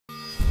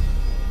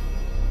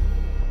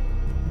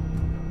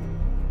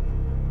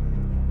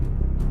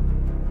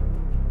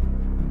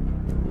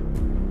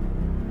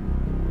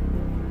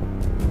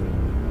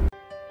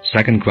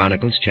2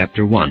 Chronicles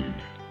chapter 1.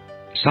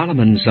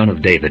 Solomon son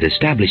of David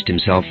established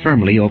himself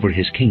firmly over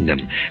his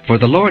kingdom, for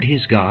the Lord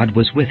his God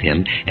was with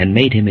him, and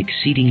made him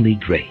exceedingly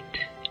great.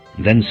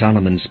 Then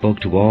Solomon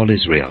spoke to all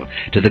Israel,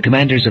 to the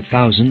commanders of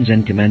thousands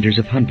and commanders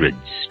of hundreds,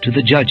 to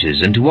the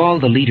judges, and to all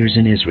the leaders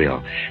in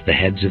Israel, the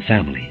heads of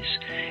families.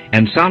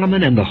 And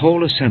Solomon and the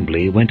whole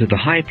assembly went to the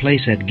high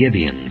place at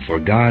Gibeon, for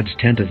God's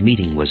tent of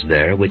meeting was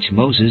there, which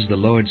Moses the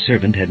Lord's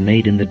servant had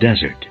made in the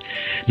desert.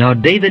 Now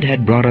David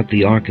had brought up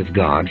the ark of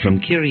God from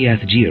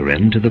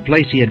Kiriath-Jearim to the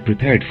place he had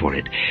prepared for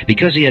it,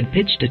 because he had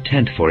pitched a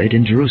tent for it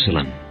in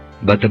Jerusalem.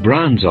 But the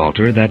bronze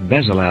altar that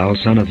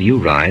Bezalel son of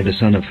Uri the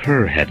son of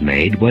Hur had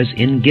made was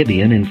in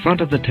Gibeon in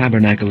front of the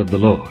tabernacle of the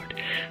Lord.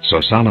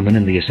 So Solomon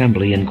and the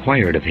assembly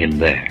inquired of him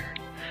there.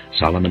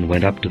 Solomon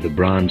went up to the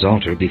bronze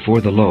altar before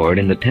the Lord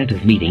in the tent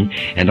of meeting,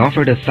 and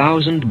offered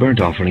 1,000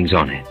 burnt offerings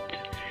on it.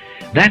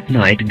 That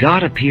night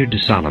God appeared to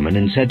Solomon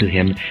and said to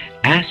him,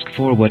 "Ask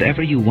for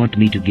whatever you want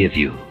me to give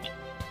you."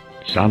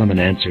 Solomon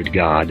answered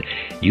God,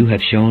 "You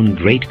have shown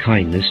great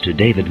kindness to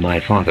David my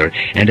father,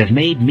 and have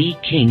made me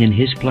king in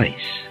his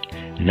place.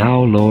 Now,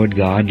 Lord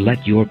God,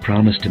 let your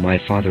promise to my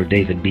father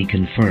David be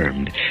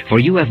confirmed, for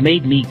you have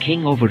made me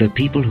king over a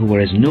people who are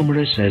as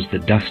numerous as the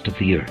dust of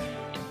the earth.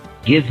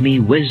 Give me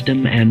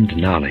wisdom and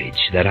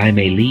knowledge, that I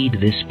may lead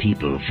this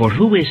people, for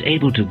who is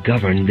able to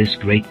govern this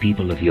great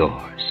people of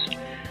yours?"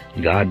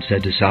 God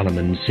said to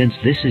Solomon, "Since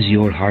this is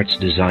your heart's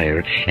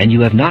desire, and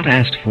you have not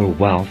asked for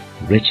wealth,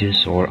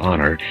 riches, or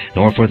honor,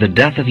 nor for the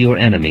death of your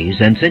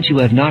enemies, and since you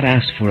have not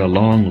asked for a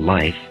long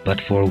life,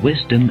 but for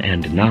wisdom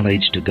and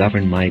knowledge to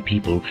govern my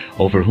people,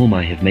 over whom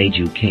I have made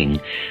you king,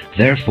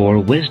 therefore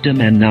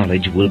wisdom and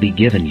knowledge will be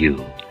given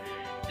you.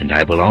 And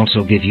I will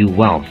also give you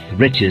wealth,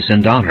 riches,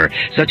 and honor,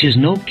 such as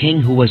no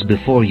king who was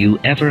before you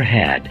ever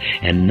had,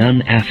 and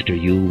none after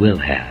you will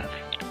have."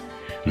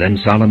 Then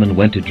Solomon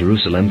went to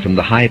Jerusalem from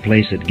the high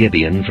place at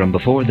Gibeon, from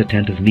before the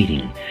tent of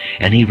meeting,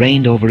 and he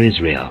reigned over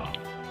Israel.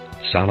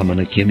 Solomon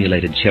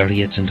accumulated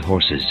chariots and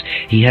horses.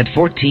 He had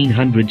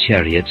 1,400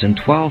 chariots and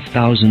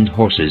 12,000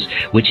 horses,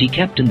 which he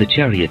kept in the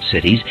chariot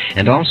cities,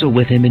 and also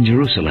with him in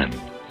Jerusalem.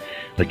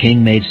 The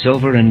king made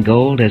silver and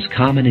gold as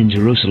common in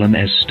Jerusalem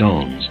as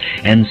stones,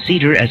 and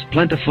cedar as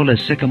plentiful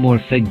as sycamore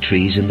fig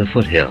trees in the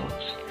foothills.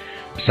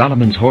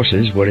 Solomon's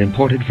horses were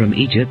imported from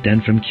Egypt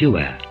and from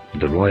Cuah.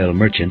 The royal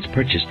merchants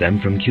purchased them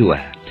from Cuah.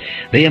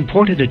 They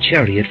imported a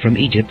chariot from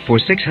Egypt for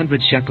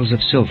 600 shekels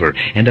of silver,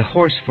 and a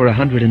horse for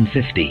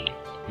 150.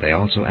 They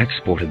also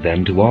exported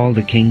them to all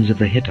the kings of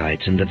the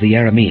Hittites and of the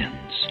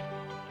Arameans.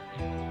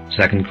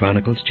 2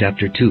 Chronicles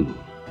chapter 2.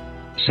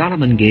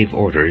 Solomon gave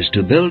orders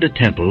to build a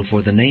temple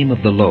for the name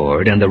of the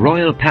Lord, and the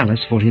royal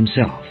palace for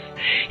himself.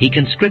 He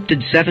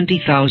conscripted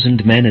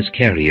 70,000 men as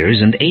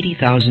carriers, and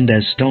 80,000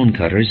 as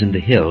stonecutters in the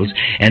hills,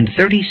 and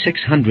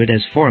 3,600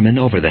 as foremen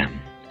over them.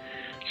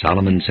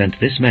 Solomon sent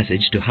this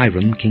message to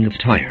Hiram king of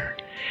Tyre: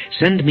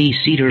 "Send me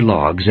cedar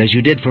logs, as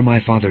you did for my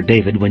father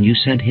David when you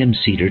sent him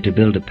cedar to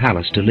build a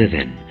palace to live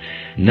in.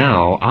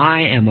 Now I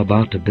am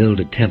about to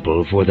build a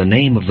temple for the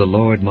name of the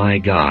Lord my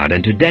God,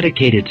 and to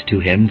dedicate it to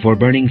him for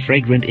burning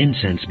fragrant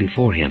incense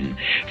before him,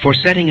 for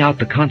setting out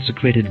the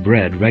consecrated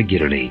bread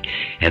regularly,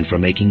 and for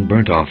making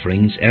burnt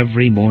offerings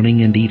every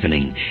morning and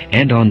evening,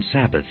 and on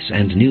Sabbaths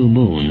and new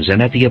moons,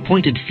 and at the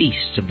appointed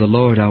feasts of the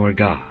Lord our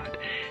God.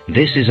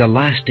 This is a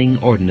lasting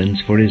ordinance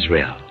for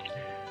Israel.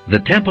 The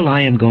temple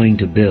I am going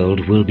to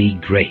build will be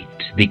great,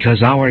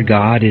 because our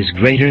God is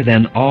greater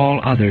than all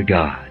other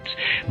gods.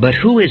 But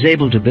who is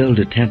able to build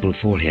a temple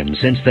for him,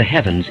 since the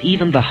heavens,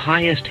 even the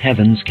highest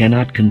heavens,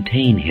 cannot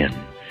contain him?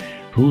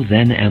 Who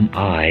then am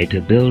I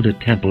to build a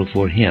temple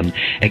for him,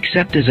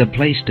 except as a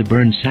place to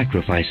burn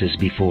sacrifices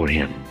before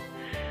him?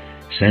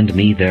 Send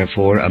me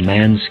therefore a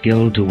man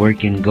skilled to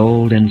work in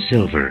gold and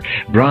silver,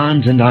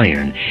 bronze and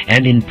iron,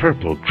 and in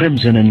purple,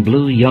 crimson, and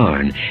blue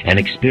yarn, and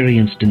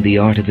experienced in the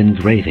art of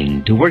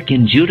engraving, to work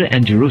in Judah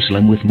and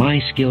Jerusalem with my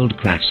skilled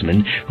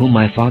craftsmen, whom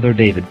my father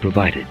David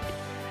provided.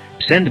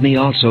 Send me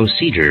also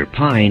cedar,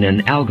 pine,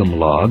 and algum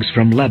logs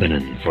from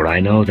Lebanon, for I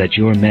know that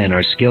your men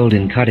are skilled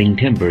in cutting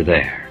timber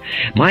there.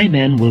 My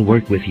men will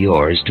work with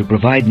yours to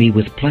provide me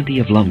with plenty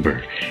of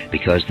lumber,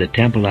 because the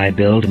temple I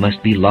build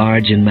must be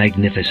large and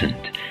magnificent.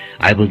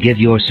 I will give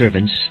your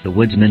servants, the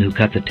woodsmen who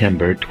cut the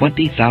timber,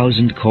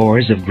 20,000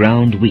 cores of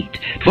ground wheat,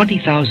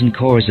 20,000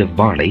 cores of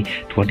barley,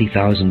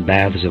 20,000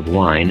 baths of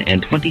wine,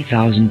 and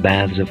 20,000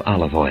 baths of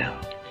olive oil."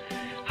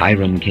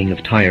 Hiram king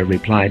of Tyre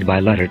replied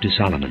by letter to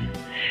Solomon,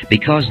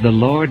 "Because the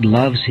Lord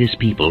loves his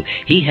people,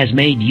 he has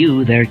made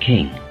you their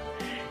king."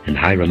 And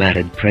Hiram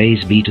added,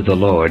 "Praise be to the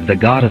Lord, the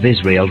God of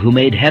Israel, who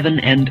made heaven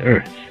and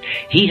earth.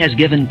 He has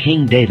given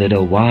King David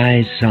a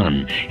wise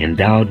son,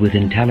 endowed with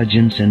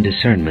intelligence and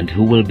discernment,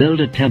 who will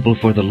build a temple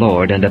for the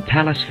Lord and a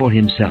palace for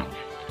himself.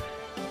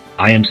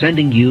 I am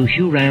sending you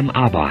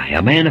Huram-Abi,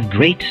 a man of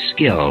great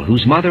skill,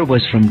 whose mother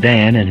was from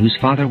Dan and whose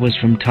father was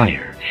from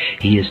Tyre.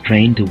 He is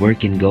trained to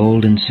work in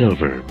gold and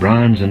silver,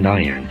 bronze and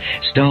iron,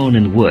 stone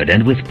and wood,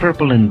 and with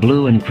purple and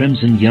blue and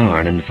crimson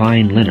yarn and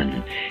fine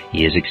linen.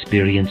 He is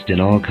experienced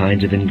in all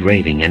kinds of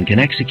engraving and can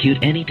execute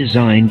any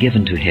design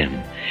given to him.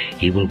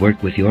 He will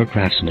work with your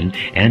craftsmen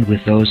and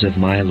with those of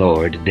my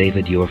lord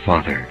David your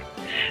father.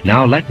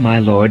 Now let my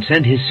lord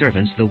send his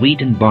servants the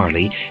wheat and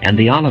barley and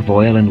the olive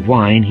oil and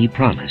wine he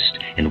promised,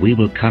 and we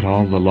will cut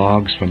all the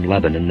logs from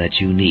Lebanon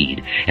that you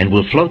need, and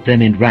will float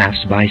them in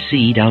rafts by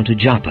sea down to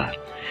Joppa.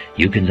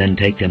 You can then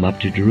take them up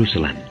to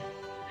Jerusalem."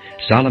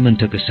 Solomon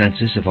took a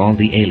census of all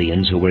the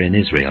aliens who were in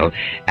Israel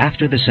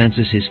after the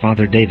census his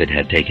father David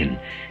had taken,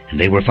 and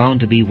they were found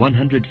to be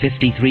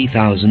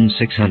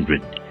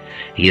 153,600.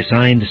 He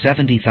assigned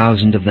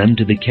 70,000 of them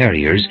to be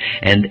carriers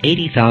and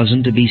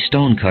 80,000 to be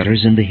stone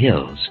cutters in the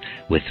hills,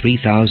 with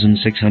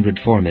 3,600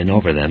 foremen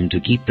over them to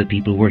keep the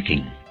people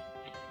working.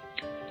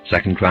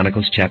 2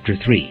 Chronicles chapter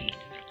 3.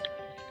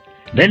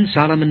 Then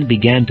Solomon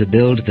began to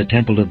build the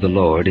temple of the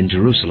Lord in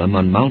Jerusalem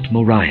on Mount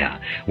Moriah,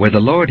 where the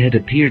Lord had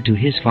appeared to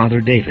his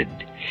father David.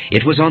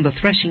 It was on the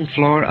threshing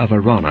floor of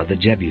Araunah the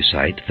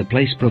Jebusite, the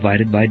place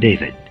provided by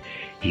David.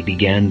 He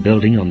began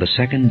building on the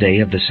 2nd day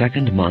of the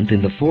 2nd month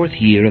in the 4th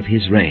year of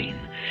his reign.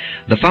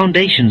 The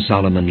foundation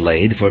Solomon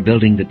laid for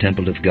building the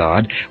temple of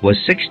God was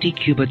 60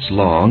 cubits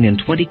long and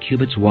 20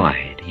 cubits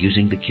wide,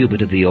 using the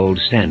cubit of the old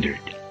standard.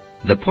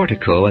 The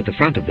portico at the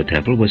front of the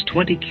temple was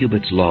 20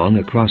 cubits long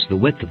across the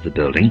width of the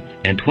building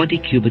and 20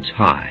 cubits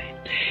high.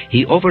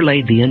 He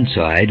overlaid the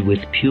inside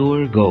with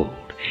pure gold.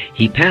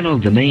 He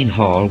paneled the main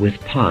hall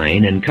with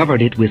pine and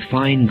covered it with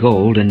fine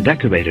gold and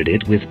decorated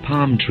it with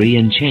palm tree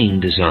and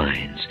chain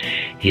designs.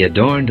 He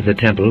adorned the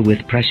temple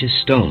with precious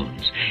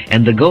stones,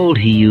 and the gold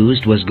he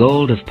used was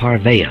gold of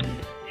Parvaim.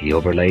 He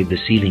overlaid the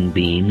ceiling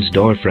beams,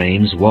 door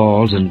frames,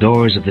 walls, and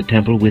doors of the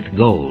temple with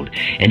gold,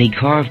 and he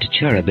carved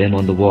cherubim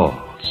on the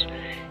walls.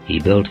 He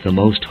built the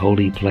most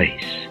holy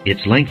place,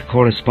 its length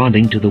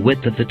corresponding to the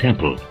width of the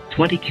temple,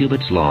 20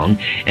 cubits long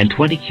and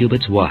 20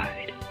 cubits wide.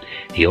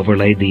 He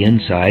overlaid the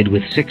inside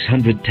with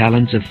 600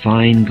 talents of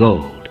fine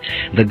gold.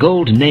 The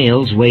gold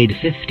nails weighed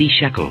 50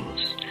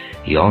 shekels.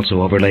 He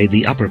also overlaid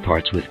the upper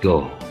parts with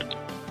gold.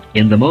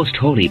 In the most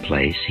holy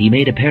place he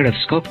made a pair of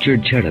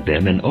sculptured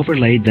cherubim and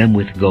overlaid them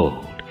with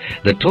gold.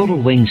 The total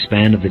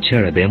wingspan of the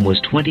cherubim was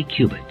 20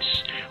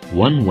 cubits.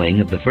 One wing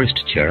of the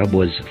first cherub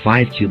was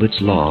 5 cubits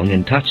long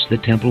and touched the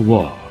temple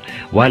wall,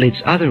 while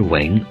its other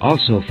wing,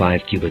 also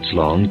 5 cubits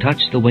long,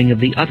 touched the wing of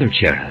the other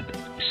cherub.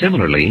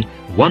 Similarly,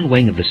 one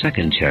wing of the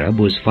second cherub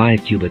was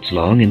 5 cubits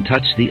long and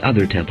touched the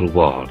other temple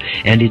wall,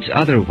 and its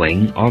other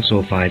wing,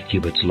 also 5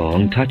 cubits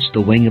long, touched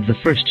the wing of the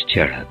first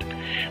cherub.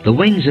 The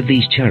wings of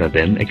these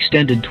cherubim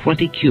extended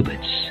 20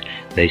 cubits.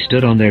 They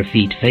stood on their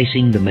feet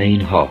facing the main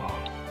hall.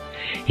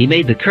 He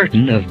made the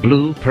curtain of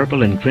blue,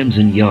 purple, and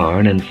crimson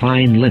yarn and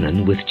fine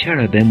linen with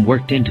cherubim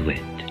worked into it.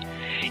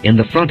 In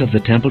the front of the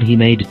temple he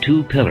made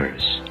 2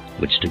 pillars,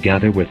 which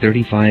together were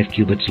 35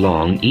 cubits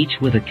long, each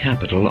with a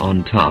capital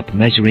on top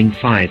measuring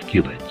 5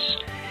 cubits.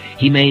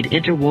 He made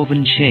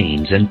interwoven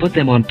chains and put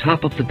them on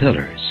top of the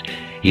pillars.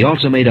 He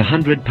also made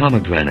 100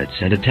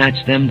 pomegranates and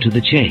attached them to the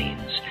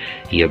chains.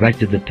 He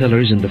erected the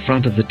pillars in the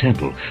front of the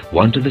temple,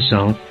 one to the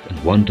south and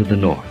one to the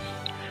north.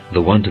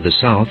 The one to the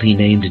south he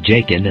named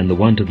Jachin, and the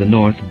one to the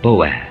north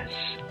Boaz.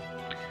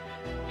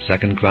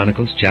 2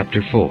 Chronicles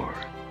chapter 4.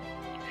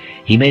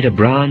 He made a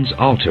bronze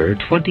altar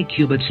 20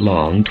 cubits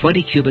long,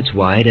 20 cubits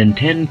wide, and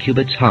 10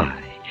 cubits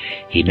high.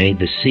 He made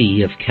the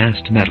sea of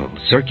cast metal,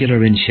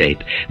 circular in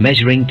shape,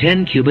 measuring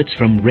 10 cubits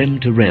from rim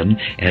to rim,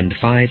 and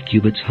 5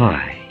 cubits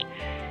high.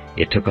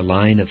 It took a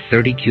line of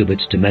 30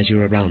 cubits to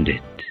measure around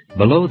it.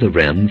 Below the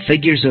rim,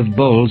 figures of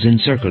bulls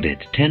encircled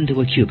it, 10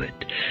 to a cubit.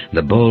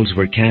 The bulls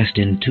were cast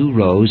in 2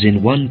 rows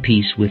in one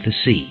piece with the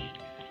sea.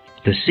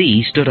 The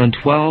sea stood on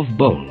 12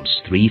 bulls,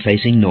 3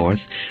 facing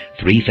north,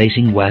 3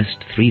 facing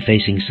west, 3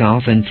 facing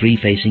south, and 3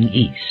 facing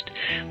east.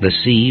 The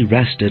sea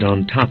rested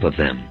on top of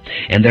them,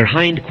 and their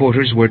hind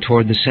quarters were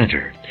toward the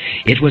center.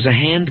 It was a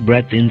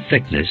handbreadth in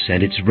thickness,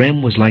 and its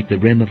rim was like the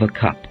rim of a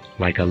cup,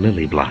 like a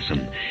lily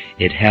blossom.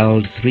 It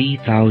held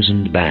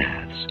 3,000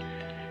 baths.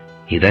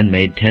 He then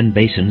made 10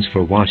 basins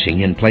for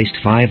washing and placed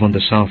 5 on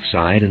the south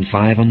side and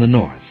 5 on the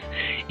north.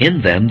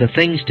 In them the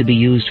things to be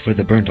used for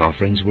the burnt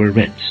offerings were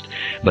rinsed,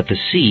 but the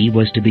sea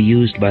was to be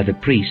used by the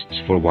priests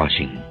for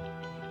washing.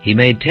 He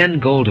made 10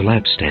 gold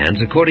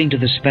lampstands according to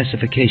the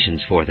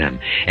specifications for them,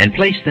 and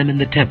placed them in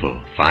the temple,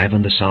 5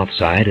 on the south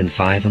side and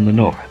 5 on the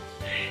north.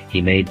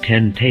 He made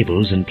 10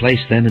 tables and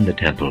placed them in the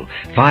temple,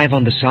 5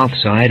 on the south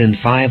side and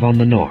 5 on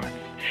the north.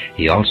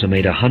 He also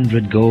made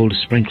 100 gold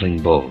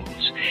sprinkling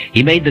bowls.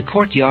 He made the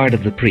courtyard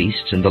of the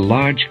priests and the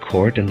large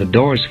court and the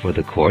doors for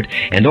the court,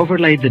 and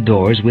overlaid the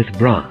doors with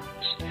bronze.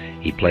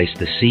 He placed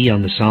the sea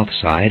on the south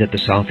side at the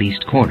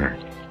southeast corner.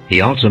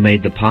 He also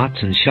made the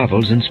pots and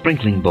shovels and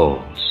sprinkling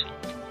bowls.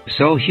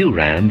 So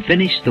Huram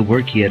finished the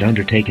work he had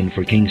undertaken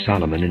for King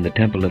Solomon in the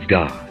temple of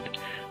God.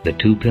 the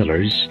 2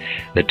 pillars,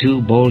 the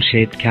 2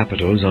 bowl-shaped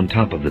capitals on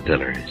top of the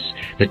pillars,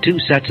 the 2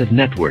 sets of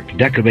network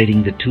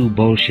decorating the 2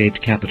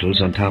 bowl-shaped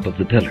capitals on top of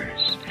the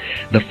pillars,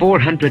 the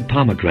 400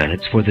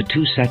 pomegranates for the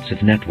 2 sets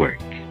of network,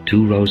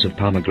 2 rows of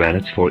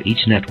pomegranates for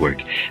each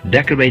network,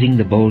 decorating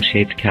the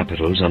bowl-shaped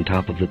capitals on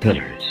top of the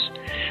pillars,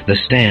 the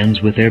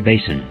stands with their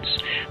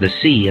basins, the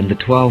sea and the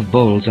 12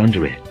 bowls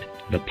under it,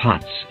 the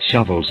pots,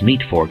 shovels,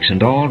 meat forks,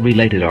 and all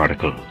related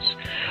articles.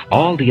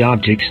 All the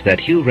objects that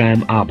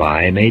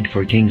Huram-Abi made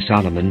for King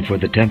Solomon for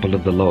the temple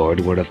of the Lord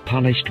were of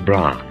polished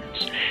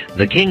bronze.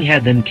 The king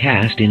had them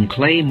cast in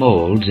clay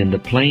molds in the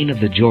plain of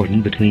the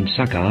Jordan between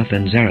Succoth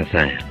and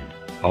Zarethan.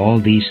 All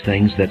these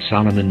things that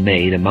Solomon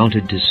made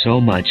amounted to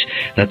so much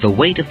that the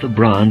weight of the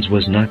bronze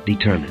was not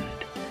determined.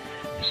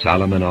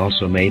 Solomon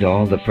also made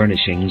all the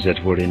furnishings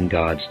that were in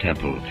God's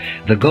temple,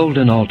 the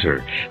golden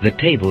altar, the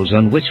tables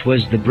on which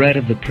was the bread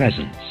of the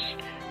presence,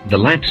 the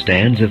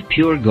lampstands of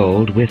pure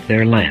gold with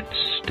their lamps,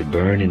 to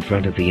burn in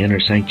front of the inner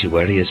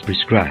sanctuary as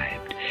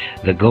prescribed,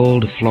 the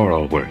gold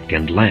floral work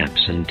and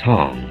lamps and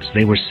tongs,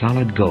 they were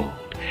solid gold,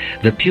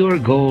 the pure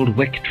gold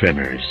wick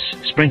trimmers,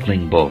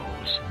 sprinkling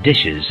bowls,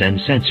 dishes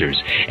and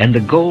censers, and the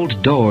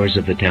gold doors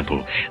of the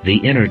temple, the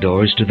inner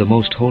doors to the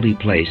most holy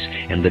place,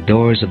 and the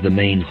doors of the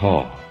main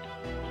hall.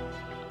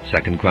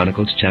 2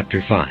 Chronicles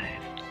chapter 5.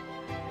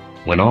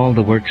 When all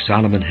the work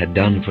Solomon had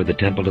done for the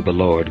temple of the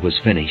Lord was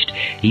finished,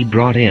 he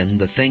brought in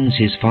the things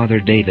his father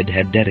David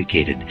had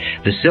dedicated,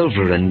 the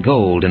silver and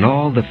gold and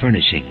all the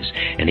furnishings,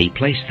 and he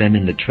placed them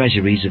in the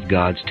treasuries of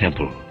God's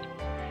temple.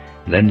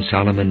 Then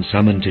Solomon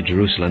summoned to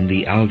Jerusalem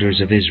the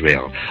elders of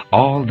Israel,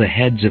 all the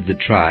heads of the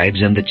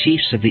tribes and the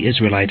chiefs of the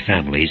Israelite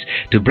families,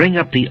 to bring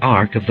up the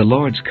ark of the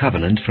Lord's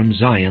covenant from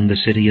Zion, the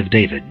city of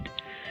David.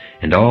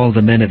 And all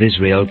the men of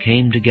Israel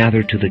came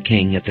together to the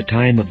king at the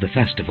time of the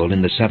festival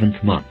in the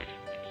 7th month.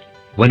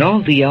 When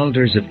all the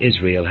elders of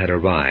Israel had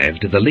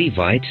arrived, the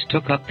Levites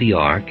took up the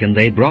ark, and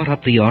they brought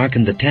up the ark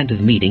and the tent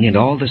of meeting and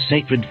all the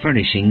sacred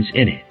furnishings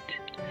in it.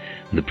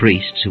 The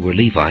priests, who were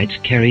Levites,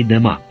 carried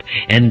them up,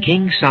 and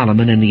King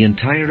Solomon and the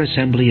entire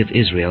assembly of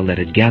Israel that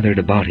had gathered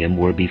about him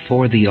were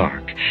before the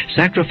ark,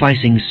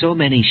 sacrificing so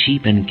many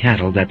sheep and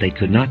cattle that they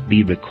could not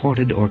be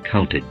recorded or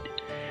counted.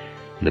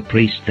 The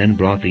priests then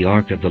brought the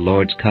ark of the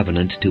Lord's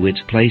covenant to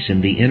its place in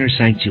the inner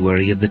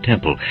sanctuary of the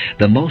temple,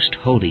 the most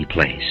holy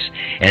place,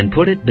 and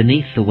put it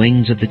beneath the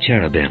wings of the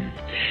cherubim.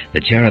 The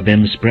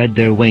cherubim spread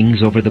their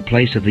wings over the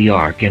place of the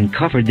ark and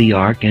covered the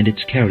ark and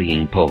its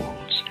carrying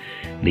poles.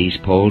 These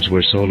poles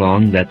were so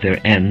long that their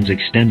ends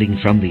extending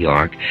from the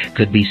ark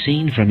could be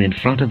seen from in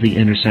front of the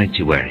inner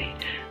sanctuary,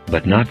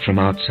 but not from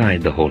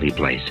outside the holy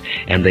place,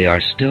 and they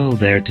are still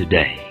there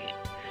today.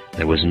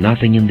 There was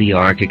nothing in the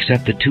ark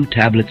except the 2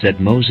 tablets that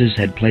Moses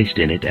had placed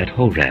in it at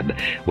Horeb,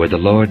 where the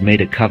Lord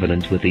made a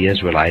covenant with the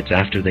Israelites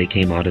after they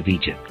came out of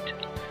Egypt.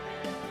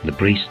 The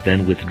priests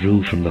then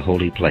withdrew from the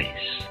holy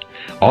place.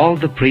 All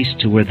the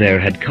priests who were there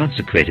had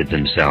consecrated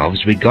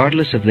themselves,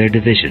 regardless of their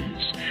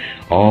divisions.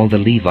 All the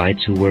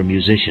Levites who were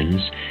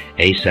musicians,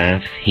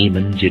 Asaph,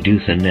 Heman,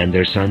 Jeduthun, and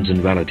their sons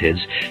and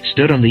relatives,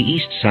 stood on the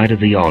east side of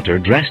the altar,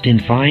 dressed in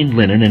fine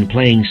linen and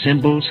playing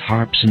cymbals,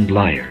 harps, and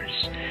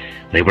lyres.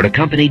 They were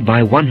accompanied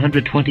by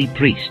 120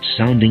 priests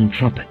sounding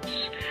trumpets.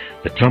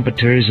 The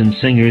trumpeters and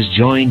singers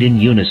joined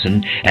in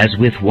unison as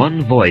with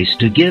one voice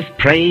to give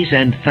praise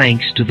and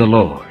thanks to the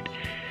Lord.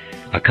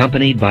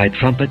 Accompanied by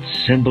trumpets,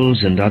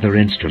 cymbals, and other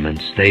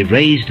instruments, they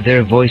raised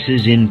their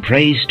voices in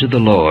praise to the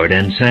Lord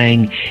and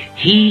sang,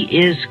 "He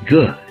is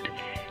good.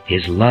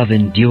 His love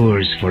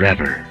endures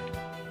forever."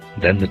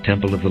 Then the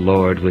temple of the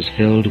Lord was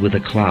filled with a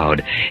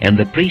cloud, and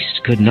the priests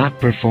could not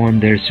perform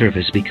their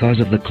service because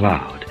of the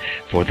cloud,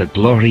 for the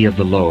glory of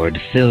the Lord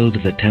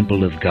filled the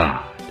temple of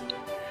God.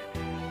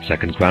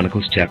 2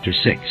 Chronicles chapter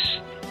 6.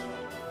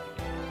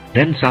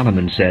 Then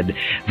Solomon said,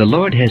 "The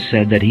Lord has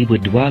said that he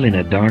would dwell in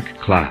a dark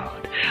cloud.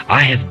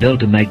 I have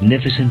built a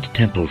magnificent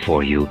temple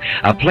for you,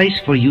 a place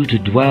for you to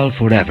dwell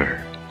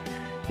forever."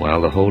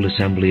 While the whole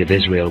assembly of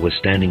Israel was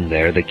standing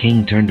there, the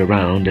king turned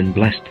around and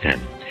blessed them.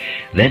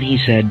 Then he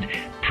said,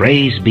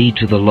 "Praise be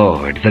to the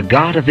Lord, the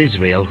God of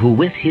Israel, who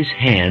with his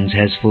hands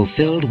has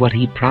fulfilled what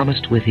he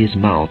promised with his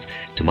mouth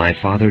to my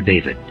father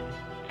David.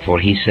 For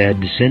he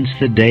said, 'Since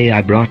the day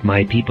I brought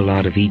my people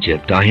out of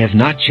Egypt, I have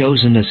not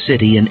chosen a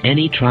city in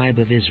any tribe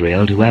of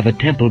Israel to have a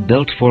temple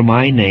built for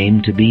my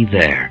name to be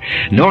there,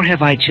 nor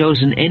have I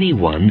chosen any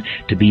one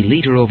to be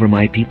leader over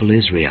my people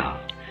Israel.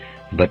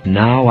 But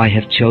now I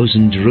have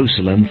chosen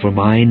Jerusalem for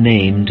my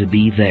name to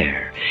be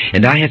there,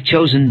 and I have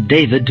chosen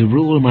David to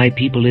rule my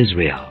people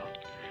Israel.'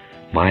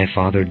 My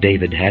father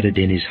David had it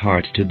in his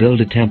heart to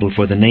build a temple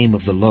for the name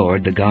of the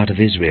Lord, the God of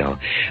Israel.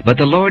 But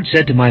the Lord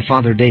said to my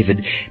father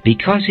David,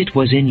 'Because it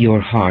was in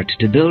your heart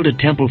to build a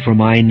temple for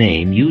my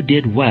name, you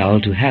did well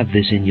to have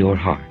this in your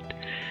heart.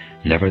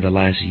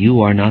 Nevertheless,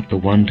 you are not the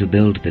one to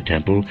build the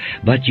temple,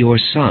 but your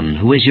son,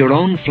 who is your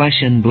own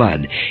flesh and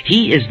blood.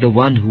 He is the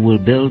one who will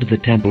build the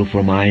temple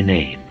for my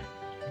name.'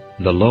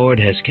 The Lord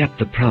has kept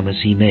the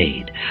promise he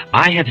made.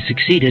 I have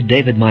succeeded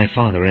David my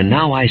father, and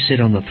now I sit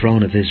on the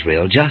throne of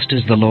Israel, just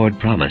as the Lord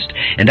promised.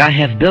 And I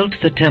have built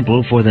the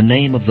temple for the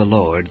name of the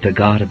Lord, the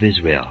God of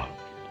Israel.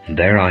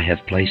 There I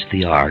have placed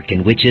the ark,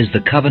 in which is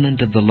the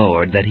covenant of the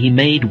Lord that he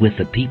made with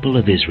the people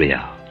of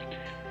Israel.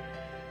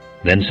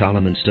 Then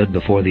Solomon stood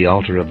before the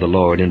altar of the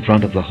Lord in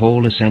front of the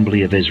whole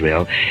assembly of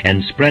Israel,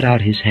 and spread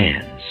out his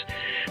hands.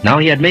 Now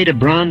he had made a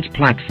bronze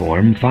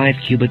platform, 5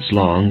 cubits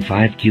long,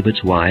 5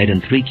 cubits wide,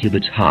 and 3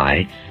 cubits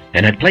high,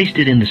 and had placed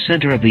it in the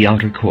center of the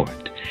outer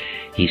court.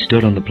 He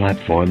stood on the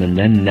platform, and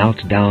then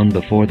knelt down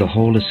before the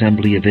whole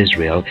assembly of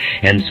Israel,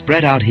 and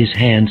spread out his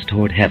hands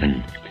toward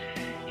heaven.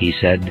 He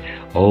said,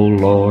 O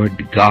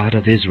Lord, God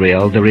of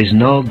Israel, there is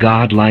no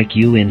God like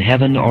you in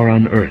heaven or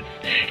on earth,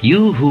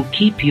 you who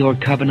keep your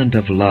covenant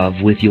of love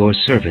with your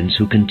servants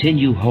who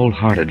continue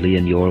wholeheartedly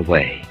in your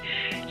way.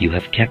 You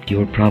have kept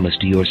your promise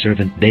to your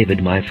servant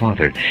David my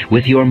father.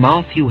 With your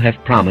mouth you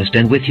have promised,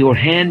 and with your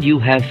hand you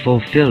have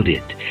fulfilled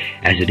it,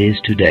 as it is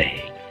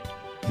today.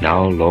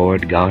 Now,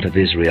 Lord God of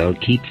Israel,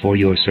 keep for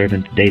your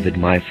servant David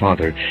my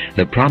father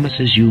the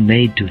promises you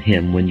made to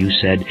him when you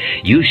said,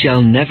 You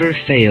shall never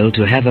fail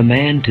to have a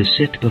man to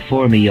sit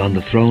before me on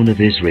the throne of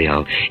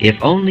Israel, if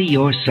only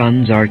your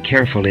sons are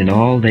careful in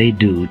all they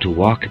do to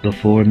walk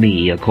before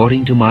me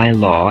according to my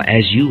law,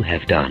 as you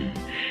have done.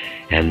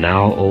 And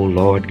now, O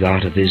Lord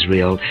God of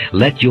Israel,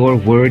 let your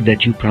word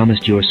that you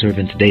promised your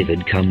servant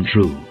David come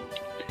true.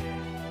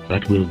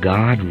 But will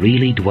God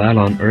really dwell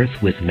on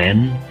earth with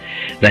men?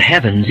 The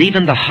heavens,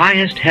 even the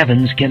highest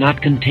heavens,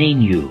 cannot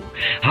contain you.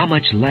 How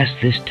much less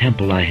this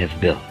temple I have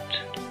built?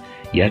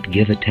 Yet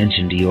give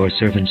attention to your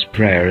servant's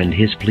prayer and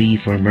his plea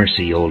for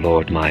mercy, O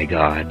Lord my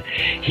God.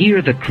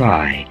 Hear the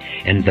cry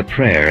and the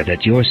prayer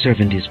that your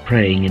servant is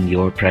praying in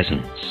your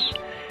presence.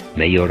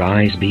 May your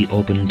eyes be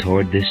open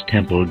toward this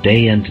temple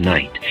day and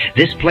night,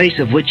 this place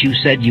of which you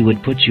said you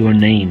would put your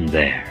name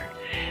there.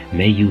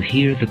 May you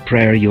hear the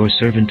prayer your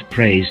servant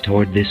prays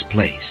toward this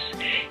place.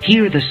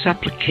 Hear the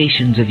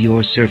supplications of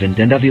your servant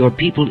and of your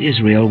people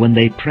Israel when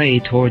they pray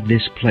toward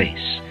this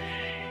place.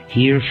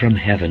 Hear from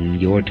heaven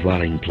your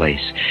dwelling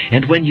place,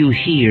 and when you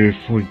hear,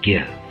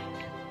 forgive.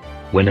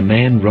 When a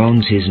man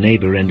wrongs his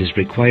neighbor and is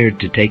required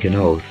to take an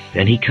oath,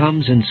 and he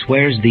comes and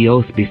swears the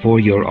oath before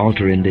your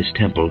altar in this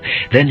temple,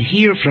 then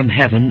hear from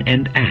heaven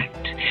and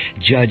act.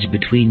 Judge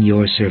between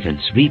your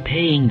servants,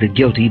 repaying the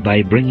guilty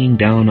by bringing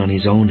down on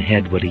his own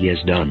head what he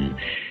has done.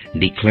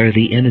 Declare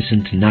the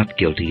innocent not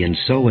guilty, and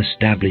so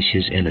establish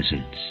his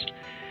innocence.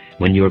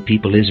 When your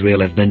people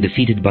Israel have been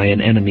defeated by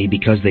an enemy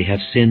because they have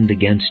sinned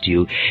against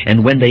you,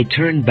 and when they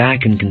turn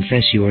back and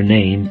confess your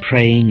name,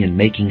 praying and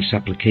making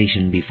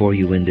supplication before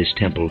you in this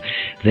temple,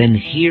 then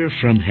hear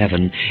from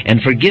heaven,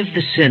 and forgive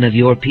the sin of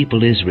your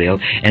people Israel,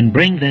 and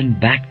bring them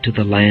back to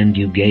the land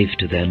you gave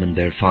to them and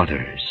their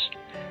fathers.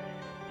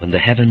 When the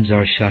heavens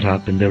are shut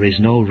up and there is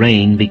no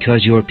rain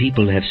because your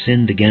people have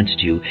sinned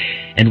against you,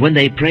 and when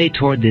they pray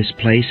toward this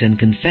place and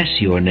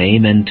confess your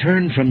name and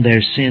turn from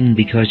their sin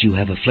because you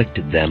have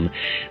afflicted them,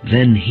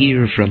 then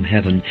hear from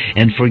heaven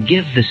and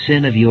forgive the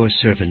sin of your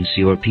servants,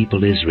 your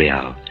people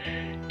Israel.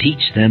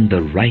 Teach them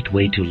the right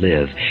way to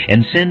live,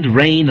 and send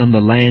rain on the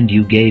land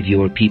you gave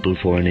your people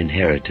for an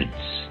inheritance.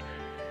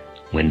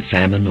 When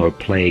famine or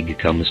plague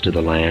comes to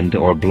the land,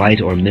 or blight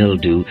or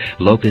mildew,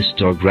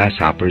 locusts or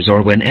grasshoppers,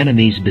 or when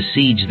enemies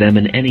besiege them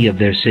in any of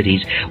their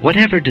cities,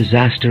 whatever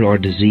disaster or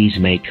disease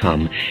may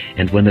come,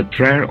 and when a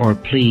prayer or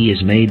plea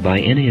is made by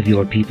any of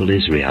your people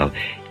Israel,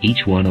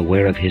 each one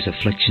aware of his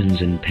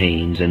afflictions and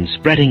pains, and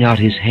spreading out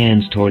his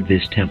hands toward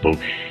this temple,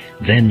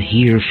 then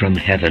hear from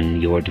heaven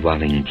your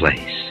dwelling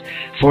place.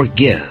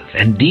 Forgive,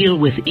 and deal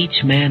with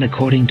each man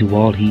according to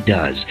all he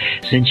does,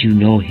 since you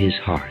know his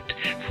heart.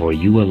 For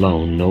you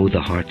alone know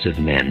the hearts of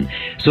men,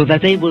 so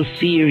that they will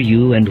fear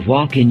you and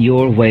walk in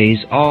your ways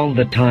all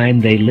the time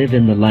they live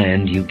in the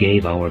land you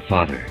gave our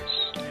fathers.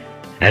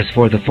 As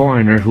for the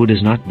foreigner who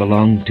does not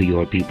belong to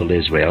your people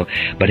Israel,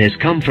 but has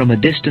come from a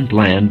distant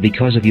land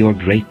because of your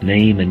great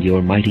name and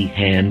your mighty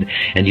hand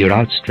and your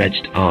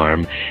outstretched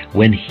arm,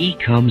 when he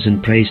comes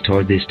and prays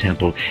toward this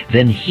temple,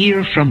 then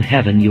hear from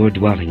heaven your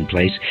dwelling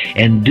place,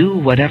 and do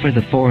whatever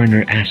the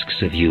foreigner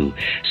asks of you,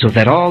 so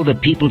that all the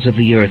peoples of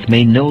the earth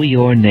may know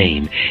your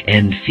name,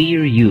 and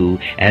fear you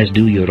as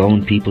do your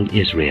own people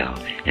Israel,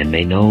 and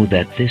may know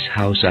that this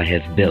house I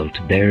have built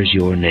bears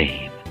your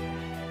name.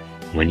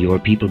 When your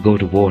people go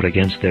to war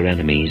against their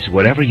enemies,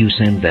 wherever you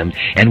send them,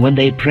 and when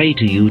they pray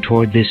to you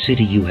toward this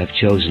city you have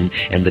chosen,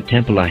 and the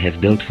temple I have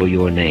built for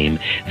your name,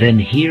 then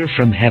hear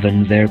from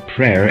heaven their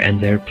prayer and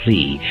their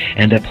plea,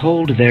 and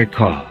uphold their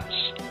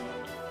cause.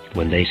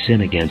 When they sin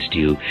against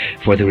you,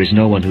 for there is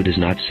no one who does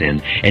not sin,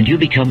 and you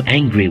become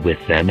angry with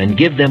them, and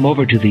give them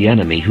over to the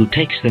enemy, who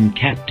takes them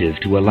captive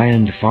to a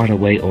land far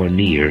away or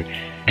near,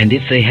 and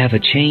if they have a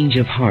change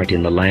of heart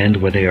in the land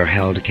where they are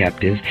held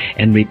captive,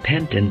 and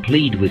repent and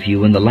plead with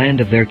you in the land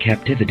of their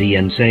captivity,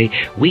 and say,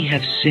 We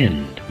have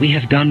sinned, we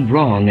have done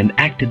wrong, and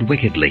acted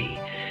wickedly,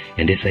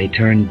 And if they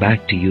turn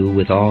back to you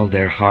with all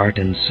their heart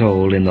and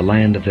soul in the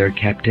land of their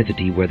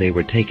captivity where they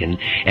were taken,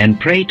 and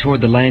pray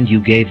toward the land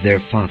you gave their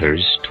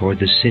fathers, toward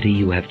the city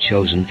you have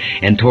chosen,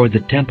 and toward the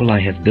temple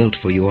I have built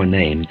for your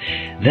name,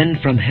 then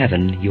from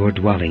heaven, your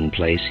dwelling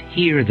place,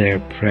 hear their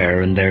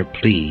prayer and their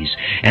pleas,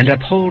 and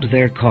uphold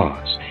their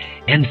cause,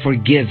 and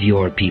forgive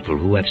your people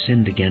who have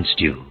sinned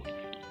against you.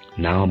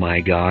 Now,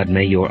 my God,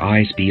 may your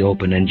eyes be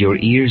open and your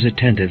ears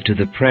attentive to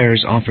the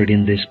prayers offered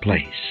in this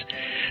place.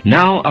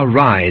 Now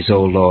arise,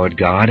 O Lord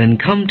God, and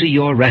come to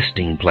your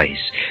resting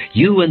place,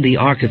 you and the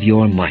ark of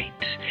your might.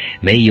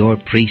 May your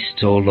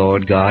priests, O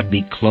Lord God,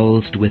 be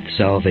clothed with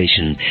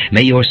salvation.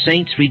 May your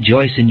saints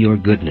rejoice in your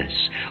goodness.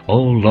 O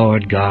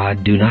Lord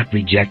God, do not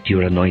reject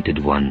your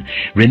anointed one.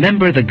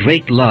 Remember the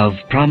great love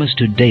promised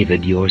to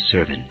David your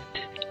servant.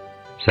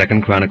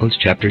 2 Chronicles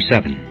chapter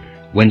 7.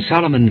 When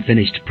Solomon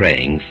finished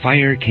praying,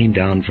 fire came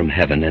down from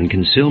heaven and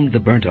consumed the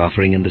burnt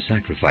offering and the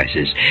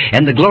sacrifices,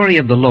 and the glory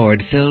of the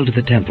Lord filled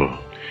the temple.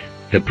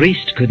 The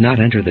priest could not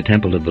enter the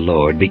temple of the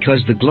Lord,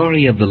 because the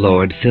glory of the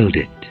Lord filled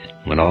it.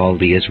 When all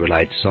the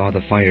Israelites saw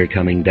the fire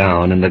coming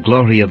down and the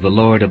glory of the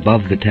Lord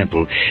above the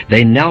temple,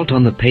 they knelt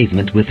on the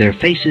pavement with their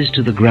faces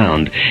to the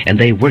ground, and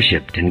they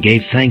worshipped and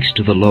gave thanks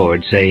to the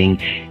Lord, saying,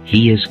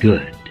 He is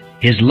good.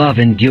 His love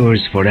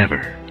endures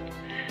forever.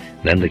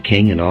 Then the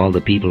king and all the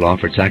people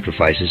offered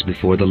sacrifices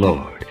before the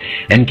Lord.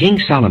 And King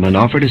Solomon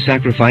offered a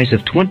sacrifice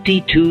of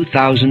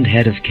 22,000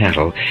 head of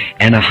cattle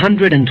and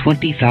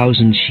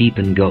 120,000 sheep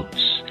and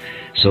goats.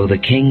 So the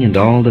king and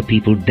all the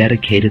people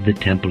dedicated the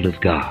temple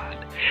of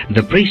God.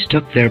 The priests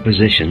took their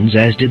positions,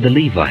 as did the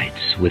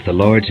Levites, with the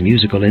Lord's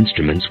musical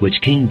instruments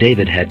which King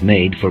David had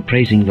made for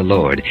praising the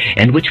Lord,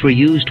 and which were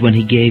used when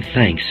he gave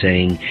thanks,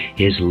 saying,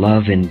 His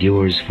love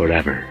endures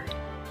forever.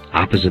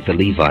 Opposite the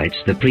Levites,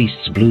 the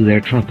priests blew their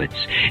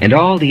trumpets, and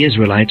all the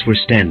Israelites were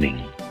standing.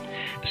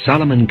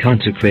 Solomon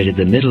consecrated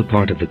the middle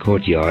part of the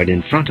courtyard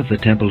in front of the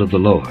temple of the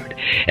Lord,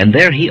 and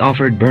there he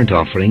offered burnt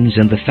offerings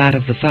and the fat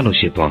of the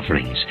fellowship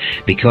offerings,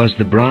 because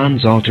the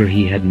bronze altar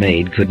he had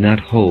made could not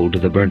hold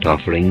the burnt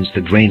offerings,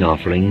 the grain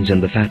offerings,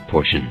 and the fat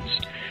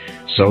portions.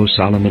 So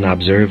Solomon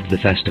observed the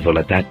festival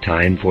at that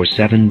time for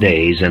 7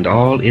 days, and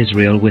all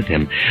Israel with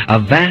him, a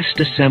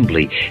vast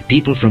assembly,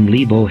 people from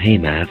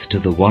Lebo-Hamath to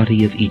the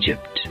Wadi of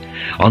Egypt.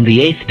 On the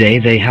 8th day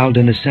they held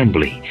an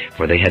assembly,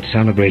 for they had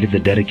celebrated the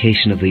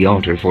dedication of the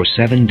altar for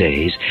 7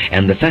 days,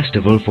 and the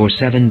festival for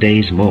 7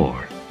 days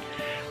more.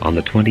 On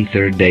the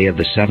 23rd day of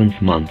the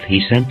 7th month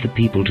he sent the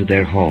people to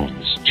their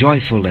homes,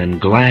 joyful and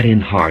glad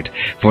in heart,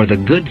 for the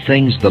good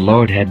things the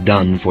Lord had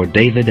done for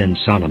David and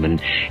Solomon,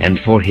 and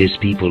for his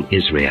people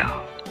Israel.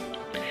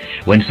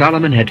 When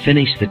Solomon had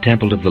finished the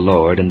temple of the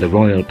Lord and the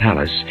royal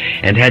palace,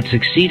 and had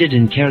succeeded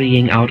in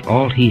carrying out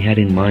all he had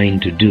in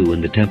mind to do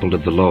in the temple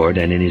of the Lord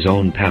and in his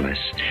own palace,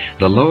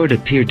 the Lord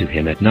appeared to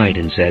him at night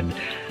and said,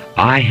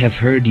 I have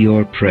heard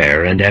your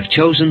prayer, and have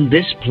chosen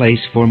this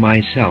place for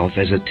myself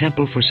as a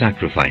temple for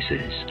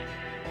sacrifices.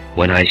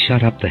 When I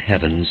shut up the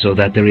heavens so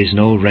that there is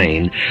no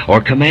rain,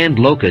 or command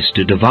locusts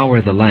to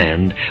devour the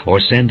land, or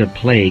send a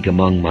plague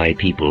among my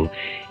people,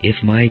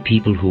 if my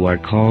people who are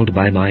called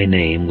by my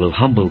name will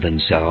humble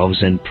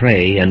themselves and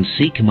pray and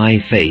seek my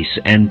face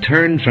and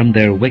turn from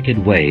their wicked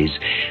ways,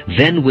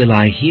 then will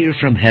I hear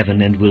from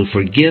heaven and will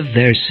forgive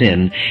their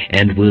sin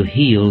and will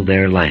heal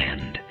their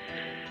land.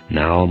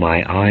 Now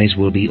my eyes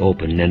will be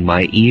open and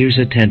my ears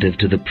attentive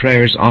to the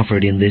prayers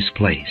offered in this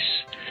place.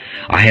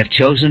 I have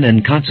chosen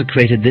and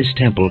consecrated this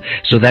temple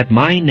so that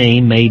my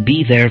name may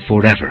be there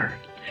forever.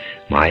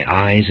 My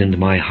eyes and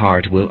my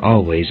heart will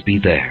always be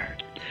there.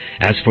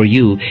 As for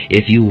you,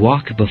 if you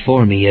walk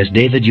before me as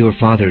David your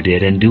father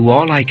did, and do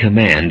all I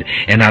command,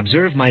 and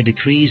observe my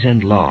decrees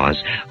and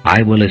laws,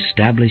 I will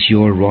establish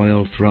your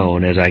royal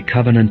throne as I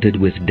covenanted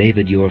with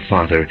David your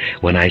father,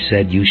 when I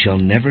said, You shall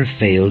never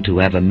fail to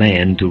have a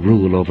man to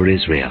rule over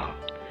Israel.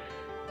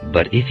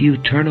 But if you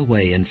turn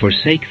away and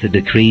forsake the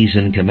decrees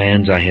and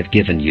commands I have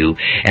given you,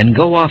 and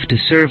go off to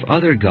serve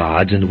other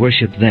gods and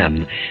worship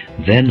them,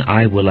 then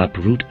I will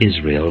uproot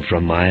Israel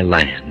from my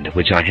land,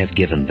 which I have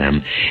given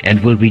them, and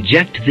will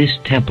reject this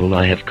temple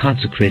I have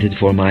consecrated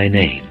for my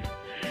name.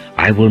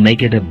 I will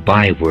make it a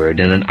byword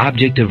and an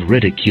object of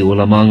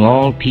ridicule among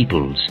all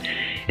peoples.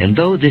 And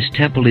though this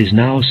temple is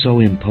now so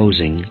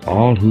imposing,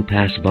 all who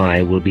pass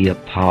by will be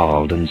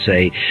appalled and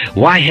say,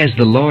 Why has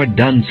the Lord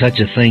done such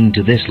a thing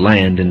to this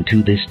land and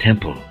to this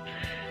temple?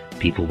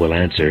 People will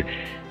answer,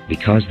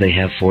 Because they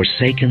have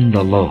forsaken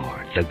the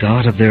Lord, the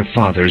God of their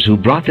fathers, who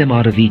brought them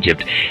out of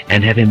Egypt,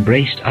 and have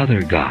embraced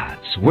other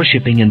gods,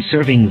 worshipping and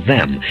serving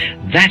them.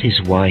 That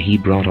is why he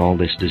brought all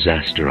this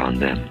disaster on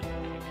them.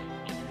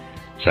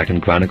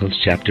 2 Chronicles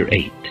chapter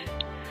 8.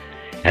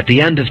 At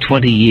the end of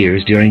 20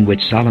 years, during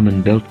which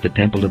Solomon built the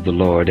temple of the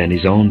Lord and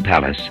his own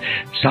palace,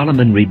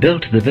 Solomon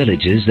rebuilt the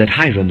villages that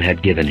Hiram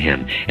had given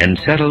him, and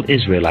settled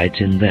Israelites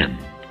in them.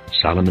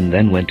 Solomon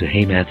then went to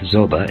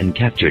Hamath-Zobah and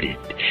captured it.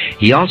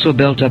 He also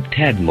built up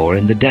Tadmor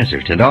in the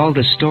desert, and all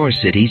the store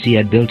cities he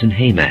had built in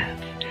Hamath.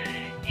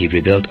 He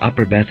rebuilt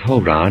Upper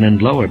Beth-horon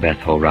and Lower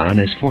Beth-horon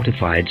as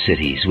fortified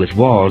cities, with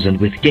walls and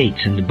with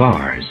gates and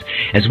bars,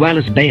 as well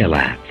as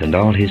Baalath and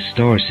all his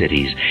store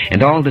cities,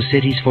 and all the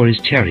cities for his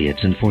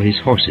chariots and for his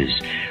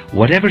horses,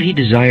 whatever he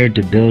desired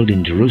to build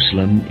in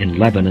Jerusalem, in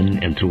Lebanon,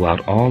 and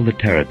throughout all the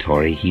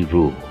territory he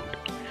ruled.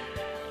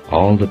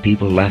 All the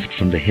people left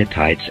from the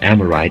Hittites,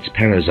 Amorites,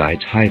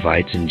 Perizzites,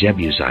 Hivites, and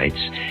Jebusites.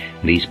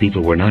 These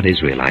people were not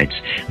Israelites,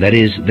 that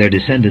is, their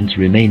descendants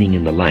remaining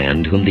in the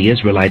land, whom the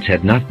Israelites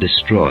had not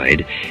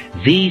destroyed.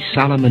 These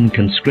Solomon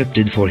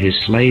conscripted for his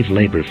slave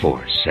labor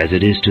force, as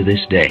it is to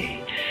this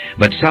day.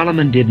 But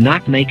Solomon did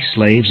not make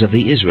slaves of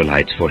the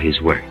Israelites for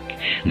his work.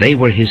 They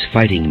were his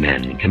fighting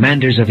men,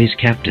 commanders of his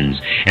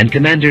captains, and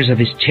commanders of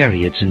his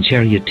chariots and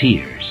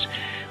charioteers.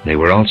 They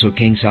were also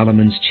King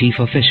Solomon's chief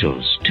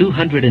officials,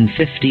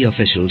 250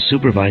 officials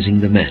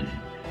supervising the men.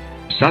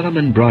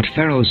 Solomon brought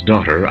Pharaoh's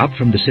daughter up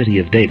from the city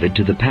of David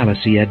to the palace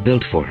he had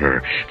built for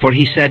her, for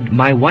he said,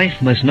 "My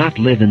wife must not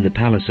live in the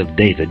palace of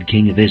David,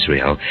 king of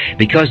Israel,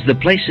 because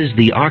the places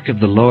the ark of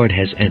the Lord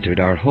has entered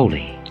are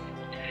holy."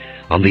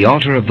 On the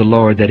altar of the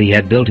Lord that he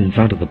had built in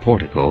front of the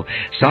portico,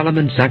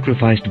 Solomon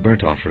sacrificed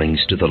burnt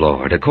offerings to the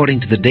Lord,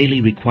 according to the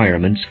daily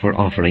requirements for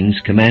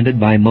offerings commanded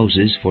by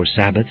Moses for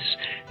Sabbaths,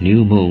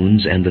 new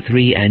moons, and the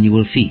 3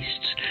 annual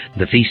feasts,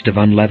 the Feast of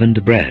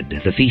Unleavened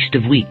Bread, the Feast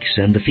of Weeks,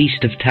 and the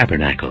Feast of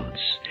Tabernacles.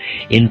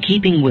 In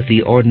keeping with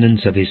the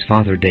ordinance of his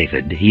father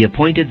David, he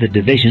appointed the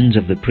divisions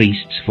of the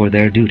priests for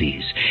their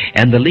duties,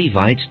 and the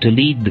Levites to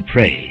lead the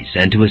praise,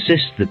 and to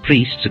assist the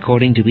priests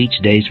according to each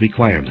day's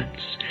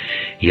requirements.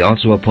 He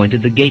also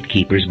appointed the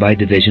gatekeepers by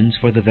divisions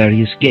for the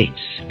various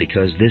gates,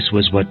 because this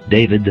was what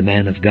David the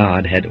man of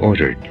God had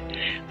ordered.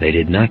 They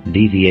did not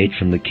deviate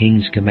from the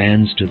king's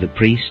commands to the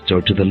priests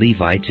or to the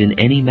Levites in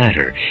any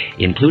matter,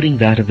 including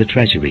that of the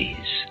treasuries.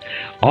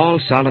 All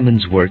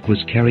Solomon's work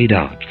was carried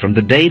out from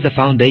the day the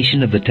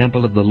foundation of the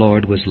temple of the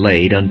Lord was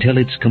laid until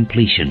its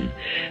completion.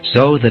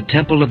 So the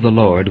temple of the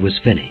Lord was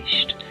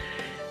finished.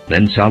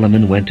 Then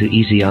Solomon went to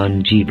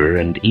Ezion-Geber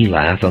and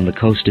Elath on the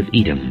coast of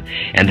Edom,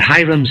 and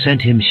Hiram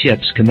sent him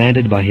ships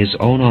commanded by his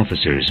own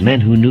officers,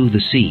 men who knew the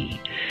sea.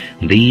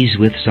 These,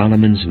 with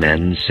Solomon's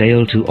men,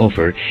 sailed to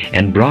Ophir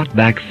and brought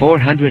back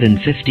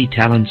 450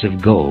 talents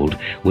of gold,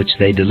 which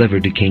they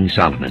delivered to King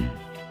Solomon.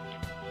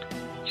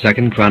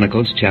 2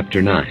 Chronicles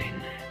chapter 9.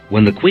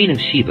 When the queen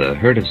of Sheba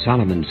heard of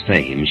Solomon's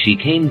fame, she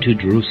came to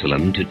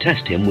Jerusalem to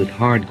test him with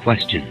hard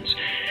questions.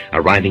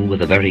 Arriving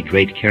with a very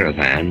great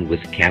caravan,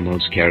 with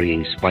camels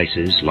carrying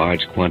spices,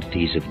 large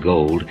quantities of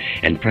gold,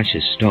 and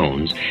precious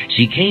stones,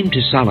 she came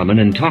to Solomon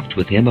and talked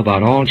with him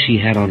about all she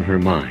had on her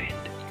mind.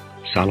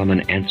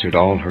 Solomon answered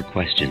all her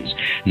questions.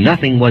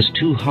 Nothing was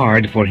too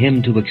hard for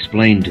him to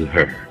explain to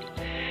her.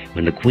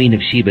 When the queen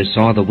of Sheba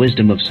saw the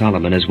wisdom of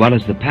Solomon, as well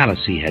as the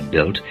palace he had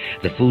built,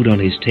 the food on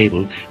his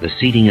table, the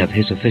seating of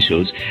his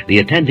officials, the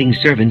attending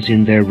servants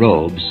in their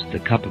robes, the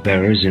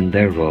cupbearers in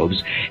their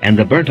robes, and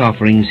the burnt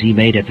offerings he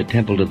made at the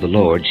temple of the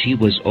Lord, she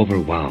was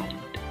overwhelmed.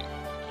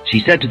 She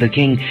said to the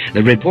king,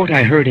 "The report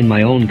I heard in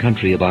my own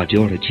country about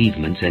your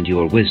achievements and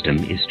your wisdom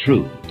is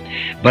true.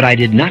 But I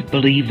did not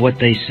believe what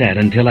they said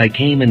until I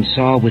came and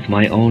saw with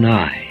my own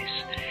eyes.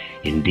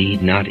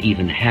 Indeed, not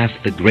even half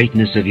the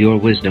greatness of your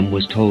wisdom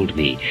was told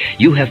me.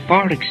 You have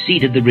far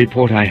exceeded the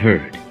report I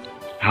heard.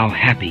 How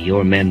happy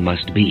your men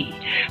must be!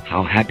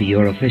 How happy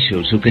your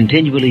officials who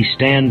continually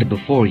stand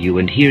before you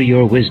and hear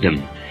your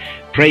wisdom!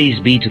 Praise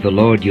be to the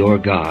Lord your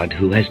God,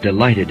 who has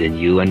delighted in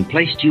you and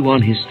placed you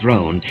on his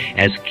throne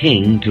as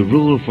king to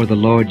rule for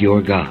the Lord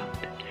your God.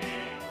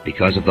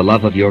 Because of the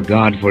love of your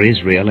God for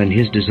Israel and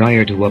his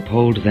desire to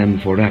uphold them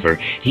forever,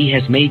 he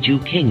has made you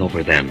king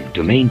over them,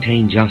 to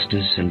maintain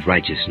justice and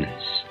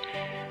righteousness."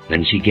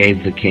 Then she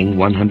gave the king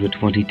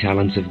 120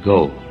 talents of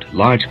gold,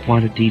 large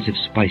quantities of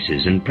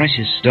spices, and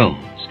precious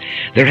stones.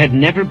 There had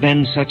never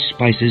been such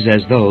spices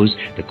as those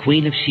the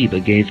queen of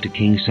Sheba gave to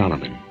King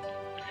Solomon.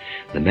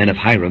 The men of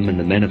Hiram and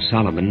the men of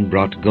Solomon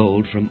brought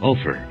gold from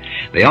Ophir.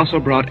 They also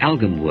brought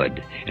algum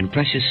wood and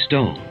precious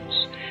stones.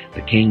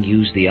 The king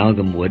used the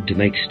algum wood to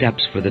make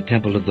steps for the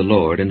temple of the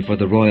Lord and for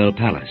the royal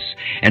palace,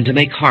 and to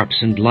make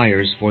harps and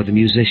lyres for the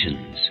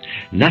musicians.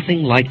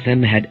 Nothing like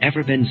them had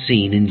ever been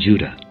seen in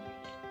Judah.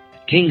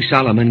 King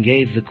Solomon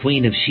gave the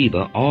queen of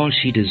Sheba all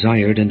she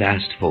desired and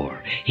asked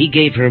for. He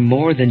gave her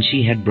more than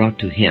she had brought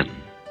to him.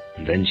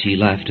 Then she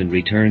left and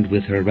returned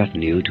with her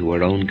retinue to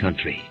her own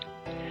country.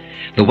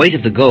 The weight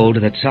of the gold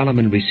that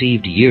Solomon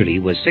received yearly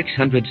was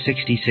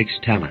 666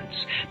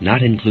 talents,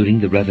 not including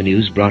the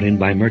revenues brought in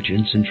by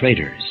merchants and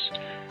traders.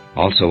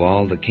 Also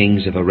all the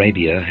kings of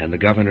Arabia and the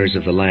governors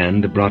of the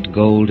land brought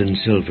gold and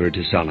silver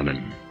to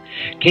Solomon.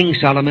 King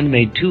Solomon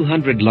made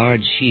 200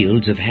 large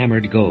shields of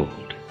hammered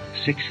gold.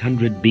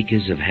 600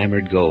 beakers of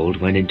hammered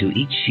gold went into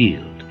each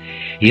shield.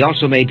 He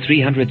also made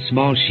 300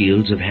 small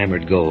shields of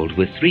hammered gold,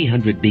 with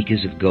 300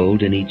 beakers of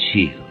gold in each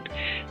shield.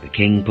 The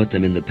king put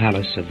them in the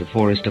palace of the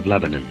forest of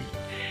Lebanon.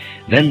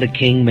 Then the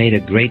king made a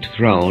great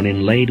throne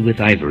inlaid with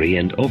ivory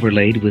and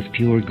overlaid with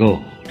pure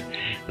gold.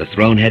 The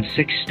throne had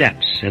 6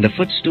 steps, and a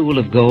footstool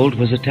of gold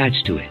was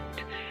attached to it.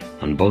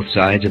 On both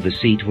sides of the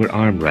seat were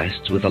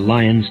armrests, with a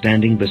lion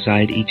standing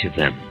beside each of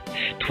them.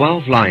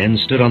 12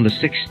 lions stood on the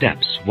 6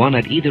 steps, one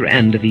at either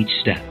end of each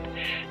step.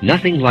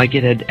 Nothing like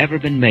it had ever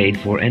been made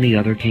for any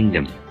other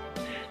kingdom.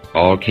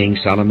 All King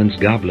Solomon's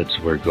goblets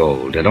were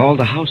gold, and all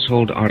the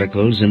household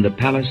articles in the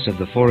palace of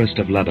the forest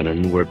of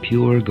Lebanon were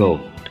pure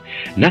gold.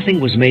 Nothing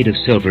was made of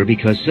silver,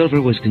 because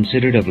silver was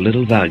considered of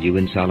little value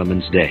in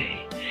Solomon's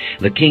day.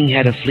 The king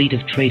had a fleet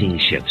of trading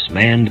ships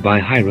manned by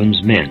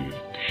Hiram's men.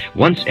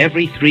 Once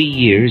every 3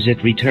 years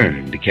it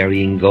returned,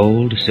 carrying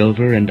gold,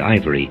 silver, and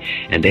ivory,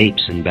 and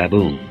apes and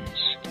baboons.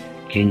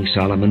 King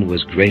Solomon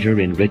was greater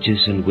in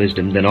riches and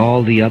wisdom than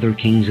all the other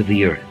kings of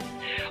the earth.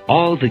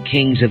 All the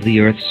kings of the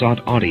earth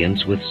sought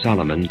audience with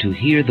Solomon to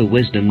hear the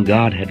wisdom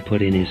God had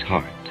put in his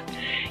heart.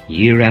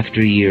 Year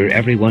after year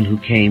everyone who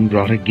came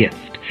brought a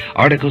gift,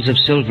 articles of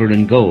silver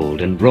and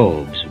gold, and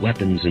robes,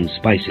 weapons and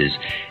spices,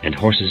 and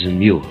horses and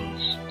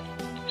mules.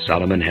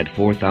 Solomon had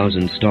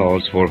 4,000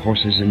 stalls for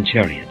horses and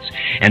chariots,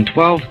 and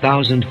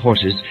 12,000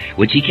 horses,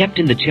 which he kept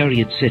in the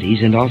chariot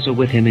cities and also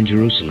with him in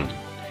Jerusalem.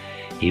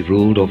 He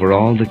ruled over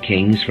all the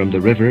kings from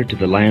the river to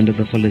the land of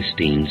the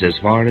Philistines, as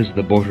far as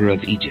the border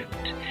of Egypt.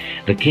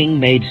 The king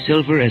made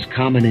silver as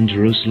common in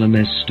Jerusalem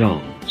as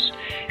stones,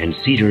 and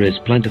cedar as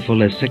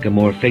plentiful as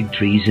sycamore fig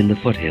trees in the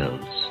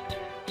foothills.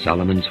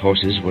 Solomon's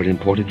horses were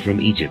imported from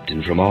Egypt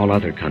and from all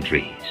other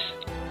countries.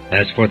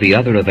 As for the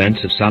other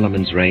events of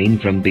Solomon's reign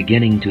from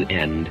beginning to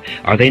end,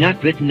 are they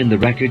not written in the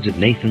records of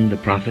Nathan the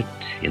prophet,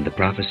 in the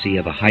prophecy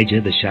of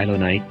Ahijah the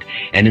Shilonite,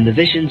 and in the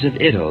visions of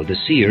Iddo the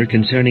seer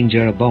concerning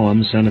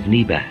Jeroboam son of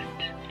Nebat?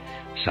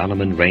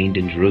 Solomon reigned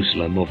in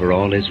Jerusalem over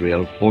all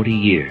Israel 40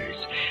 years.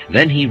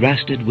 Then he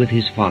rested with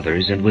his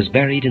fathers, and was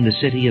buried in the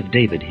city of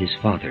David his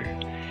father.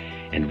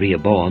 And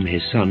Rehoboam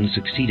his son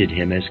succeeded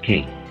him as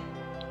king.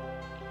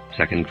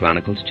 2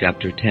 Chronicles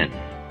chapter 10.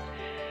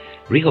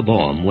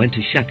 Rehoboam went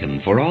to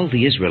Shechem, for all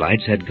the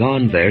Israelites had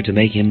gone there to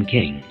make him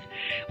king.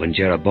 When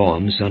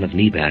Jeroboam son of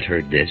Nebat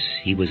heard this,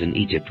 he was in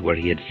Egypt, where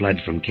he had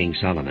fled from King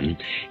Solomon.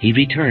 He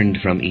returned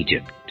from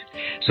Egypt.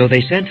 So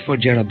they sent for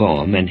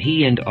Jeroboam, and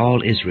he and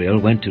all Israel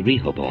went to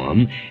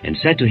Rehoboam, and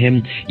said to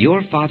him,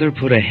 Your father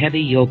put a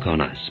heavy yoke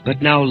on us,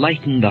 but now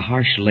lighten the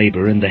harsh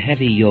labor and the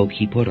heavy yoke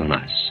he put on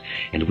us,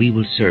 and we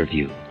will serve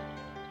you.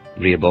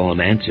 Rehoboam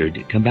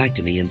answered, Come back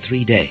to me in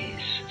 3 days.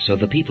 So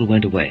the people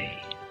went away.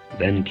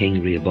 Then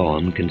King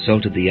Rehoboam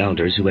consulted the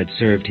elders who had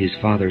served his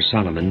father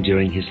Solomon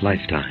during his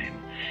lifetime.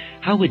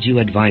 How would you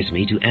advise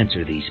me to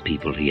answer these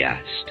people, he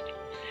asked.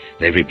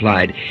 They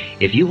replied,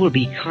 If you will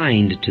be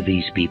kind to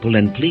these people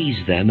and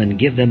please them and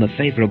give them a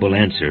favorable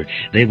answer,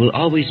 they will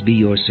always be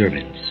your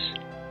servants.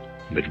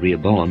 But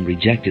Rehoboam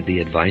rejected the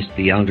advice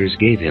the elders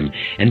gave him,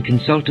 and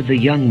consulted the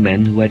young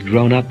men who had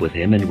grown up with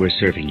him and were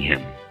serving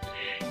him.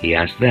 He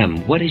asked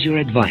them, What is your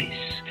advice?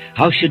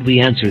 How should we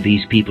answer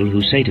these people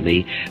who say to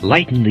me,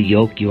 Lighten the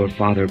yoke your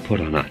father put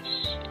on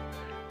us?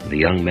 The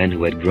young men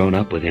who had grown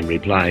up with him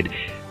replied,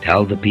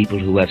 Tell the people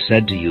who have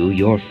said to you,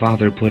 Your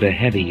father put a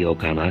heavy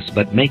yoke on us,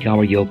 but make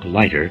our yoke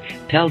lighter.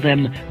 Tell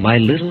them, My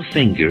little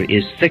finger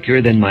is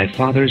thicker than my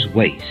father's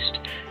waist.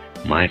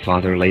 My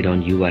father laid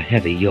on you a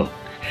heavy yoke.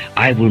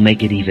 I will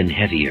make it even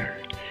heavier.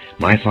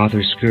 My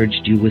father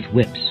scourged you with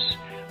whips.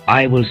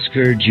 I will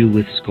scourge you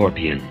with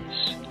scorpions.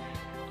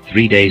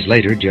 3 days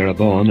later,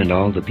 Jeroboam and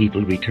all the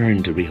people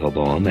returned to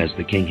Rehoboam, as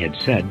the king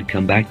had said,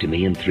 Come back to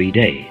me in 3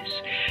 days.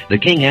 The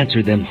king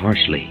answered them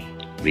harshly.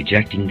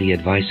 Rejecting the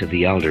advice of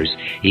the elders,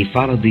 he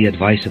followed the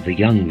advice of the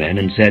young men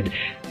and said,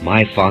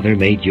 My father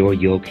made your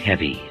yoke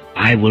heavy.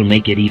 I will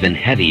make it even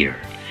heavier.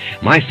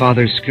 My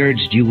father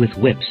scourged you with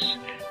whips.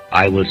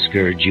 I will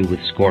scourge you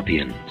with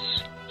scorpions.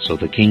 So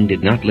the king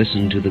did not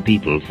listen to the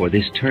people, for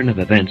this turn of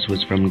events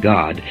was from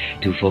God,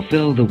 to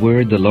fulfill the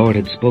word the Lord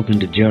had spoken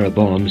to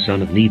Jeroboam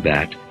son of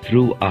Nebat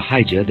through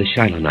Ahijah the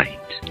Shilonite.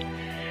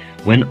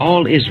 When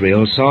all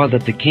Israel saw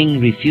that the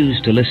king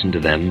refused to listen to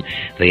them,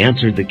 they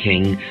answered the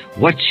king,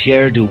 What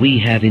share do we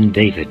have in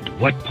David?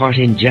 What part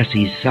in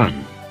Jesse's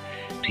son?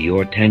 To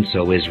your tents,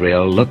 O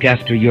Israel, look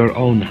after your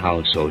own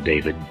house, O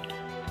David.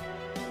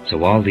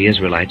 So all the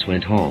Israelites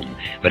went home.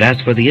 But as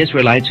for the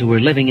Israelites who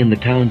were living in the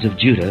towns of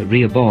Judah,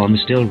 Rehoboam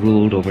still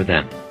ruled over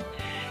them.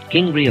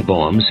 King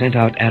Rehoboam sent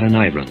out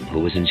Adoniram,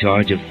 who was in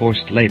charge of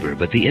forced labor,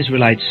 but the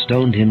Israelites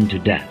stoned him to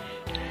death.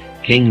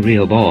 King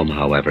Rehoboam,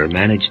 however,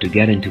 managed to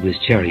get into his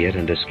chariot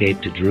and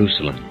escape to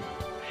Jerusalem.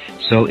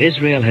 So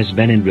Israel has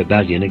been in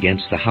rebellion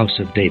against the house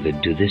of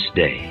David to this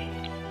day.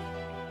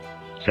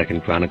 2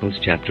 Chronicles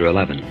chapter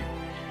 11.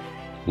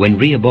 When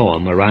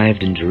Rehoboam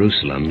arrived in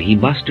Jerusalem, he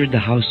mustered the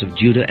house of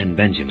Judah and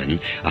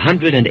Benjamin,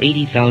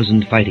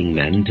 180,000 fighting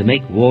men, to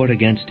make war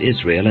against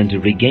Israel and to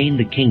regain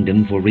the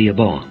kingdom for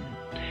Rehoboam.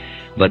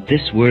 But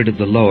this word of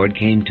the Lord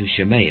came to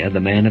Shemaiah the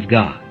man of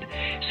God.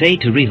 Say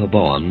to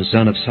Rehoboam,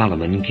 son of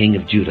Solomon, king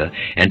of Judah,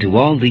 and to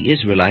all the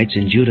Israelites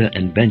in Judah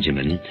and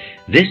Benjamin,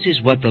 This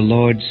is what the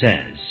Lord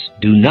says,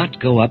 Do not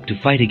go up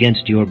to fight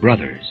against your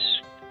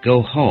brothers.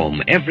 Go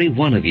home, every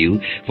one of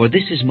you, for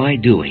this is my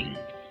doing.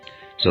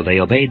 So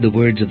they obeyed the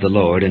words of the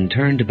Lord and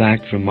turned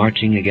back from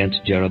marching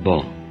against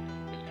Jeroboam.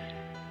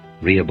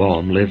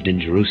 Rehoboam lived in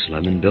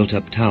Jerusalem and built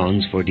up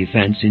towns for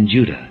defense in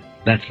Judah: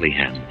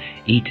 Bethlehem,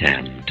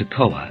 Etam,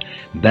 Tekoa,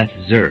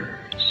 Beth-zur,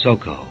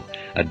 Soko,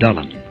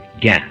 Adullam,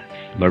 Gath,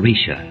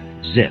 Maresha,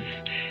 Ziph,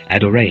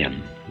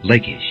 Adoraim,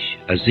 Lachish,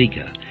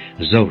 Azekah,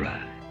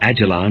 Zorah,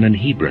 Ajalon, and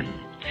Hebron.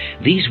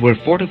 These were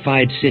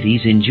fortified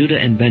cities in Judah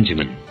and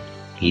Benjamin.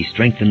 He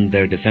strengthened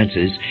their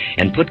defenses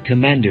and put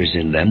commanders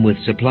in them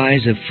with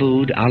supplies of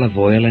food, olive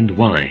oil, and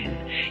wine.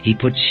 He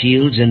put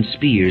shields and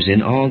spears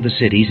in all the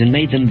cities and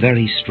made them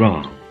very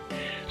strong.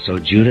 So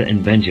Judah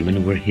and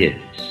Benjamin were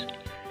his.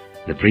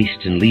 The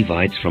priests and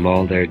Levites from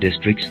all their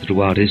districts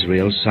throughout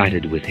Israel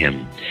sided with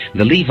him.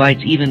 The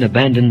Levites even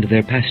abandoned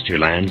their pasture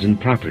lands and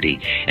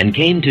property, and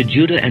came to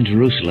Judah and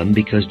Jerusalem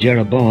because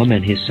Jeroboam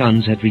and his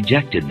sons had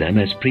rejected them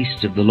as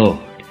priests of the Lord.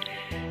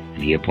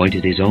 And he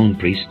appointed his own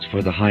priests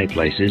for the high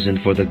places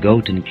and for the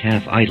goat and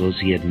calf idols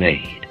he had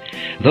made.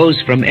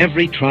 Those from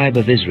every tribe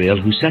of Israel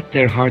who set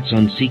their hearts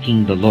on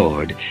seeking the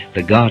Lord,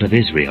 the God of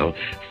Israel,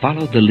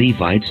 followed the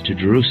Levites to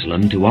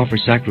Jerusalem to offer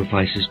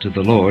sacrifices to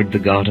the Lord, the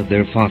God of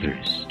their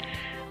fathers.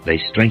 They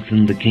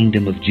strengthened the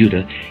kingdom of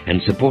Judah and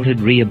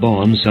supported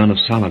Rehoboam son of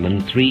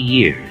Solomon 3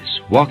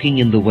 years, walking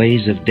in the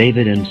ways of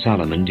David and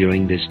Solomon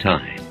during this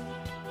time.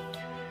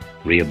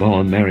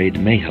 Rehoboam married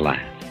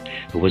Mahalath,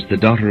 who was the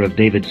daughter of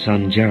David's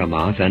son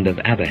Jeremoth and of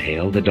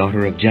Abihail, the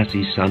daughter of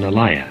Jesse's son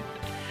Eliab.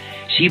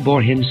 She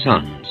bore him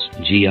sons,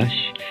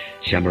 Jeush,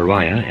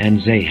 Shemariah,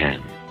 and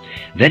Zaham.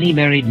 Then he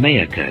married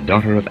Maacah,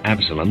 daughter of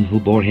Absalom, who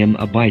bore him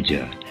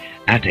Abijah,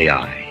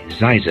 Attai,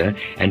 Ziza,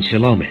 and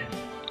Shelomith.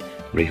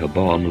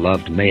 Rehoboam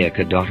loved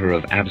Maacah, daughter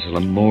of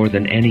Absalom, more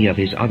than any of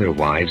his other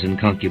wives and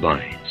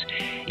concubines.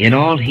 In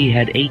all he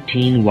had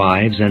 18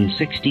 wives and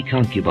 60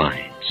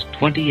 concubines,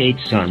 28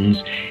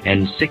 sons,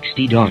 and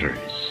 60 daughters.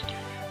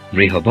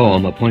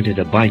 Rehoboam appointed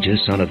Abijah,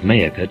 son of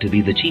Maacah, to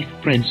be the chief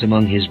prince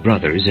among his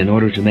brothers in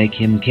order to make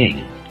him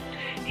king.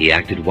 He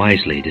acted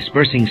wisely,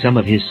 dispersing some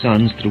of his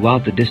sons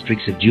throughout the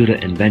districts of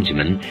Judah and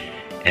Benjamin,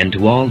 and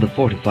to all the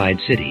fortified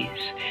cities.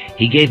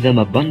 He gave them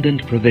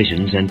abundant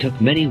provisions and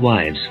took many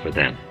wives for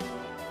them.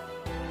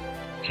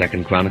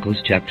 2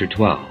 Chronicles chapter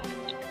 12.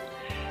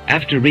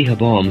 After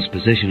Rehoboam's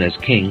position as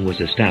king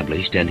was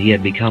established and he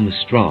had become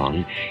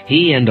strong,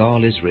 he and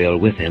all Israel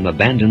with him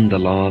abandoned the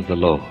law of the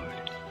Lord.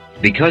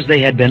 Because they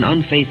had been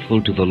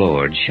unfaithful to the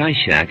Lord,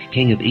 Shishak,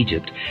 king of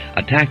Egypt,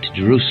 attacked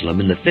Jerusalem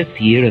in the 5th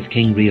year of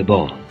King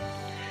Rehoboam.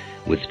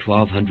 With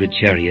 1,200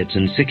 chariots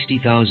and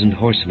 60,000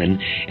 horsemen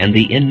and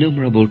the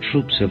innumerable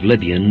troops of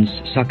Libyans,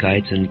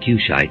 Sukkites, and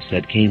Cushites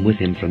that came with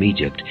him from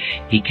Egypt,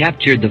 he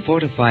captured the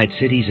fortified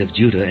cities of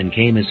Judah and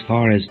came as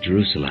far as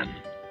Jerusalem.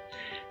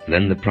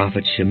 Then the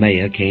prophet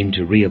Shemaiah came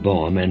to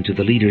Rehoboam and to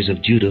the leaders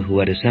of Judah who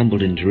had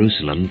assembled in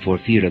Jerusalem for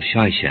fear of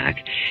Shishak,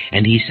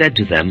 and he said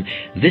to them,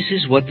 "This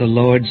is what the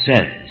Lord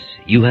says,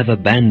 You have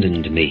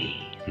abandoned me,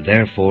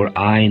 therefore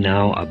I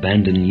now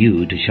abandon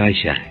you to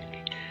Shishak."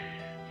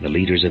 The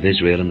leaders of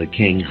Israel and the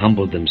king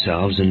humbled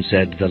themselves and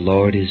said, "The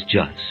Lord is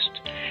just."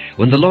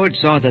 When the Lord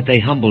saw that they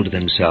humbled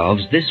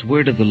themselves, this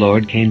word of the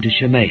Lord came to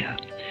Shemaiah,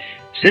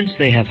 "Since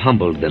they have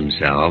humbled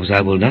themselves,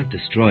 I will not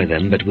destroy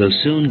them, but will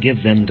soon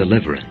give them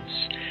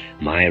deliverance.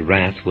 My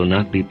wrath will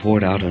not be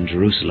poured out on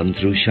Jerusalem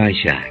through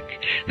Shishak.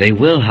 They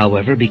will,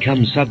 however,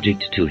 become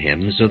subject to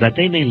him, so that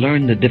they may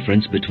learn the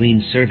difference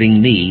between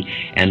serving me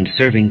and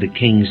serving the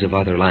kings of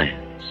other lands."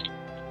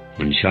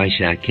 When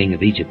Shishak, king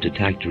of Egypt,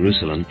 attacked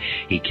Jerusalem,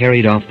 he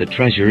carried off the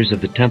treasures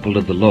of the temple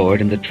of the Lord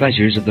and the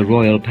treasures of the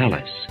royal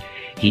palace.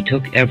 He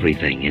took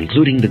everything,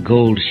 including the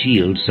gold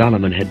shield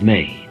Solomon had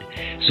made.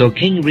 So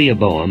King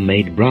Rehoboam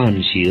made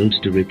bronze shields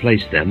to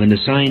replace them and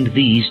assigned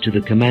these to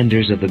the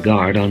commanders of the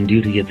guard on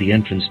duty at the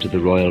entrance to the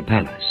royal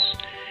palace.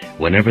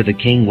 Whenever the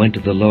king went to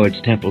the Lord's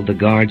temple, the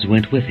guards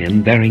went with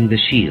him bearing the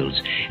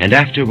shields, and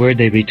afterward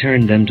they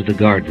returned them to the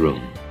guard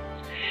room.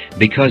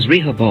 Because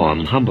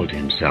Rehoboam humbled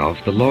himself,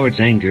 the Lord's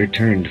anger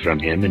turned from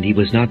him, and he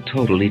was not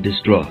totally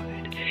destroyed.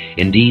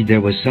 Indeed,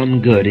 there was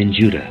some good in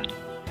Judah.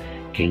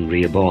 King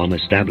Rehoboam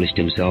established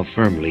himself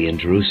firmly in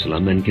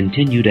Jerusalem and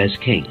continued as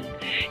king.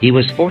 He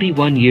was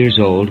 41 years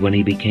old when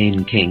he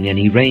became king, and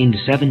he reigned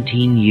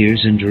 17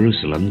 years in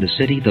Jerusalem, the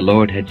city the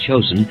Lord had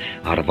chosen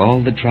out of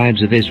all the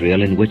tribes of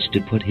Israel in which to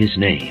put his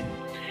name.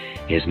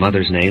 His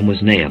mother's name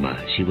was Naamah.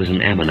 She was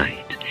an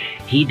Ammonite.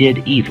 He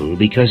did evil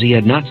because he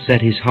had not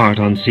set his heart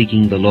on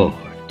seeking the Lord.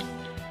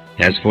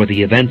 As for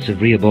the events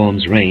of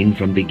Rehoboam's reign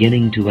from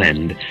beginning to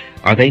end,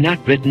 are they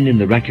not written in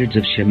the records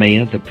of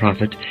Shemaiah the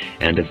prophet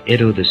and of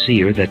Iddo the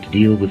seer that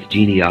deal with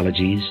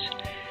genealogies?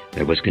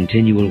 There was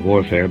continual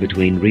warfare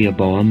between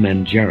Rehoboam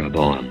and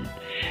Jeroboam.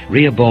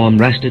 Rehoboam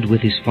rested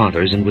with his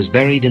fathers and was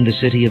buried in the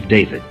city of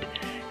David,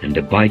 and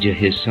Abijah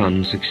his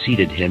son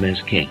succeeded him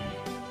as king.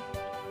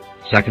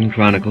 2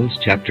 Chronicles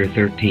chapter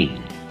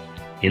 13.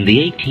 In the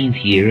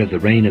 18th year of the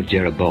reign of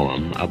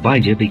Jeroboam,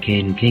 Abijah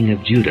became king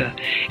of Judah,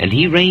 and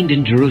he reigned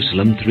in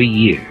Jerusalem 3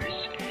 years.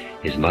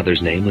 His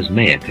mother's name was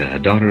Maacah, a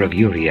daughter of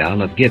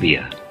Uriel of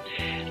Gibeah.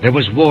 There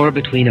was war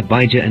between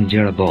Abijah and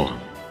Jeroboam.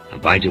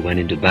 Abijah went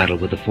into battle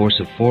with a force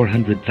of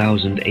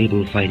 400,000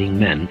 able fighting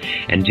men,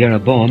 and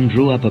Jeroboam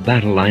drew up a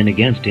battle line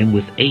against him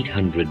with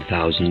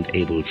 800,000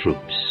 able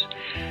troops.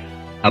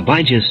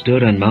 Abijah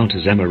stood on Mount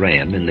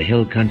Zemaraim in the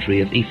hill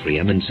country of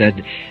Ephraim and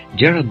said,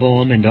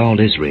 "Jeroboam and all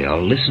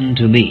Israel, listen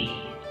to me.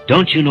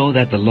 Don't you know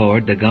that the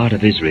Lord, the God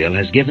of Israel,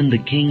 has given the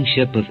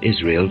kingship of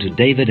Israel to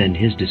David and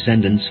his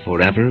descendants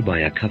forever by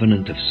a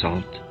covenant of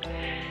salt?"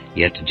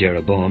 Yet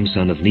Jeroboam,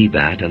 son of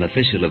Nebat, an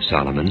official of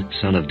Solomon,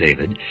 son of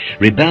David,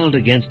 rebelled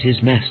against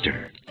his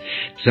master.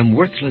 Some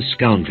worthless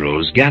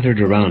scoundrels gathered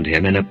around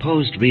him and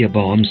opposed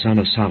Rehoboam, son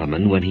of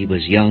Solomon, when he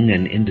was young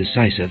and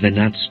indecisive and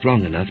not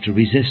strong enough to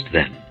resist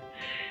them.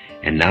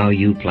 And now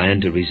you plan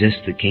to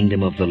resist the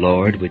kingdom of the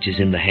Lord, which is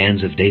in the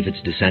hands of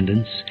David's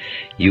descendants?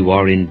 You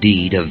are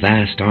indeed a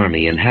vast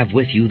army, and have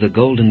with you the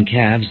golden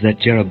calves that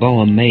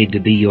Jeroboam made to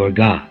be your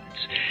gods.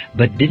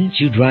 But didn't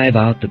you drive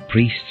out the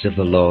priests of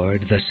the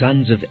Lord, the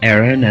sons of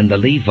Aaron and the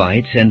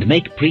Levites, and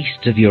make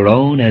priests of your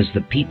own as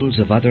the peoples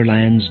of other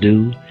lands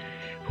do?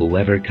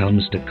 Whoever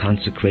comes to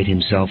consecrate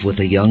himself with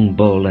a young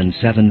bull and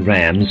 7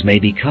 rams may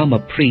become a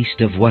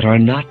priest of what are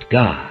not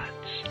gods.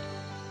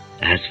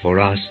 As for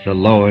us, the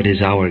Lord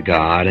is our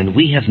God, and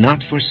we have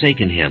not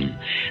forsaken him.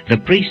 The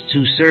priests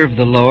who serve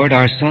the Lord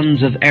are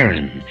sons of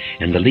Aaron,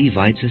 and the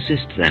Levites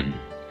assist them.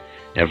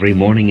 Every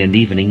morning and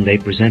evening they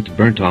present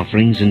burnt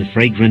offerings and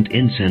fragrant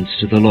incense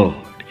to the Lord.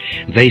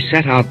 They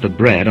set out the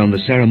bread on the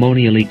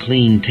ceremonially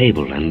clean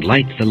table and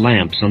light the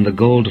lamps on the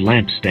gold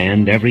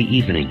lampstand every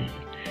evening.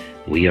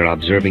 We are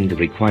observing the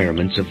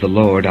requirements of the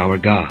Lord our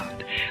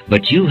God,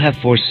 but you have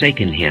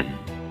forsaken him.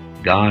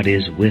 God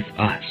is with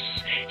us.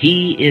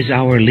 He is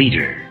our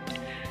leader.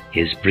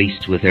 His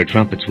priests with their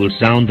trumpets will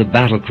sound the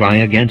battle cry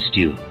against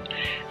you.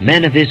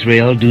 Men of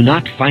Israel, do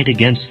not fight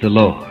against the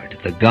Lord,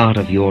 the God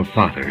of your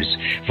fathers,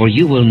 for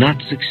you will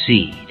not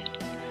succeed.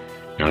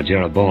 Now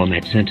Jeroboam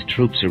had sent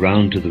troops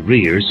around to the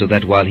rear, so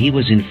that while he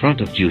was in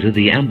front of Judah,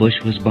 the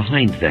ambush was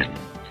behind them.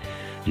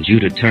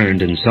 Judah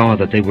turned and saw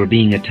that they were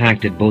being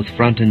attacked at both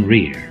front and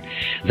rear.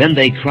 Then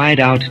they cried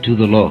out to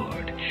the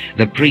Lord.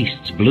 The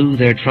priests blew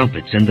their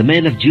trumpets, and the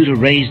men of Judah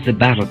raised the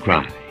battle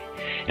cry.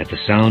 At the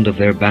sound of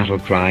their battle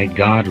cry,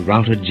 God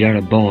routed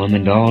Jeroboam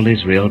and all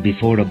Israel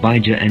before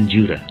Abijah and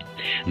Judah.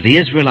 The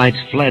Israelites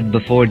fled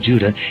before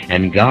Judah,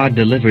 and God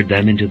delivered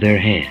them into their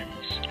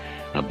hands.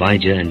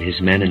 Abijah and his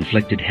men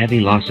inflicted heavy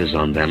losses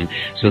on them,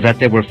 so that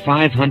there were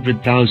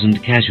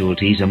 500,000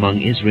 casualties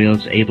among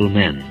Israel's able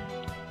men.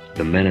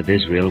 The men of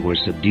Israel were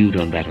subdued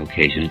on that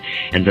occasion,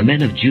 and the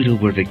men of Judah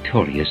were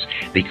victorious,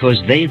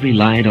 because they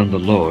relied on the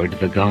Lord,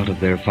 the God of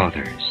their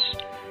fathers.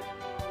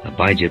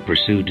 Abijah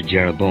pursued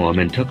Jeroboam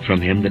and took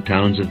from him the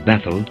towns of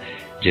Bethel,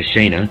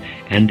 Jeshanah,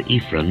 and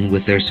Ephron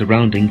with their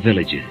surrounding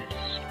villages.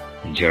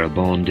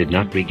 Jeroboam did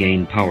not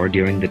regain power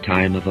during the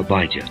time of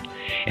Abijah,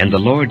 and the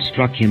Lord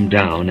struck him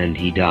down, and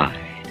he died.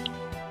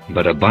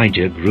 But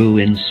Abijah grew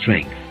in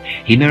strength.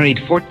 He married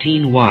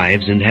 14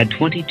 wives and had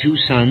 22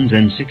 sons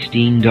and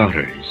 16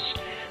 daughters.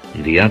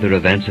 The other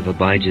events of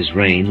Abijah's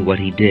reign, what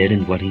he did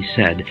and what he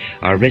said,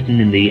 are written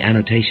in the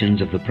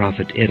annotations of the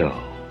prophet Iddo.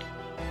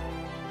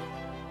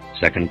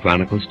 2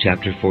 Chronicles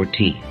chapter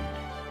 14.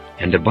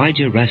 And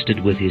Abijah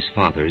rested with his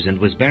fathers, and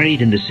was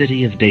buried in the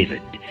city of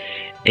David.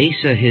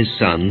 Asa his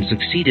son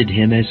succeeded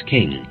him as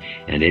king,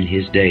 and in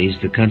his days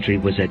the country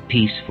was at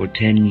peace for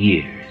 10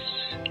 years.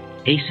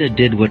 Asa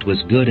did what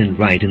was good and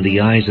right in the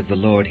eyes of the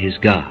Lord his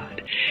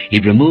God. He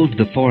removed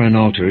the foreign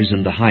altars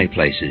and the high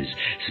places,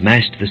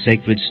 smashed the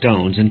sacred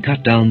stones, and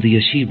cut down the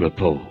Asherah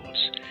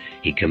poles.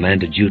 He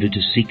commanded Judah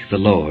to seek the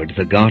Lord,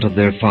 the God of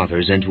their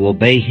fathers, and to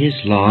obey his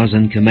laws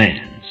and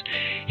commands.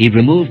 He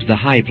removed the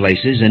high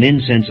places and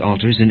incense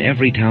altars in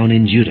every town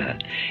in Judah,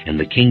 and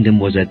the kingdom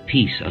was at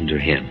peace under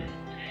him.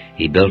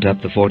 He built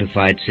up the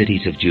fortified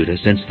cities of Judah,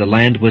 since the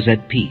land was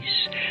at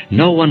peace.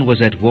 No one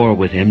was at war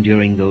with him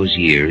during those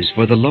years,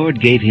 for the Lord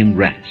gave him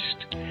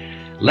rest.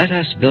 "Let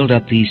us build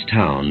up these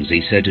towns,"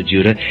 he said to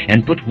Judah,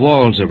 "and put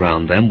walls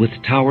around them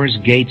with towers,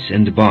 gates,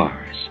 and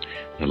bars.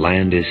 The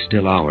land is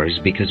still ours,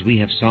 because we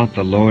have sought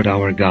the Lord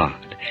our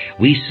God.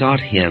 We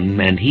sought him,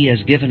 and he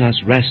has given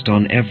us rest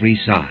on every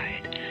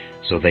side."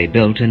 So they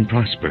built and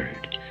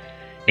prospered.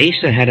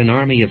 Asa had an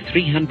army of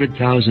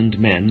 300,000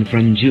 men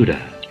from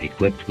Judah,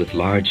 equipped with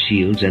large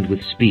shields and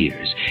with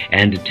spears,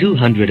 and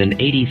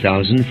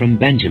 280,000 from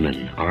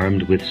Benjamin,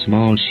 armed with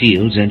small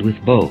shields and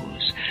with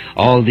bows.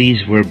 All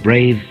these were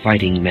brave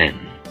fighting men.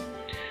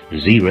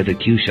 Zerah the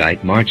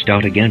Cushite marched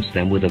out against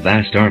them with a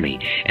vast army,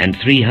 and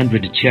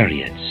 300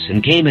 chariots,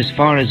 and came as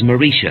far as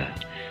Mareshah.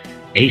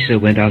 Asa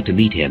went out to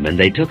meet him, and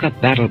they took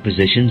up battle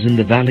positions in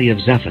the valley of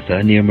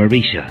Zephathah near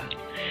Mareshah.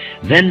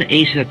 Then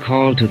Asa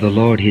called to the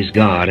Lord his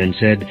God and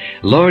said,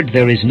 "Lord,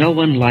 there is no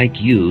one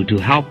like you to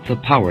help the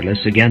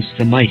powerless against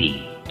the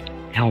mighty.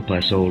 Help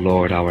us, O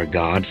Lord our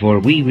God, for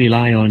we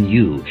rely on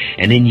you,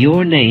 and in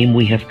your name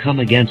we have come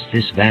against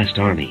this vast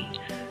army.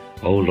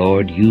 O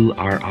Lord, you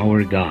are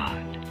our God.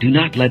 Do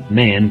not let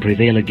man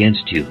prevail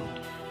against you."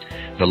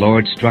 the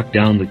Lord struck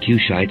down the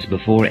Cushites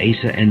before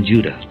Asa and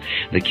Judah.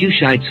 The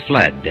Cushites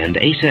fled, and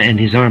Asa and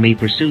his army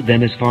pursued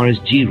them as far as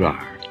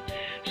Gerar.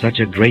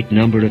 Such a great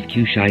number of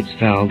Cushites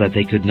fell that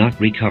they could not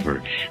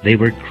recover. They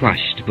were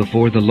crushed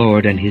before the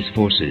Lord and his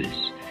forces.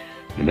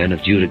 The men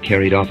of Judah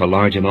carried off a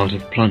large amount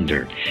of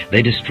plunder.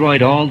 They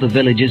destroyed all the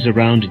villages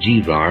around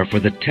Gerar,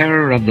 for the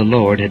terror of the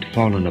Lord had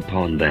fallen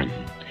upon them.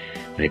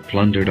 They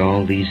plundered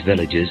all these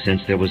villages,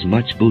 since there was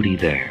much booty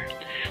there.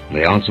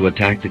 They also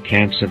attacked the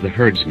camps of the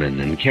herdsmen,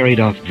 and carried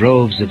off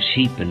droves of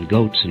sheep and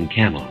goats and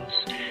camels.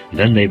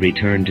 Then they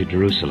returned to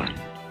Jerusalem.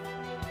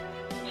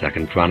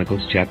 2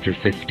 Chronicles chapter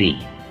 15.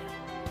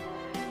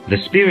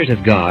 The Spirit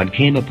of God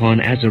came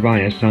upon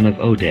Azariah son of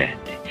Oded.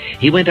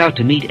 He went out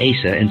to meet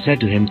Asa and said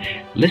to him,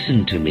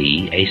 "Listen to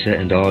me, Asa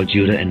and all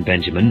Judah and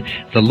Benjamin.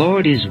 The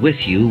Lord is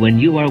with you when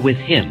you are with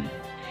him.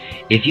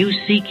 If you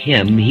seek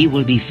him, he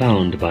will be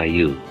found by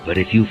you. But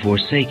if you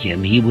forsake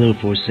him, he will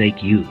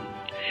forsake you.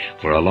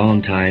 For a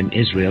long time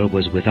Israel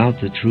was without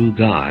the true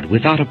God,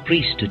 without a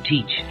priest to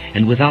teach,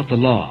 and without the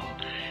law.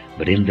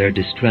 But in their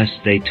distress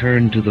they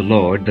turned to the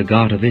Lord, the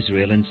God of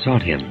Israel, and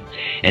sought him.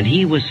 And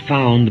he was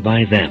found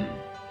by them.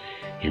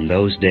 In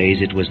those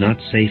days it was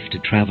not safe to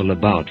travel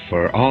about,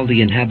 for all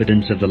the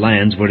inhabitants of the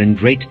lands were in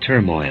great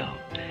turmoil.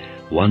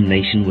 One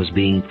nation was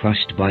being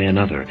crushed by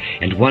another,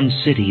 and one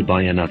city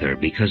by another,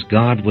 because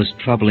God was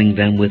troubling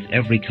them with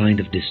every kind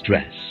of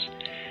distress.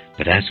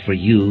 But as for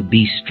you,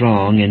 be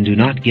strong and do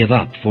not give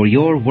up, for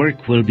your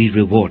work will be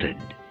rewarded."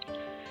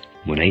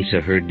 When Asa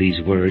heard these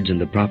words and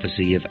the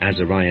prophecy of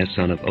Azariah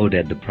son of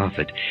Oded the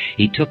prophet,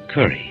 he took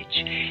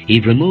courage. He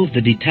removed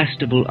the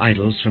detestable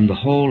idols from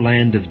the whole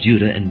land of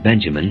Judah and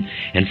Benjamin,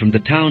 and from the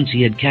towns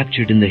he had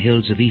captured in the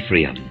hills of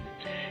Ephraim.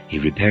 He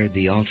repaired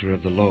the altar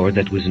of the Lord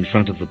that was in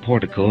front of the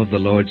portico of the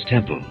Lord's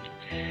temple.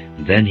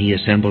 Then he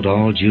assembled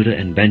all Judah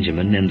and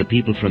Benjamin, and the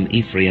people from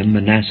Ephraim,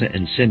 Manasseh,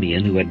 and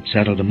Simeon who had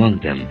settled among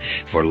them,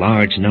 for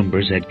large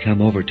numbers had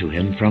come over to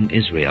him from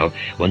Israel,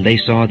 when they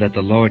saw that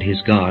the Lord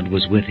his God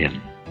was with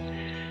him.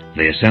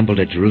 They assembled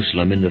at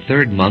Jerusalem in the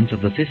 3rd month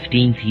of the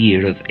 15th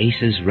year of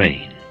Asa's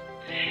reign.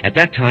 At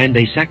that time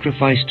they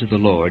sacrificed to the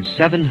Lord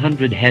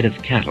 700 head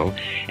of cattle,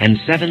 and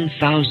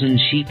 7,000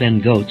 sheep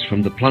and goats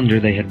from the plunder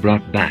they had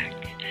brought back.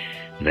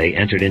 They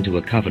entered into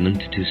a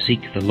covenant to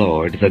seek the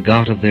Lord, the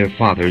God of their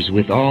fathers,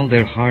 with all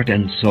their heart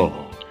and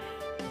soul.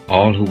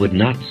 All who would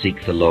not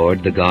seek the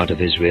Lord, the God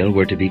of Israel,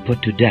 were to be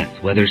put to death,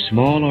 whether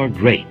small or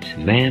great,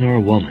 man or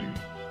woman.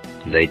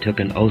 They took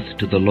an oath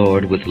to the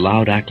Lord with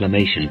loud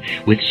acclamation,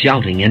 with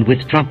shouting, and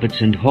with trumpets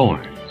and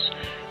horns.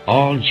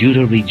 All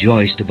Judah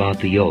rejoiced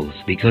about the oath,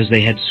 because they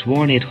had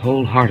sworn it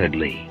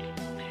wholeheartedly.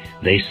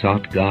 They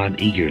sought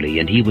God eagerly,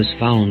 and he was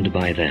found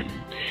by them.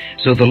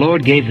 So the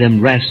Lord gave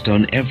them rest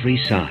on every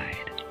side.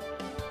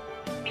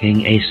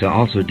 King Asa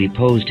also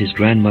deposed his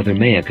grandmother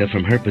Maacah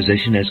from her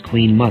position as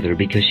queen mother,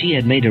 because she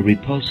had made a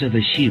repulsive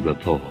Asherah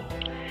pole.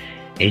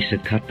 Asa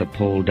cut the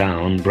pole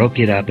down, broke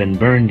it up, and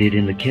burned it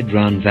in the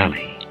Kidron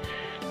valley.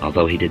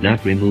 Although he did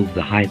not remove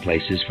the high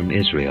places from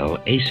Israel,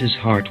 Asa's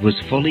heart was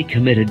fully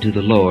committed to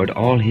the Lord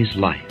all his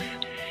life.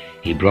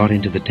 He brought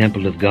into the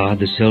temple of God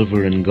the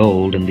silver and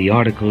gold and the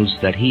articles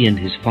that he and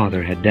his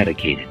father had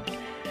dedicated.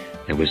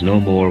 There was no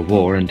more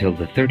war until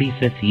the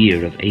 35th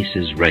year of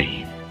Asa's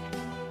reign.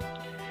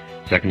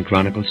 2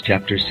 Chronicles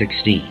chapter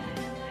 16.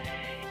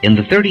 In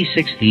the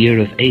 36th year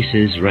of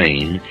Asa's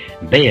reign,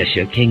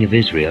 Baasha king of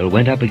Israel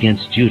went up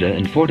against Judah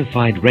and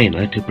fortified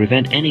Ramah to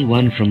prevent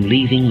anyone from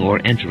leaving or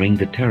entering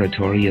the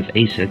territory of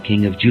Asa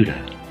king of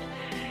Judah.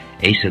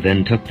 Asa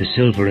then took the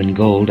silver and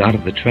gold out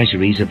of the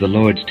treasuries of the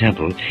Lord's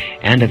temple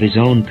and of his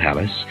own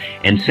palace,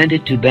 and sent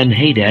it to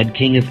Ben-Hadad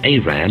king of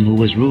Aram, who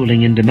was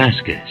ruling in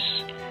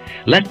Damascus.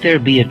 "Let there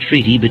be a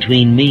treaty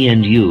between me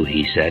and you,"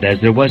 he said,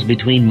 "as there was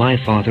between my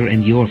father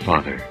and your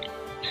father.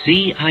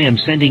 See, I am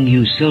sending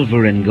you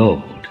silver and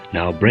gold.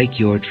 Now break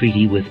your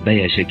treaty with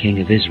Baasha king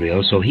of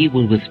Israel, so he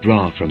will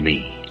withdraw from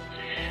me."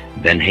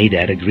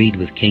 Ben-Hadad agreed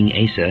with King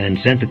Asa and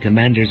sent the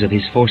commanders of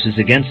his forces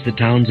against the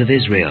towns of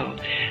Israel.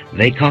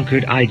 They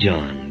conquered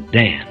Ijon,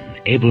 Dan,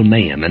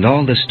 Abel-Maim, and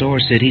all the store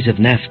cities of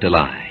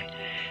Naphtali.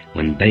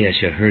 When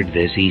Baasha heard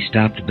this, he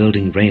stopped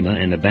building Ramah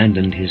and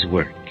abandoned his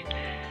work.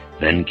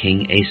 Then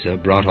King Asa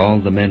brought all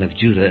the men of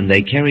Judah, and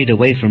they carried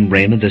away from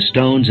Ramah the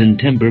stones and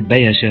timber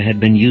Baasha had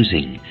been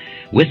using.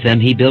 With them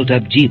he built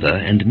up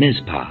Jebah and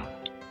Mizpah.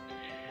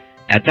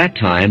 At that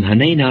time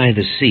Hanani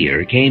the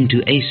seer came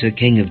to Asa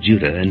king of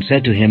Judah and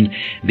said to him,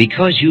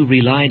 "Because you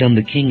relied on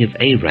the king of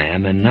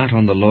Aram and not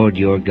on the Lord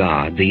your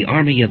God, the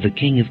army of the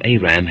king of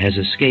Aram has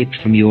escaped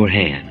from your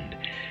hand.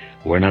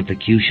 Were not the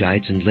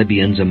Cushites and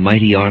Libyans a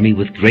mighty army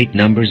with great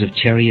numbers of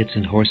chariots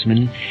and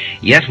horsemen?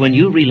 Yet when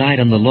you relied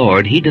on the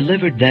Lord, he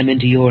delivered them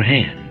into your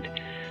hand.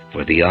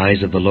 For the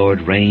eyes of the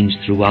Lord range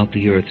throughout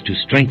the earth to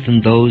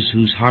strengthen those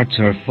whose hearts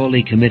are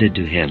fully committed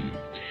to him.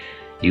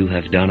 You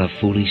have done a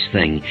foolish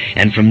thing,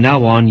 and from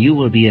now on you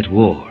will be at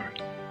war."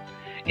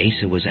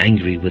 Asa was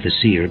angry with the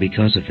seer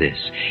because of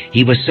this.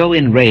 He was so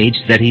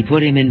enraged that he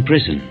put him in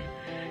prison.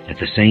 At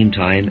the same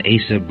time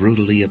Asa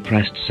brutally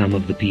oppressed some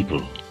of the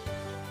people.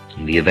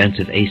 The events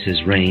of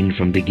Asa's reign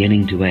from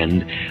beginning to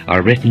end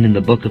are written in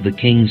the book of the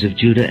kings of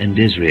Judah and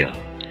Israel.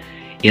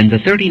 In the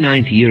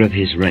 39th year of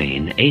his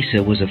reign,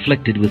 Asa was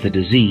afflicted with a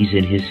disease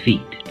in his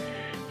feet.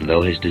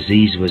 Though his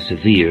disease was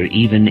severe,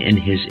 even in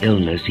his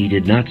illness he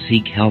did not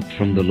seek help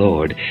from the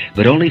Lord,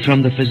 but only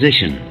from the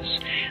physicians.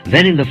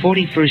 Then in the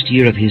 41st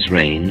year of his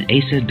reign,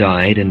 Asa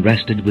died and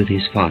rested with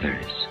his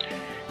fathers.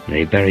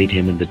 They buried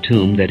him in the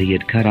tomb that he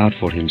had cut out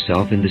for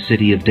himself in the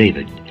city of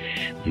David.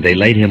 They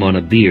laid him on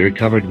a bier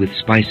covered with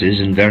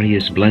spices and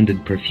various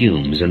blended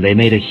perfumes, and they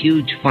made a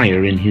huge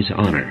fire in his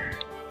honor.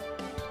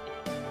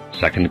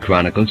 2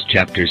 Chronicles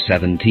chapter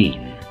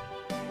 17.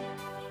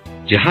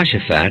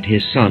 Jehoshaphat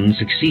his son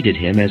succeeded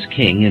him as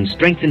king and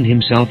strengthened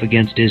himself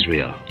against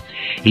Israel.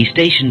 He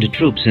stationed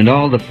troops in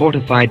all the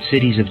fortified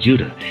cities of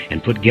Judah,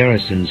 and put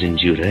garrisons in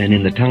Judah and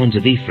in the towns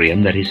of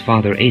Ephraim that his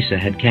father Asa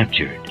had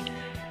captured.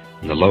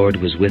 The Lord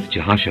was with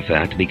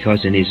Jehoshaphat,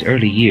 because in his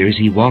early years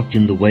he walked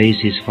in the ways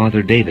his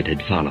father David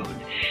had followed.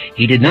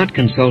 He did not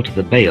consult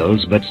the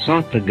Baals, but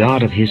sought the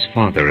God of his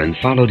father, and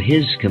followed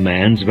his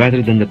commands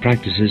rather than the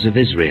practices of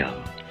Israel.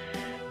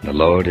 The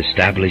Lord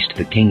established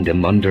the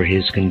kingdom under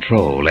his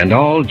control, and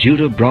all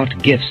Judah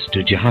brought gifts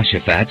to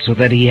Jehoshaphat, so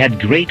that he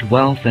had great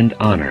wealth and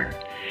honor.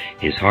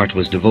 His heart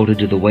was devoted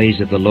to the ways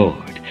of the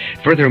Lord.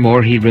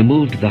 Furthermore, he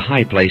removed the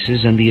high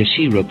places and the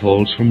Asherah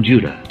poles from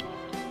Judah.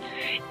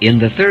 In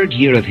the 3rd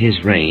year of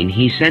his reign,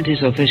 he sent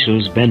his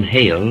officials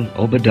Ben-Hail,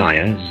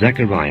 Obadiah,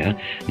 Zechariah,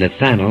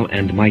 Nathanael,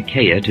 and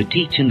Micaiah to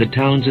teach in the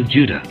towns of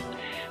Judah.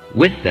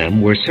 With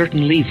them were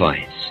certain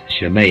Levites,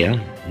 Shemaiah,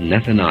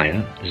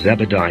 Nethaniah,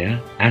 Zebediah,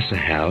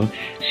 Asahel,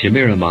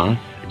 Shemiramoth,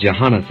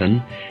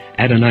 Jehonathan,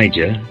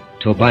 Adonijah,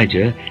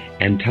 Tobijah,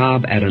 and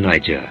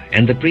Tob-Adonijah,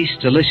 and the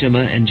priests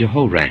Elishama and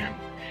Jehoram.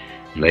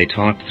 They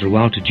taught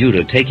throughout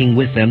Judah, taking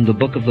with them the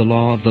book of the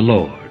law of the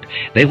Lord.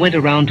 They went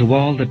around to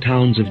all the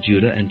towns of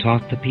Judah and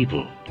taught the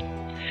people.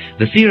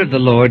 The fear of the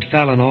Lord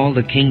fell on all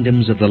the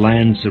kingdoms of the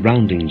land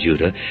surrounding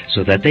Judah,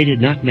 so that they did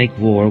not make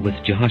war with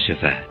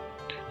Jehoshaphat.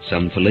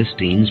 Some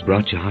Philistines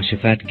brought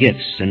Jehoshaphat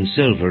gifts and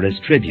silver as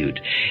tribute,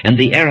 and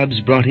the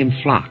Arabs brought him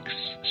flocks,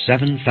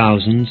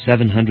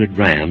 7,700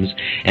 rams,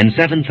 and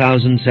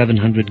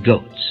 7,700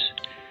 goats.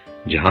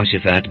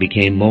 Jehoshaphat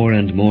became more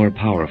and more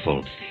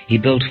powerful. He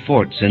built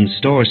forts and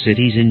store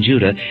cities in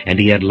Judah, and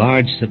he had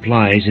large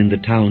supplies in the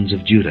towns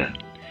of Judah.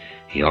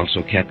 He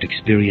also kept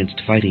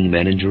experienced fighting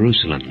men in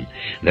Jerusalem.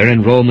 Their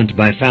enrollment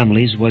by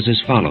families was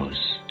as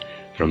follows.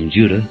 From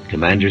Judah,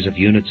 commanders of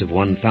units of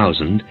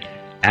 1,000,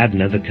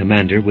 Adnah the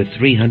commander with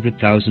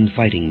 300,000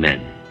 fighting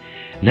men.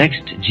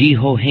 Next,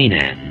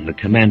 Jehohanan the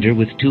commander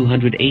with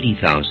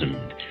 280,000.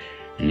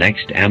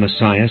 Next,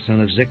 Amasiah son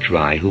of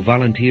Zichri, who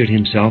volunteered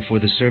himself for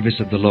the service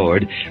of the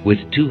Lord, with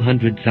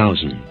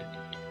 200,000.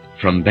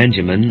 From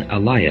Benjamin,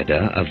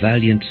 Eliada, a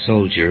valiant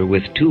soldier,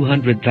 with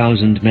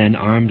 200,000 men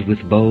armed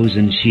with bows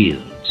and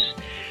shields.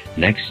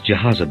 Next,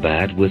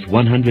 Jehozabad, with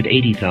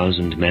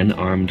 180,000 men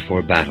armed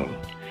for battle.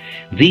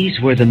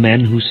 These were the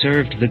men who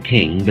served the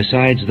king,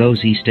 besides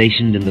those he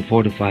stationed in the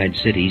fortified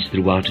cities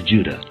throughout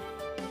Judah.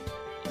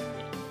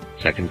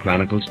 2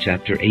 Chronicles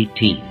chapter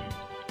 18.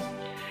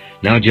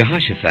 Now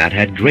Jehoshaphat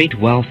had great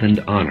wealth and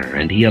honor,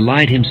 and he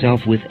allied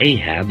himself with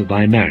Ahab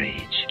by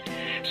marriage.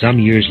 Some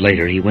years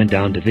later he went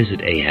down to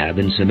visit Ahab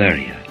in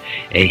Samaria.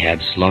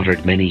 Ahab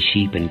slaughtered many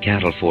sheep and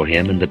cattle for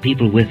him and the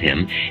people with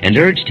him, and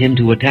urged him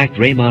to attack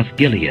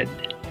Ramoth-Gilead.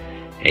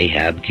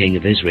 Ahab, king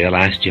of Israel,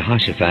 asked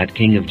Jehoshaphat,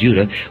 king of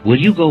Judah, "Will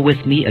you go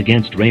with me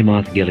against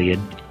Ramoth-Gilead?"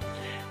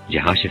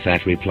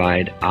 Jehoshaphat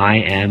replied, "I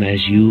am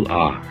as you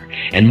are,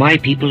 and my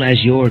people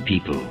as your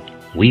people.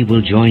 We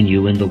will join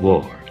you in the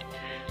war."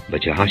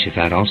 But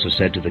Jehoshaphat also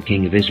said to the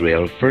king of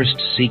Israel,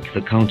 "First seek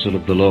the counsel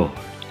of the Lord."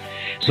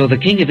 So the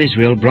king of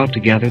Israel brought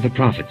together the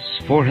prophets,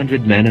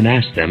 400 men, and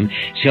asked them,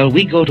 "Shall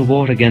we go to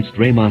war against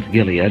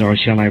Ramoth-Gilead, or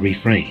shall I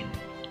refrain?"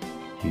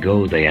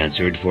 "Go," they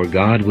answered, "for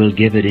God will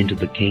give it into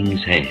the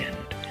king's hand."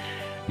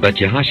 But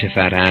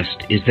Jehoshaphat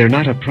asked, "Is there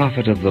not a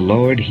prophet of the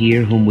Lord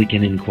here whom we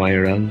can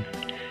inquire of?"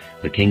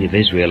 The king of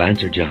Israel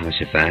answered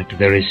Jehoshaphat,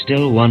 "There is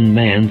still one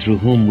man through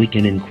whom we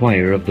can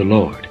inquire of the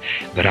Lord,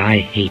 but I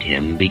hate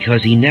him,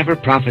 because he never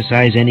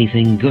prophesies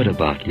anything good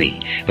about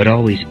me, but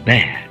always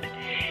bad.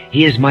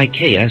 He is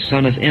Micaiah,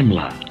 son of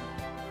Imlah."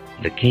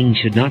 "The king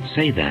should not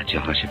say that,"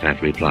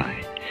 Jehoshaphat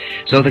replied.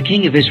 So the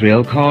king of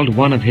Israel called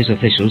one of his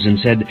officials and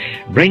said,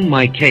 "Bring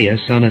Micaiah,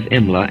 son of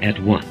Imlah,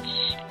 at once."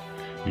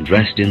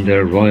 Dressed in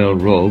their royal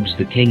robes,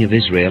 the king of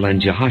Israel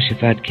and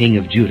Jehoshaphat, king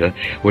of Judah,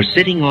 were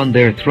sitting on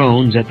their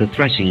thrones at the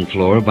threshing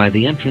floor by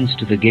the entrance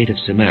to the gate of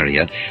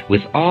Samaria,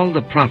 with all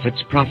the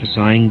prophets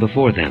prophesying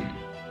before them.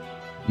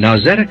 Now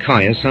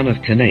Zedekiah, son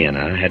of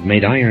Chenaanah, had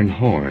made iron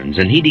horns,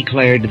 and he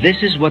declared,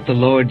 "This is what the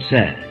Lord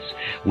says,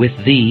 with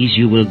these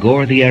you will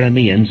gore the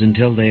Arameans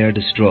until they are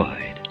destroyed."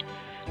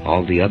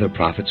 All the other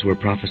prophets were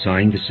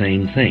prophesying the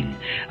same thing.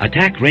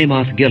 "Attack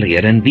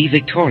Ramoth-Gilead and be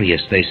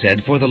victorious," they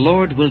said, "for the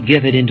Lord will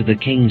give it into the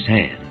king's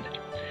hand."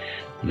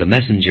 The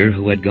messenger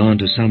who had gone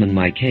to summon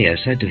Micaiah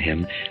said to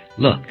him,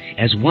 "Look,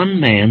 as one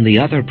man the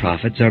other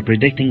prophets are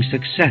predicting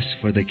success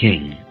for the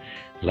king.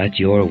 Let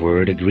your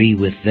word agree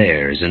with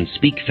theirs, and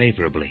speak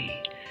favorably.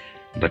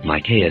 But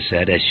Micaiah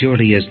said, As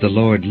surely as the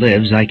Lord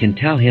lives, I can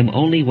tell him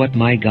only what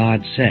my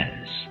God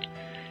says.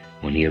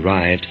 When he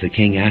arrived, the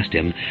king asked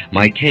him,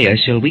 Micaiah,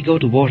 shall we go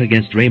to war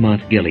against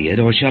Ramoth-Gilead,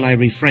 or shall I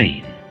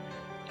refrain?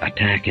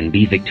 Attack and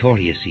be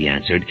victorious, he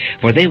answered,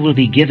 for they will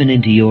be given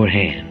into your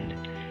hand.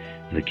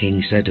 The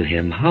king said to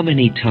him, How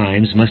many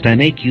times must I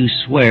make you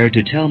swear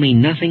to tell me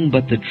nothing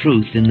but the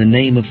truth in the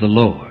name of the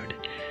Lord?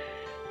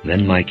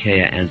 Then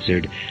Micaiah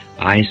answered,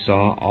 I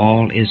saw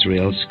all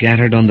Israel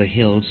scattered on the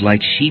hills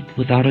like sheep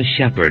without a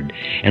shepherd.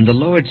 And the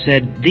Lord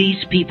said,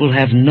 These people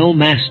have no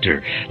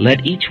master.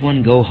 Let each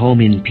one go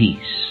home in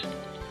peace.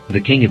 The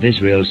king of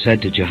Israel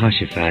said to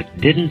Jehoshaphat,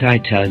 Didn't I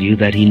tell you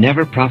that he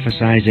never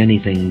prophesies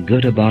anything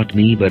good about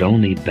me, but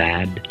only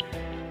bad?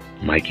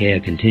 Micaiah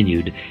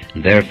continued,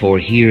 Therefore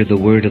hear the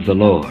word of the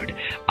Lord.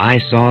 I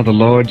saw the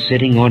Lord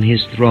sitting on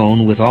his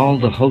throne, with all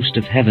the host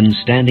of heaven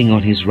standing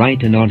on his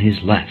right and on his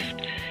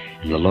left.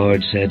 And the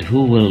Lord said,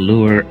 Who will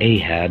lure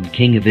Ahab,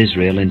 king of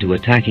Israel, into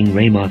attacking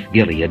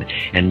Ramoth-Gilead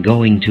and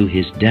going to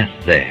his death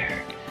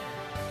there?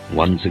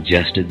 One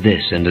suggested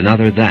this and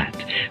another that.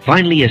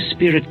 Finally a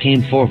spirit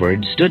came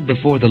forward, stood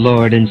before the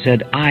Lord, and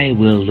said, I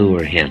will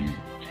lure him.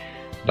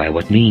 By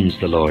what means?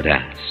 The Lord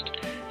asked.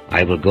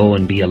 I will go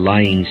and be a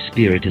lying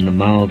spirit in the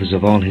mouths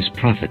of all his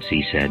prophets,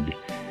 he said.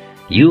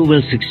 You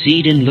will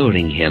succeed in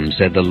luring him,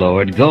 said the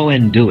Lord. Go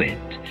and do it.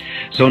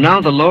 So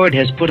now the Lord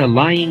has put a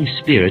lying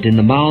spirit in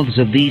the mouths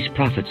of these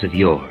prophets of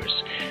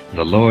yours.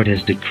 The Lord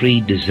has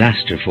decreed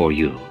disaster for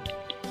you.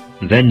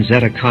 Then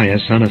Zedekiah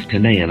son of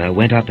Chenaanah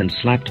went up and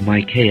slapped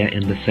Micaiah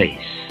in the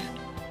face.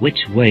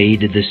 Which way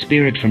did the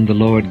Spirit from the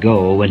Lord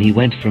go when he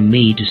went from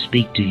me to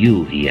speak to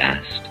you? He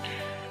asked.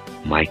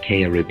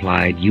 Micaiah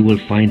replied, You will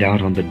find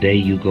out on the day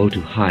you go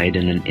to hide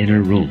in an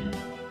inner room.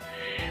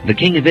 The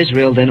king of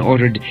Israel then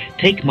ordered,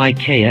 Take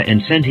Micaiah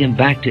and send him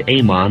back to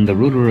Amon, the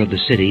ruler of the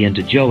city, and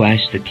to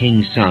Joash the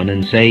king's son,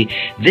 and say,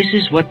 This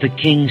is what the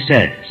king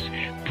says.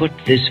 Put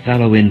this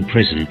fellow in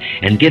prison,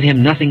 and give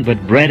him nothing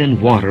but bread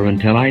and water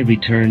until I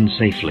return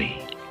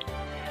safely.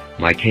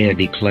 Micaiah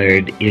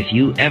declared, If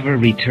you ever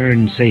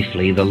return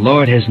safely, the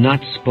Lord has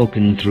not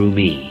spoken through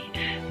me.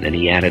 Then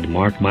he added,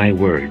 Mark my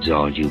words,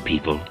 all you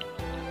people.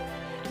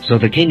 So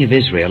the king of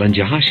Israel and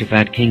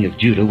Jehoshaphat king of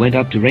Judah went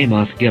up to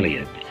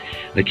Ramoth-Gilead.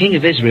 The king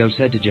of Israel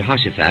said to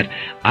Jehoshaphat,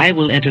 I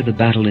will enter the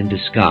battle in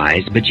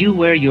disguise, but you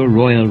wear your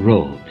royal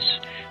robes.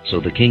 So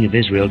the king of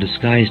Israel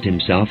disguised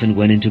himself and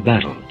went into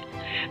battle.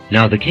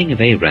 Now the king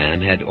of Aram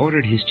had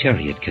ordered his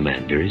chariot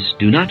commanders,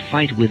 Do not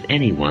fight with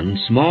anyone,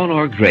 small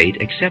or great,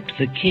 except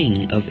the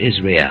king of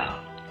Israel.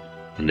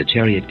 When the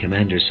chariot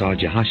commanders saw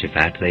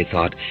Jehoshaphat, they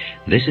thought,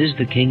 This is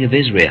the king of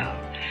Israel.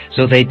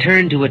 So they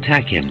turned to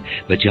attack him,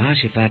 but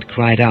Jehoshaphat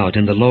cried out,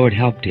 and the Lord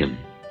helped him.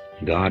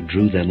 God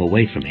drew them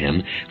away from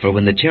him, for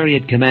when the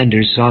chariot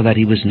commanders saw that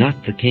he was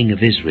not the king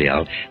of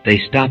Israel, they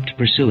stopped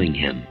pursuing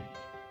him.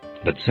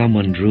 But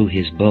someone drew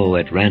his bow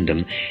at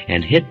random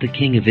and hit the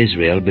king of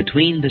Israel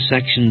between the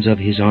sections of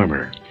his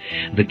armor.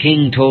 The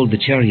king told the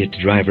chariot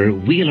driver,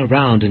 Wheel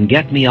around and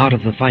get me out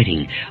of the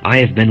fighting. I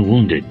have been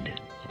wounded.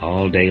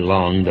 All day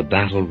long the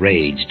battle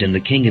raged, and the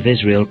king of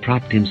Israel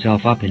propped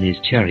himself up in his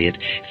chariot,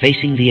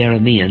 facing the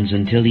Arameans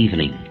until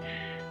evening.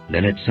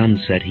 Then at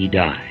sunset he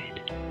died.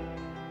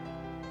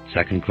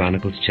 2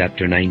 Chronicles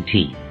chapter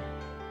 19.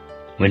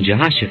 When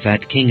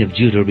Jehoshaphat king of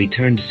Judah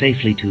returned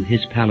safely to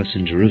his palace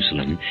in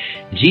Jerusalem,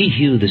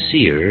 Jehu the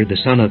seer, the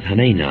son of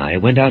Hanani,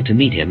 went out to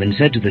meet him and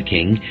said to the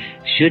king,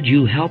 Should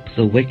you help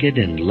the wicked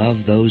and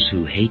love those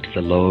who hate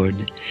the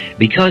Lord?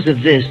 Because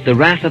of this the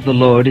wrath of the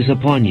Lord is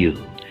upon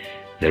you.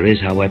 There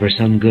is, however,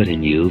 some good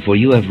in you, for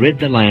you have rid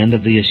the land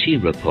of the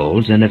Asherah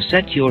poles and have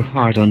set your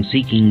heart on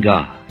seeking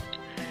God.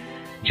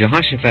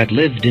 Jehoshaphat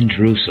lived in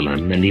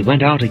Jerusalem, and he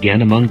went out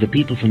again among the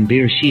people from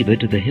Beersheba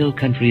to the hill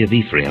country of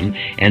Ephraim,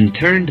 and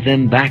turned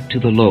them back to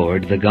the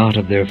Lord, the God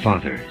of their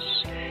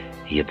fathers.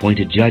 He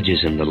appointed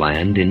judges in the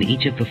land, in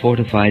each of the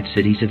fortified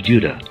cities of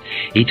Judah.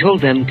 He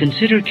told them,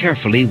 Consider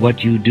carefully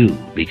what you do,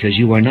 because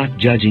you are not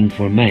judging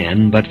for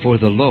man, but for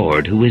the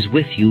Lord, who is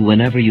with you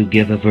whenever you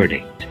give a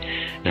verdict.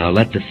 Now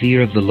let the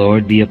fear of the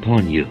Lord be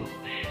upon you.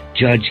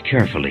 Judge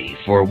carefully,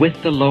 for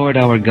with the Lord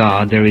our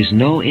God there is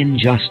no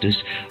injustice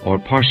or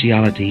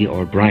partiality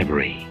or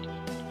bribery.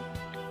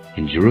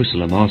 In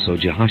Jerusalem also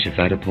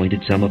Jehoshaphat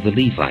appointed some of the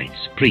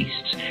Levites,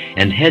 priests,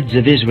 and heads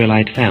of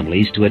Israelite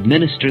families to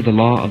administer the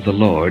law of the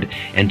Lord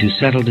and to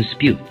settle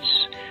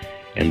disputes.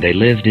 And they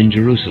lived in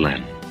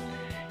Jerusalem.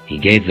 He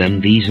gave them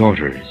these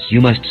orders,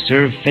 You must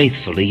serve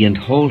faithfully and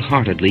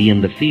wholeheartedly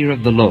in the fear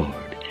of the Lord.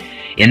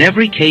 In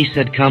every case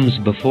that comes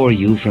before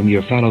you from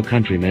your fellow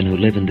countrymen who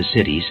live in the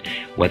cities,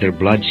 whether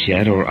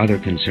bloodshed or other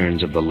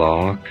concerns of the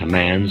law,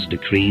 commands,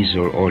 decrees,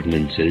 or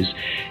ordinances,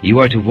 you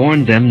are to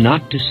warn them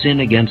not to sin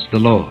against the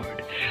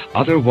Lord.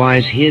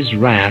 Otherwise his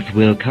wrath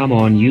will come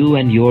on you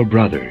and your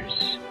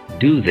brothers.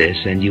 Do this,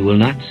 and you will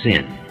not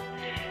sin.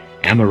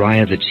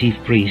 Amariah the chief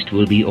priest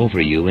will be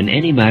over you in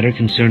any matter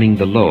concerning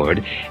the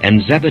Lord,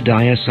 and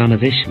Zebediah son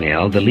of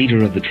Ishmael, the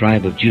leader of the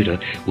tribe of Judah,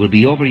 will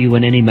be over you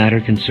in any matter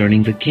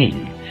concerning the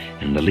king,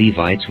 and the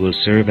Levites will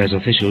serve as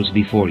officials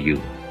before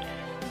you.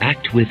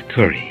 Act with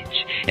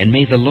courage, and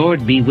may the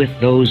Lord be with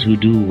those who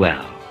do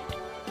well.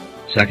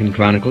 2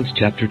 Chronicles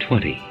chapter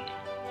 20.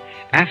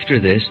 After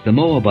this, the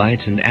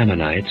Moabites and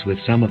Ammonites with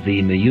some of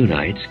the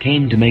Meunites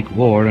came to make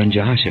war on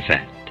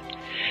Jehoshaphat.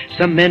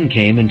 Some men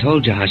came and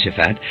told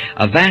Jehoshaphat,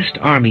 "A vast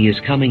army is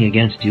coming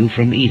against you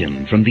from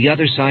Edom, from the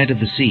other side of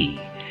the sea.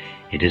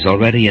 It is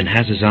already in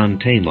Hazazon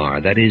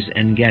Tamar, that is,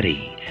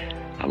 En-Gedi."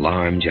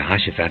 Alarmed,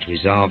 Jehoshaphat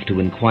resolved to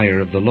inquire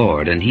of the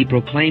Lord, and he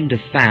proclaimed a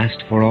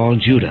fast for all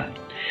Judah.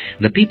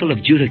 The people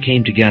of Judah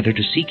came together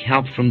to seek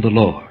help from the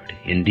Lord.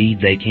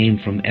 Indeed, they came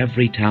from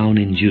every town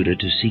in Judah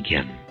to seek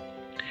him.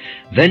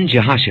 Then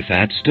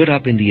Jehoshaphat stood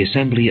up in the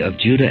assembly of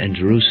Judah and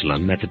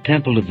Jerusalem at the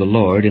temple of the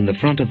Lord in the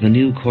front of the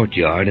new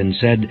courtyard and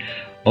said,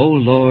 "O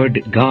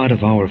Lord, God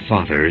of our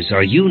fathers,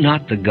 are you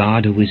not the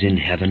God who is in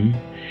heaven?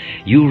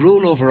 You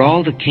rule over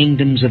all the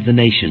kingdoms of the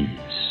nations.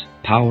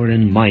 Power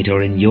and might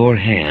are in your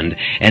hand,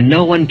 and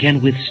no one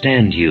can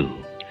withstand you.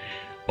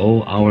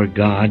 O our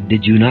God,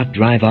 did you not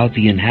drive out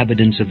the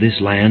inhabitants of this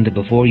land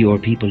before your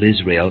people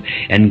Israel,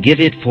 and give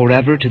it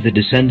forever to the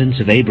descendants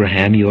of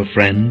Abraham your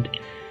friend?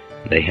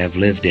 They have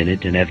lived in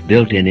it and have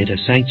built in it a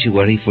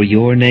sanctuary for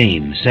your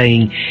name,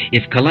 saying,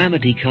 'If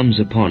calamity comes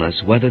upon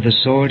us, whether the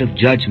sword of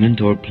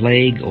judgment or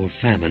plague or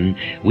famine,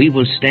 we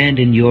will stand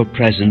in your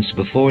presence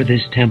before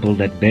this temple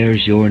that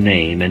bears your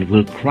name, and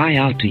will cry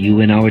out to you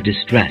in our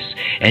distress,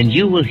 and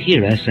you will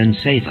hear us and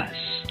save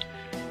us.'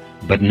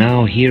 But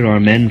now here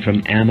are men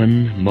from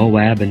Ammon,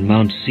 Moab, and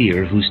Mount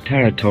Seir, whose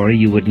territory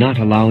you would not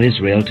allow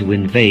Israel to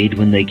invade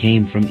when they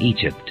came from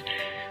Egypt.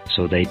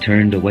 So they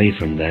turned away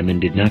from them and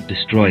did not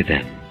destroy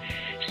them.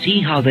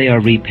 See how they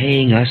are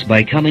repaying us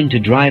by coming to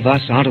drive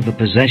us out of the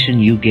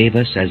possession you gave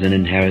us as an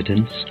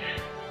inheritance.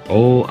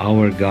 O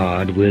our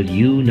God, will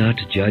you not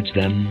judge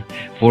them?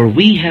 For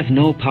we have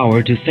no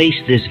power to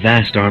face this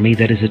vast army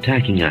that is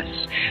attacking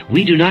us.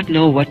 We do not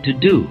know what to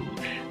do,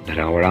 but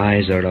our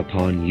eyes are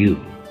upon you."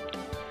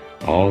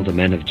 All the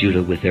men of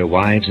Judah with their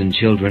wives and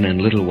children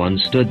and little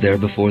ones stood there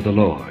before the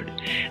Lord.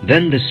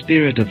 Then the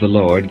Spirit of the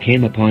Lord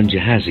came upon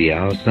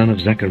Jahaziel, son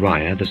of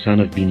Zechariah, the son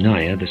of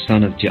Benaiah, the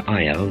son of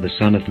Jael, the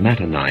son of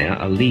Mattaniah,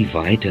 a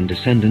Levite and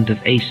descendant of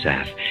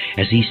Asaph,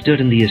 as he stood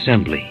in the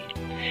assembly.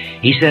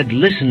 He said,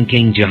 "Listen,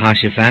 King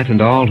Jehoshaphat,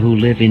 and all who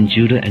live in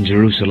Judah and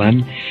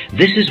Jerusalem.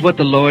 This is what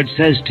the Lord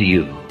says to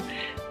you.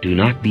 Do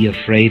not be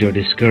afraid or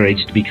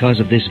discouraged because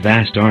of this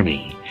vast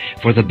army,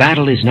 for the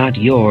battle is not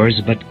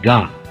yours, but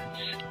God's.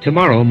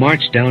 Tomorrow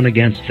march down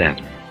against them.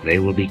 They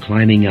will be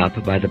climbing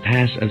up by the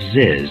pass of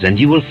Ziz, and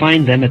you will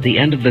find them at the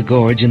end of the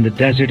gorge in the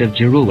desert of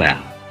Jeruel.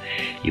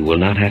 You will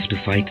not have to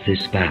fight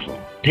this battle.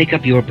 Take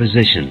up your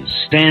positions,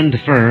 stand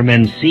firm,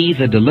 and see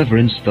the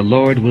deliverance the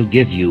Lord will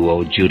give you,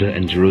 O Judah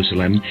and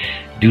Jerusalem.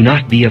 Do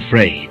not be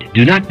afraid.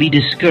 Do not be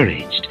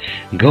discouraged.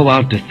 Go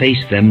out to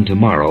face them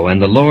tomorrow,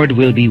 and the Lord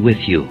will be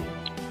with you."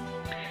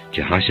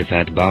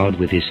 Jehoshaphat bowed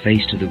with his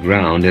face to the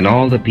ground, and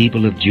all the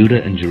people of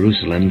Judah and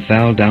Jerusalem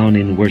fell down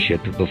in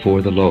worship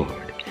before the Lord.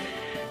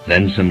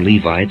 Then some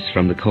Levites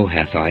from the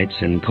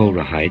Kohathites and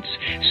Korahites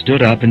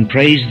stood up and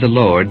praised the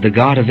Lord, the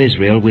God of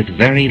Israel, with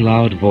very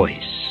loud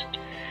voice.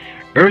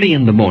 Early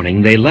in the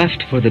morning they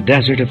left for the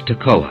desert of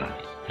Tekoa.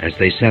 As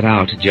they set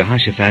out,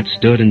 Jehoshaphat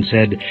stood and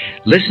said,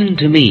 "Listen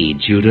to me,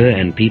 Judah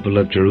and people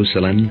of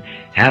Jerusalem.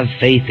 Have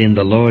faith in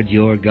the Lord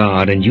your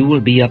God, and you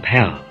will be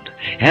upheld.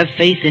 Have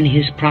faith in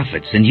his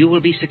prophets, and you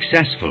will be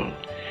successful."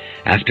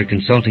 After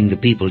consulting the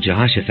people,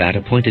 Jehoshaphat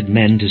appointed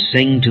men to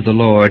sing to the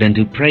Lord and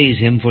to praise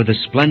him for the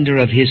splendor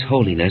of his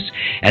holiness,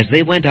 as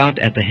they went out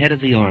at the head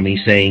of the army,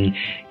 saying,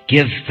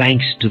 "Give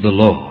thanks to the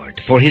Lord,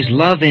 for his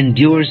love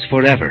endures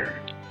forever."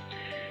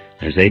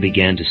 As they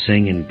began to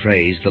sing and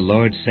praise, the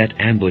Lord set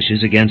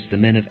ambushes against the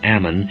men of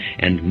Ammon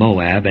and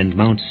Moab and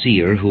Mount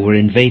Seir, who were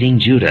invading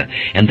Judah,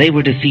 and they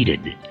were defeated.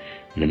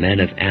 The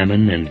men of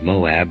Ammon and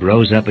Moab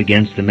rose up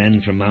against the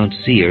men from Mount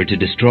Seir to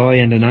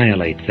destroy and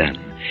annihilate them.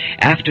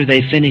 After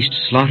they finished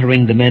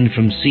slaughtering the men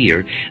from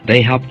Seir,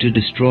 they helped to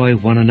destroy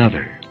one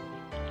another.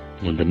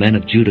 When the men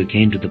of Judah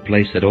came to the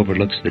place that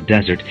overlooks the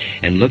desert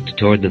and looked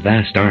toward the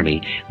vast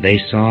army, they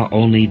saw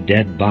only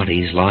dead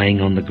bodies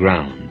lying on the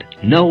ground.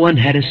 No one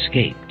had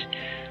escaped.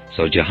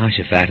 So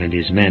Jehoshaphat and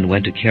his men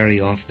went to carry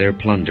off their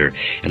plunder,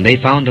 and they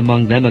found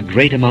among them a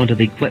great amount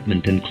of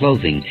equipment and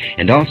clothing,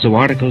 and also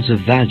articles of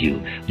value,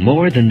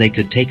 more than they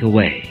could take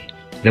away.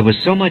 There was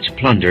so much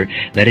plunder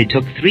that it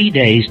took 3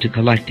 days to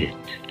collect it.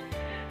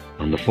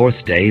 On the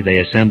 4th day they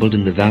assembled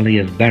in the valley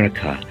of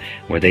Berakah,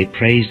 where they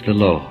praised the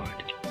Lord.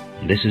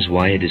 This is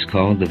why it is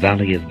called the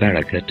valley of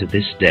Berakah to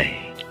this day.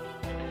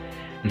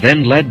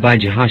 Then, led by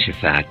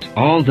Jehoshaphat,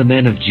 all the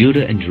men of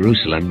Judah and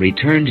Jerusalem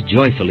returned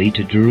joyfully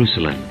to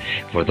Jerusalem,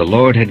 for the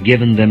Lord had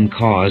given them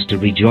cause to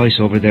rejoice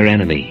over their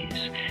enemies.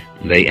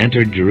 They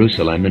entered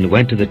Jerusalem and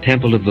went to the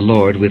temple of the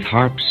Lord with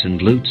harps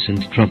and lutes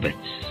and trumpets.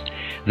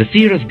 The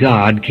fear of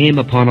God came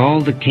upon all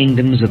the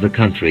kingdoms of the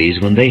countries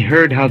when they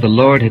heard how the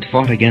Lord had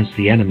fought against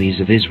the enemies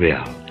of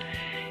Israel.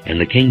 And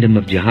the kingdom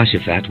of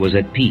Jehoshaphat was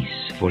at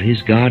peace, for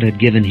his God had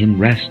given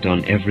him rest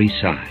on every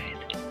side.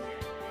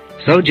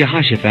 So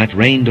Jehoshaphat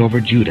reigned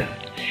over Judah.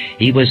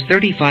 He was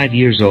 35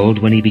 years old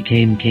when he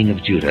became king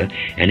of Judah,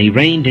 and he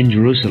reigned in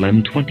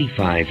Jerusalem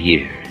 25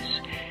 years.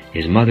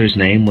 His mother's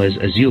name was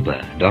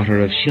Azubah,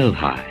 daughter of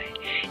Shilhi.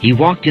 He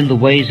walked in the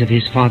ways of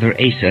his father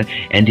Asa,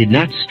 and did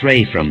not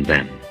stray from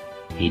them.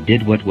 He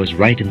did what was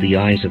right in the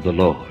eyes of the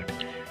Lord.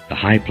 The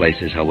high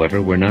places,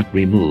 however, were not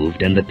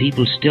removed, and the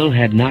people still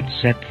had not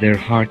set their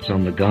hearts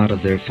on the God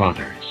of their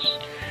fathers.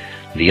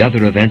 The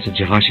other events of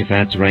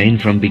Jehoshaphat's reign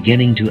from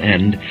beginning to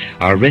end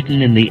are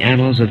written in the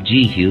annals of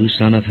Jehu,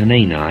 son of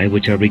Hanani,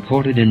 which are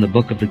recorded in the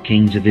book of the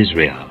kings of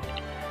Israel.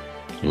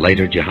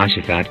 Later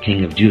Jehoshaphat,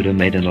 king of Judah,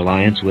 made an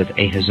alliance with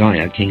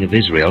Ahaziah, king of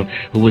Israel,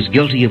 who was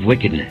guilty of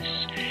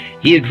wickedness.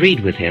 He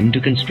agreed with him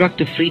to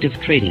construct a fleet of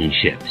trading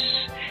ships.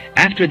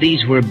 After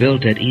these were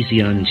built at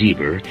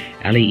Ezion-Geber,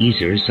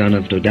 Eliezer, son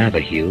of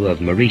Dodabahu of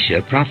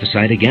Marisha,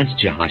 prophesied against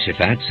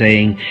Jehoshaphat,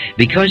 saying,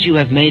 "Because you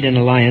have made an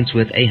alliance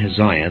with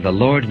Ahaziah, the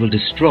Lord will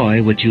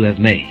destroy what you have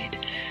made."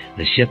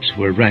 The ships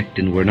were wrecked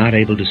and were not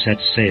able to set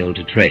sail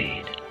to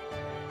trade.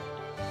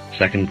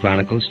 2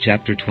 Chronicles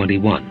chapter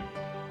 21.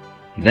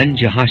 Then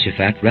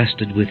Jehoshaphat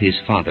rested with his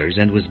fathers,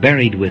 and was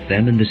buried with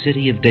them in the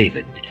city of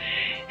David.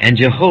 And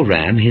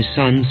Jehoram his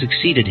son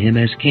succeeded him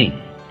as king.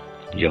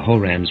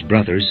 Jehoram's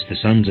brothers, the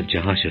sons of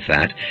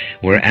Jehoshaphat,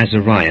 were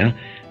Azariah,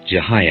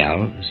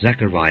 Jehiel,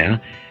 Zechariah,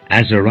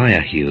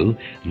 Azariahu,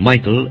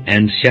 Michael,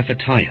 and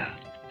Shephatiah.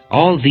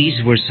 All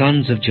these were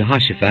sons of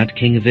Jehoshaphat,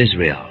 king of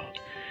Israel.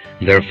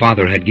 Their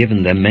father had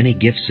given them many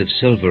gifts of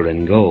silver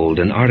and gold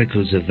and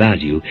articles of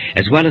value,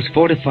 as well as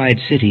fortified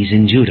cities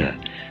in Judah.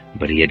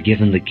 But he had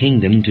given the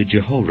kingdom to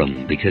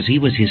Jehoram, because he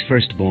was his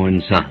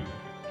firstborn son.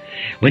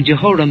 When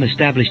Jehoram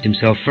established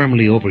himself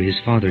firmly over his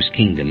father's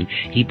kingdom,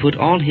 he put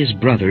all his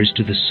brothers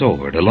to the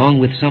sword, along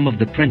with some of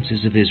the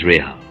princes of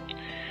Israel.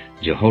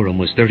 Jehoram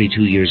was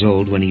 32 years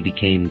old when he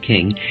became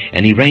king,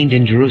 and he reigned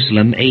in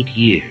Jerusalem 8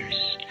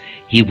 years.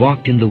 He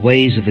walked in the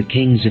ways of the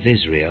kings of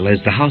Israel,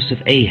 as the house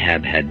of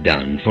Ahab had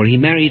done, for he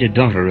married a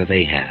daughter of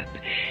Ahab.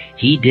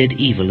 He did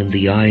evil in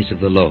the eyes of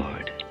the Lord.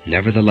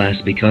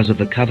 Nevertheless, because of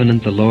the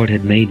covenant the Lord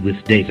had made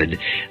with David,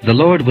 the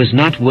Lord was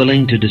not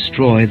willing to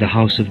destroy the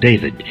house of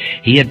David.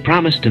 He had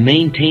promised to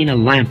maintain a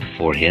lamp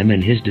for him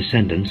and his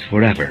descendants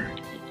forever.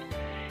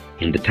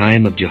 In the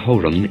time of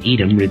Jehoram,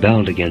 Edom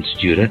rebelled against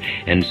Judah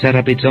and set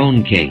up its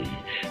own king.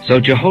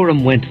 So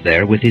Jehoram went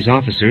there with his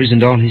officers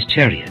and all his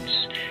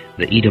chariots.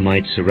 The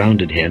Edomites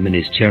surrounded him and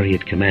his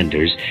chariot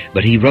commanders,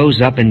 but he rose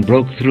up and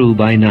broke through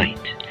by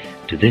night.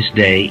 To this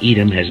day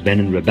Edom has been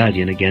in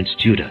rebellion against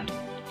Judah.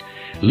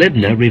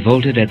 Libnah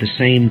revolted at the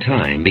same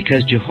time,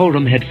 because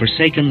Jehoram had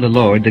forsaken the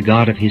Lord, the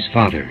God of his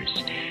fathers.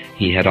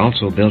 He had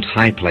also built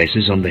high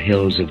places on the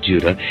hills of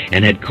Judah,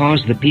 and had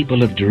caused the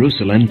people of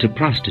Jerusalem to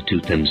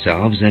prostitute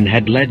themselves, and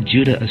had led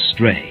Judah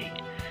astray.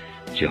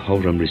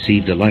 Jehoram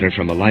received a letter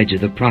from Elijah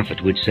the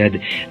prophet, which said,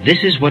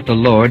 "This is what the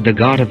Lord, the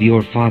God of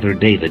your father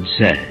David,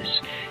 says.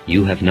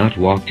 You have not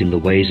walked in the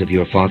ways of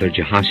your father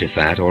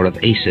Jehoshaphat or of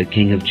Asa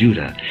king of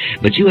Judah,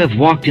 but you have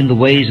walked in the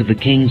ways of the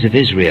kings of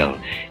Israel,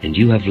 and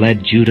you have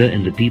led Judah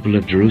and the people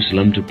of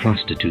Jerusalem to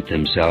prostitute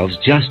themselves,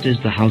 just as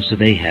the house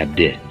of Ahab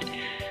did.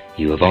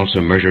 You have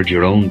also murdered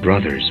your own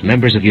brothers,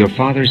 members of your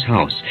father's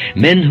house,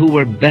 men who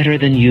were better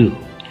than you.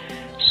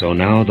 So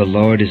now the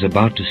Lord is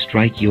about to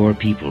strike your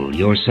people,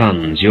 your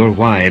sons, your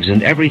wives,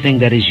 and everything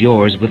that is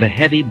yours with a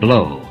heavy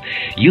blow.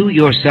 You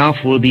yourself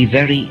will be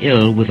very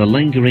ill with a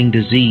lingering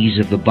disease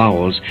of the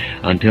bowels,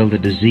 until the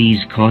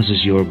disease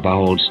causes your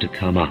bowels to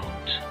come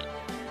out."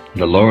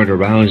 The Lord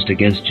aroused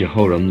against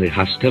Jehoram the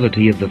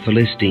hostility of the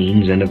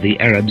Philistines and of the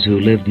Arabs who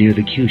lived near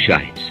the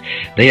Cushites.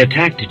 They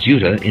attacked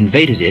Judah,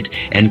 invaded it,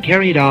 and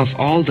carried off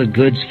all the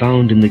goods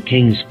found in the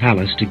king's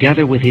palace,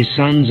 together with his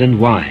sons and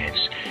wives.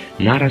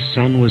 Not a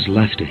son was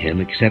left to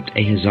him except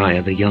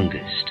Ahaziah the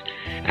youngest.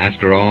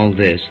 After all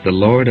this, the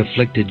Lord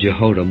afflicted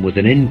Jehoram with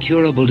an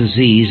incurable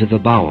disease of the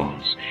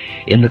bowels.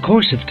 In the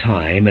course of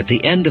time, at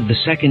the end of the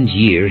 2nd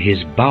year,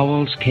 his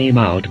bowels came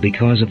out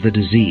because of the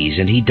disease,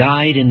 and he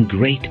died in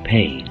great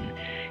pain.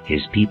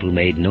 His people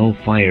made no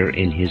fire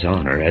in his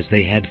honor, as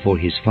they had for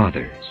his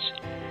fathers.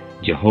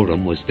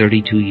 Jehoram was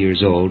 32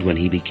 years old when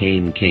he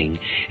became king,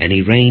 and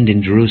he reigned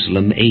in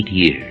Jerusalem 8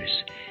 years.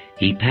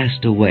 He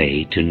passed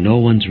away to no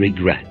one's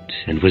regret,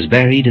 and was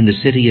buried in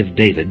the city of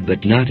David,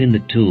 but not in the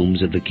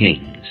tombs of the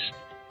kings.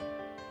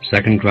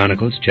 2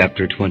 Chronicles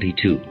chapter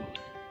 22.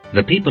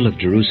 The people of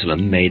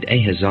Jerusalem made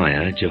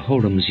Ahaziah,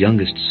 Jehoram's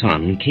youngest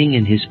son, king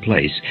in his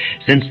place,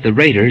 since the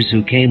raiders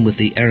who came with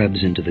the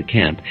Arabs into the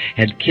camp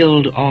had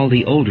killed all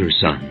the older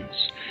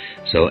sons.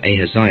 So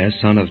Ahaziah,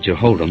 son of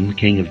Jehoram,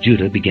 king of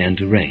Judah, began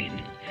to reign.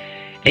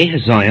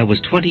 Ahaziah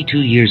was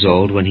 22 years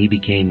old when he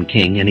became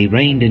king, and he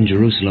reigned in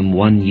Jerusalem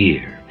 1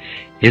 year.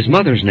 His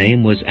mother's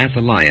name was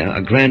Athaliah,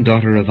 a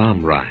granddaughter of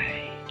Omri.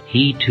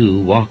 He too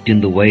walked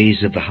in the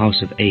ways of the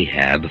house of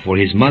Ahab, for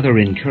his mother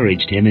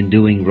encouraged him in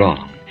doing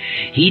wrong.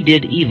 He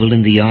did evil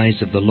in the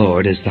eyes of the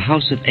Lord, as the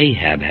house of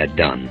Ahab had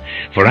done,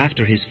 for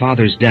after his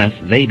father's death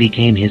they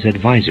became his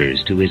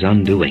advisers to his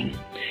undoing.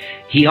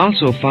 He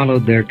also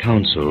followed their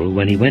counsel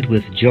when he went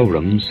with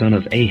Joram, son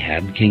of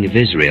Ahab, king of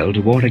Israel,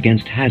 to war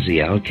against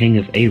Hazael, king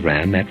of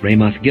Aram, at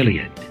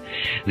Ramoth-Gilead.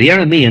 The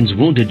Arameans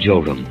wounded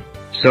Joram,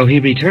 so he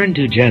returned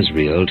to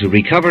Jezreel to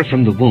recover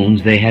from the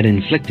wounds they had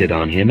inflicted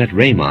on him at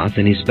Ramoth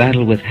in his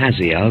battle with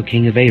Hazael,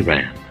 king of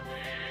Aram.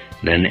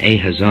 Then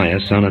Ahaziah,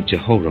 son of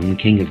Jehoram,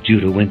 king of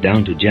Judah, went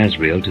down to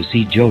Jezreel to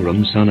see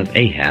Joram, son of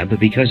Ahab,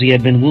 because he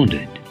had been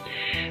wounded.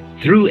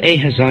 Through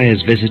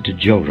Ahaziah's visit to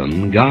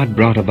Joram, God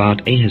brought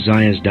about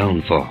Ahaziah's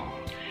downfall.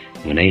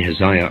 When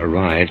Ahaziah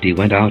arrived, he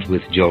went out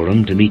with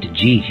Joram to meet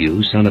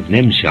Jehu, son of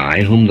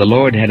Nimshi, whom the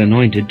Lord had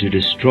anointed to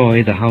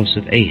destroy the house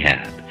of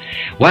Ahab.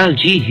 While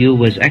Jehu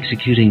was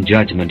executing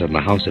judgment on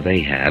the house of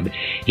Ahab,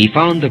 he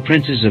found the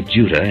princes of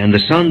Judah and the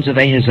sons of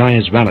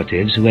Ahaziah's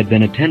relatives who had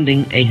been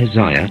attending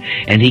Ahaziah,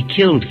 and he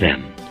killed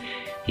them.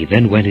 He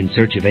then went in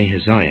search of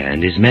Ahaziah,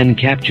 and his men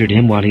captured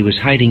him while he was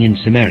hiding in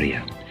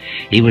Samaria.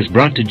 He was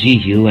brought to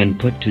Jehu and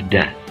put to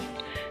death.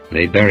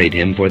 They buried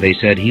him, for they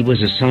said he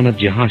was a son of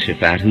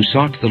Jehoshaphat, who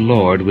sought the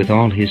Lord with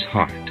all his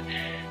heart.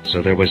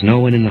 So there was no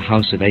one in the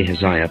house of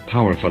Ahaziah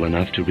powerful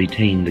enough to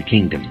retain the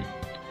kingdom.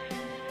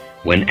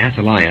 When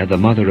Athaliah, the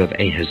mother of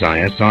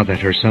Ahaziah, saw that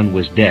her son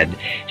was dead,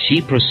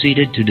 she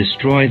proceeded to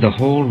destroy the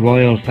whole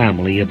royal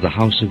family of the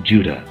house of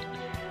Judah.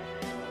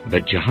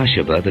 But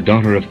Jehoshaphat, the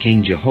daughter of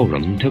King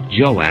Jehoram, took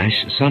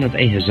Joash, son of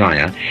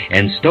Ahaziah,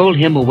 and stole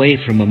him away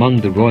from among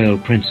the royal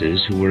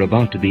princes who were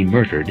about to be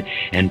murdered,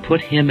 and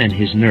put him and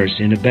his nurse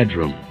in a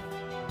bedroom.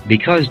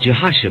 Because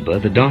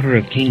Jehoshaphat, the daughter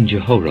of King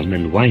Jehoram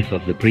and wife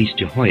of the priest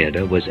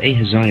Jehoiada, was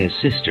Ahaziah's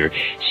sister,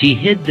 she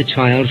hid the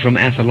child from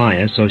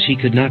Athaliah so she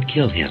could not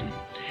kill him.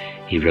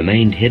 He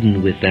remained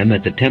hidden with them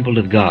at the temple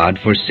of God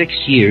for 6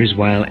 years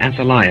while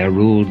Athaliah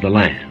ruled the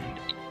land.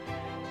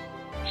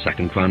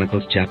 2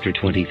 Chronicles chapter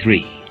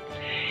 23.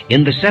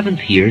 In the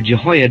 7th year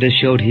Jehoiada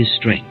showed his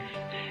strength.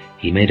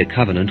 He made a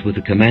covenant with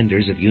the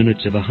commanders of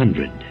units of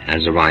 100,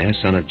 Azariah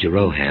son of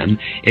Jeroham,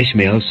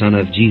 Ishmael son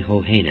of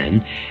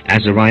Jehohanan,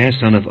 Azariah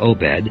son of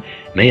Obed,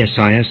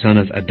 Maaseiah son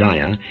of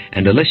Adiah,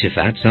 and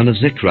Elishaphat son of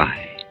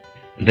Zichri.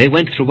 They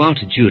went throughout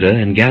Judah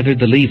and gathered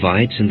the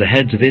Levites and the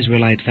heads of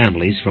Israelite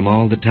families from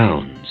all the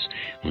towns.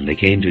 When they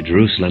came to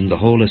Jerusalem, the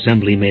whole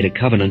assembly made a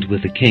covenant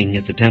with the king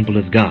at the temple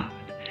of God.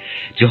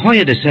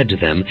 Jehoiada said to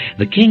them,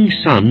 "The king's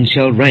son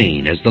shall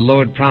reign, as the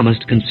Lord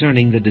promised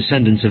concerning the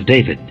descendants of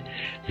David.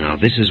 Now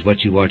this is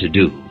what you are to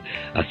do.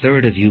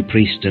 1/3 of you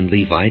priests and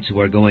Levites who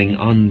are going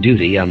on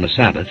duty on the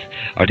Sabbath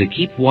are to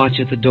keep watch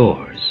at the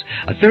doors.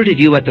 1/3 of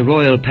you at the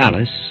royal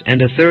palace,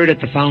 and 1/3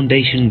 at the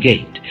foundation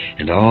gate,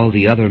 and all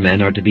the other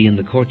men are to be in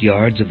the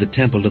courtyards of the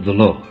temple of the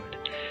Lord.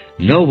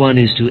 No one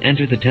is to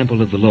enter the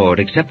temple of the Lord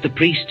except the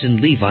priests and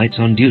Levites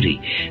on duty.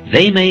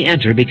 They may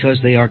enter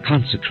because they are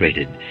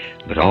consecrated,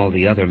 but all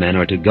the other men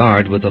are to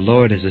guard what the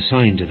Lord has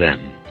assigned to them.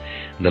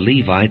 The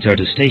Levites are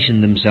to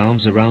station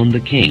themselves around the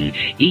king,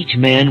 each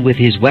man with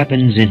his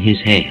weapons in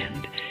his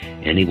hand.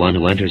 Anyone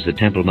who enters the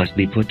temple must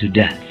be put to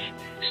death.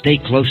 Stay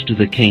close to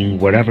the king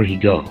wherever he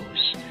goes."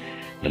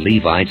 The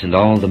Levites and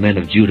all the men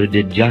of Judah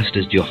did just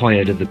as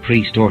Jehoiada the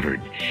priest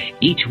ordered.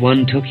 Each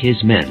one took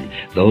his men,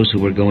 those who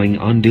were going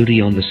on duty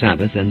on the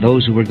Sabbath and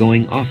those who were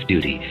going off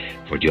duty,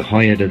 for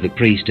Jehoiada the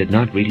priest had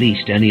not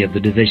released any of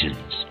the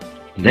divisions.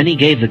 Then he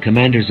gave the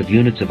commanders of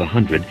units of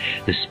 100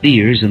 the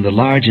spears and the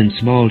large and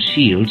small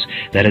shields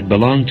that had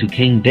belonged to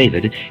King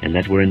David and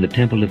that were in the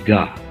temple of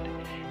God.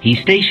 He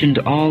stationed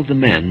all the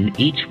men,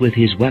 each with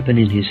his weapon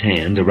in his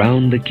hand,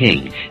 around the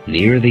king,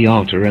 near the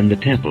altar and the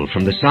temple,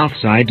 from the south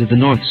side to the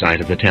north side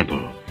of the temple.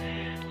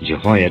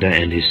 Jehoiada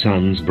and his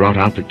sons brought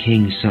out the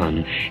king's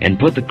son and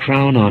put the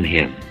crown on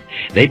him.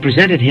 They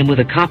presented him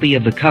with a copy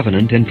of the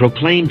covenant and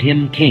proclaimed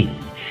him king.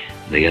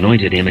 They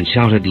anointed him and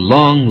shouted,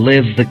 "Long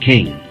live the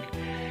king!"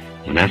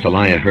 When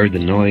Athaliah heard the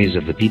noise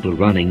of the people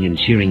running and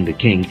cheering the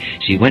king,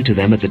 she went to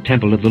them at the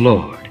temple of the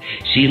Lord.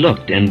 She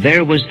looked, and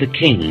there was the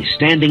king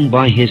standing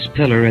by his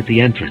pillar at the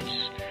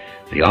entrance.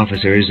 The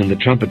officers and the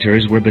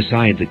trumpeters were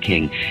beside the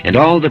king, and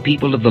all the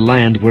people of the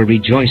land were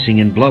rejoicing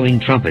and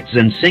blowing trumpets,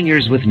 and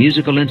singers with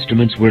musical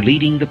instruments were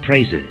leading the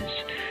praises.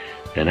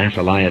 Then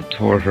Athaliah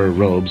tore her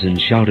robes and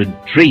shouted,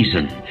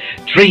 "Treason!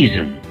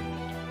 Treason!"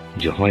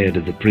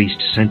 Jehoiada the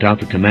priest sent out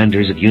the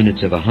commanders of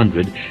units of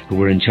 100 who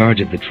were in charge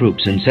of the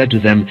troops, and said to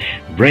them,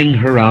 "Bring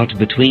her out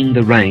between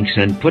the ranks,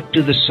 and put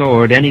to the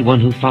sword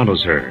anyone who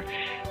follows her."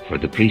 For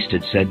the priest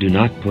had said, "Do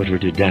not put her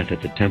to death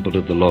at the temple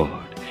of the Lord."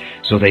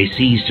 So they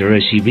seized her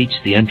as she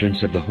reached the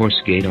entrance of the horse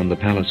gate on the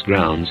palace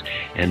grounds,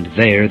 and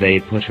there they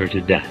put her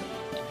to death.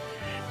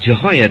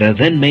 Jehoiada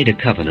then made a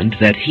covenant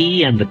that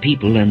he and the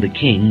people and the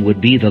king would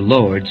be the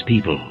Lord's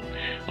people.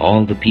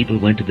 All the people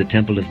went to the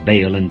temple of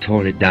Baal and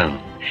tore it down.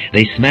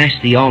 They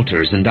smashed the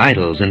altars and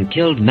idols and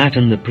killed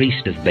Mattan the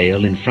priest of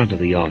Baal in front of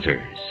the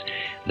altars.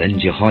 Then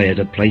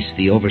Jehoiada placed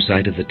the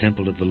oversight of the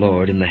temple of the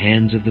Lord in the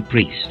hands of the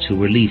priests, who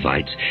were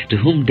Levites, to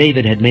whom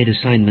David had made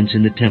assignments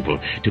in the temple,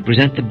 to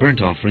present the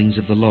burnt offerings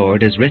of the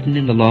Lord as written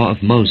in the law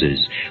of Moses,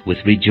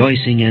 with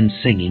rejoicing and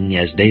singing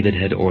as David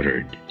had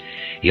ordered.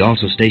 He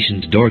also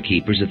stationed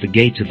doorkeepers at the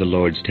gates of the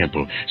Lord's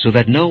temple, so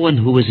that no one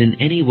who was in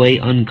any way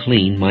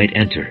unclean might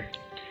enter.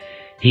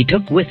 He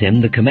took with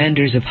him the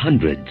commanders of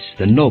hundreds,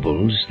 the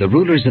nobles, the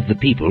rulers of the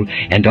people,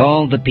 and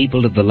all the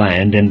people of the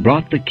land, and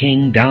brought the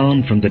king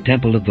down from the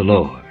temple of the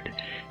Lord.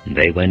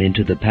 They went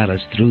into the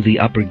palace through the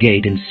upper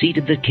gate, and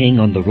seated the king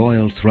on the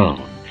royal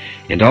throne.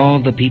 And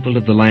all the people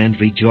of the land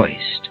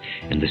rejoiced,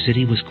 and the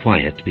city was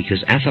quiet,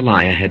 because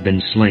Athaliah had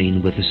been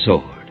slain with the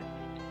sword.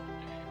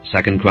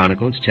 2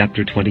 Chronicles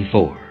chapter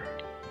 24.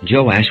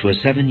 Joash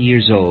was 7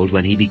 years old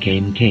when he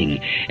became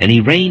king, and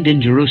he reigned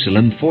in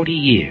Jerusalem 40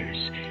 years.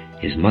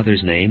 His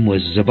mother's name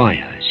was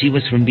Zebiah. She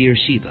was from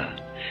Beersheba.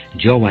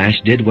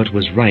 Joash did what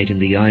was right in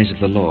the eyes of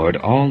the Lord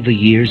all the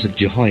years of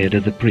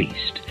Jehoiada the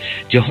priest.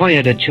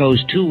 Jehoiada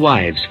chose 2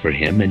 wives for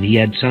him, and he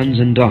had sons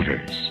and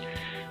daughters.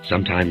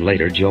 Sometime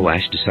later,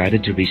 Joash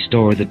decided to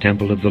restore the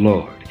temple of the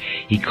Lord.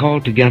 He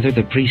called together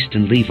the priests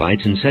and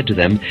Levites and said to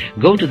them,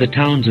 "Go to the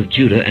towns of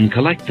Judah and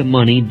collect the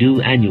money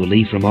due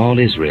annually from all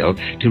Israel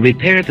to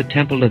repair the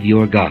temple of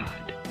your God.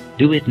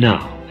 Do it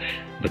now."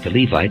 But the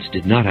Levites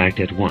did not act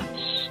at once.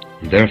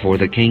 Therefore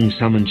the king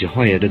summoned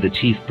Jehoiada the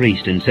chief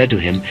priest and said to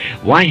him,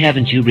 "Why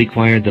haven't you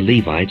required the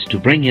Levites to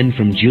bring in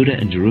from Judah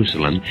and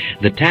Jerusalem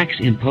the tax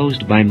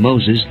imposed by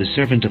Moses the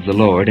servant of the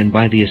Lord and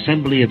by the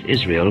assembly of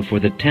Israel for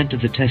the tent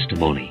of the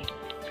testimony?"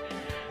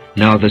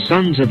 Now the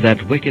sons of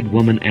that wicked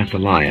woman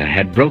Athaliah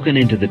had broken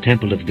into the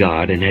temple of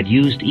God and had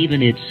used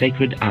even its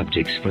sacred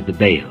objects for the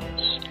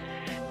Baals.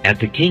 At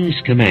the king's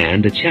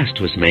command a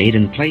chest was made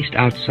and placed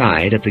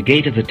outside at the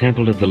gate of the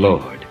temple of the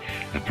Lord.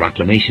 A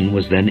proclamation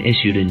was then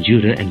issued in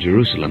Judah and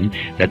Jerusalem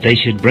that they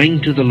should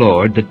bring to the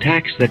Lord the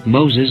tax that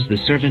Moses, the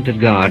servant of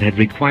God, had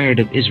required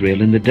of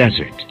Israel in the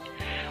desert.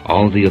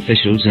 All the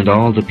officials and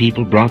all the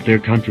people brought their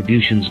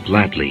contributions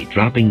gladly,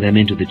 dropping them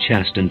into the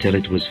chest until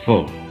it was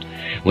full.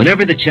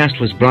 Whenever the chest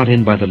was brought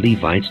in by the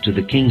Levites to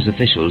the king's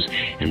officials,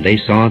 and they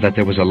saw that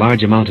there was a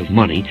large amount of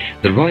money,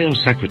 the royal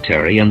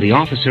secretary and the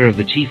officer of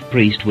the chief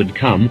priest would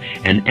come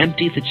and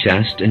empty the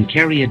chest and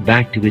carry it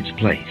back to its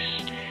place.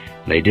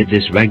 They did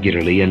this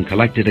regularly and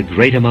collected a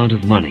great amount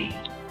of money.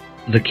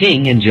 The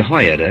king and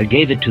Jehoiada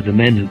gave it to the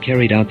men who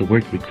carried out the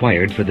work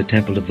required for the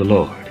temple of the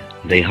Lord.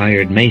 They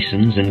hired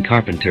masons and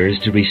carpenters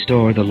to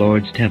restore the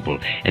Lord's temple,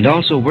 and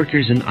also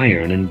workers in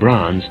iron and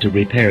bronze to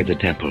repair the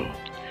temple.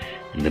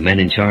 And the men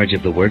in charge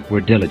of the work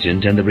were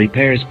diligent, and the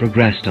repairs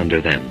progressed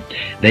under them.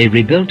 They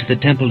rebuilt the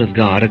temple of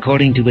God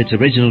according to its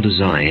original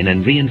design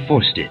and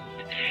reinforced it.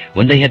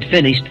 When they had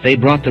finished, they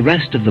brought the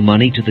rest of the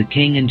money to the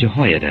king and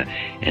Jehoiada,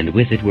 and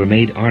with it were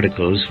made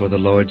articles for the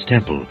Lord's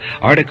temple,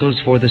 articles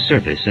for the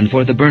service and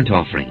for the burnt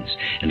offerings,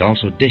 and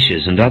also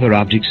dishes and other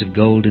objects of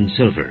gold and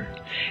silver.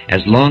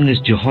 As long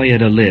as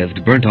Jehoiada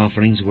lived, burnt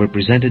offerings were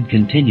presented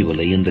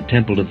continually in the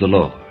temple of the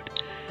Lord.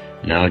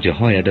 Now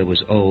Jehoiada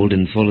was old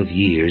and full of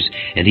years,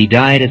 and he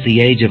died at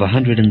the age of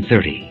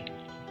 130.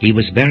 He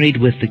was buried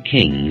with the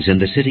kings in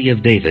the city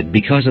of David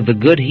because of the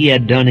good he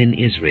had done in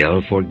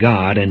Israel for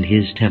God and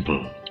his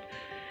temple.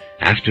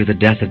 After the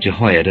death of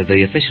Jehoiada,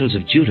 the officials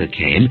of Judah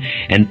came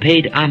and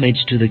paid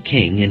homage to the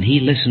king, and he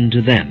listened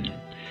to them.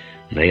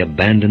 They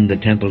abandoned the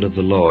temple of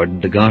the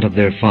Lord, the God of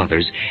their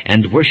fathers,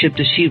 and worshipped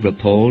Asherah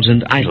poles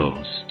and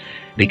idols.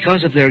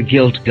 Because of their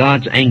guilt,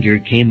 God's anger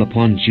came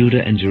upon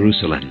Judah and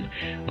Jerusalem,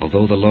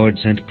 although the Lord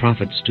sent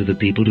prophets to the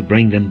people to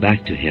bring them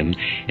back to him,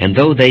 and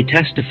though they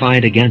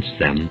testified against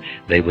them,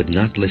 they would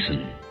not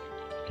listen.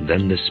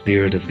 Then the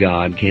Spirit of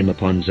God came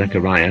upon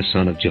Zechariah,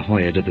 son of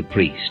Jehoiada the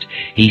priest.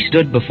 He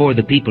stood before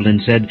the people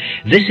and said,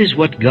 "This is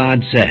what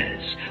God says.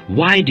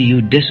 Why do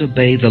you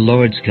disobey the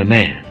Lord's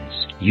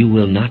commands? You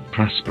will not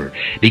prosper.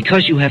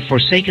 Because you have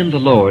forsaken the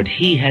Lord,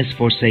 he has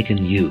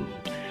forsaken you."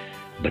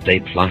 But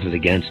they plotted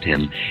against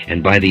him,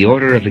 and by the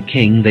order of the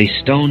king they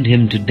stoned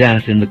him to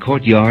death in the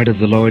courtyard of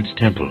the Lord's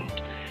temple.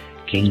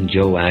 King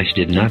Joash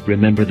did not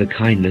remember the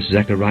kindness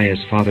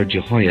Zechariah's father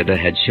Jehoiada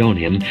had shown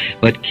him,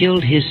 but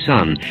killed his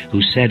son,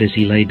 who said as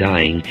he lay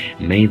dying,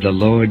 "May the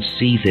Lord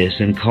see this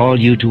and call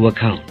you to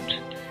account."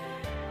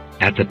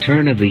 At the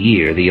turn of the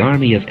year, the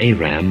army of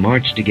Aram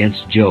marched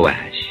against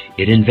Joash.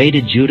 It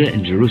invaded Judah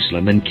and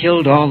Jerusalem and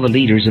killed all the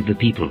leaders of the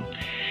people.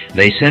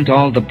 They sent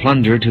all the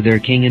plunder to their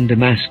king in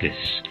Damascus.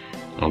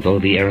 Although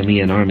the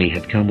Aramean army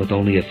had come with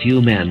only a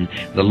few men,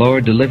 the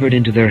Lord delivered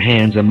into their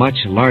hands a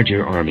much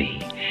larger army.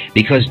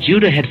 Because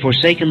Judah had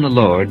forsaken the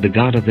Lord, the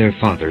God of their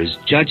fathers,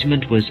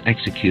 judgment was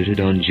executed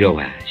on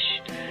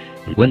Joash.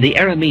 When the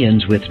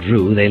Arameans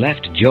withdrew, they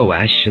left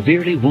Joash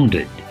severely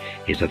wounded.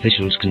 His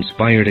officials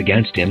conspired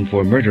against him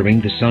for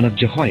murdering the son of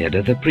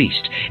Jehoiada the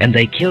priest, and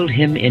they killed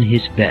him in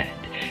his bed.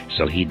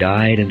 So he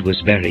died and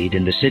was buried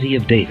in the city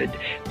of David,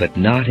 but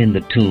not in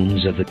the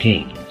tombs of the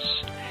kings.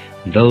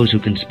 Those who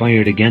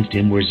conspired against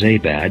him were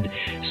Zabad,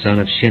 son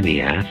of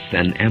Shimeath,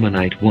 an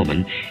Ammonite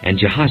woman, and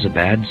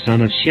Jehozabad, son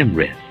of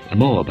Shimrith, a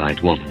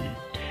Moabite woman.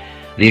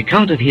 The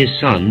account of his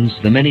sons,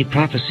 the many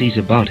prophecies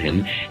about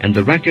him, and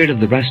the record of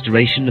the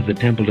restoration of the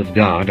temple of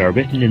God are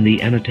written in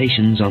the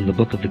annotations on the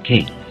book of the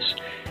Kings.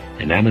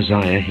 And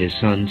Amaziah his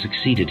son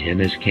succeeded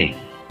him as king.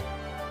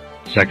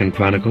 2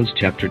 Chronicles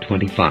chapter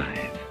 25.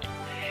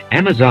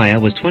 Amaziah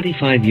was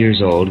 25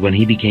 years old when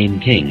he became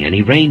king, and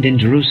he reigned in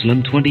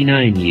Jerusalem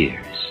 29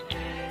 years.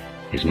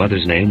 His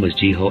mother's name was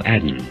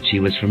Jehoaddan. She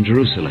was from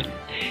Jerusalem.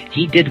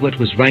 He did what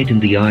was right in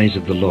the eyes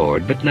of the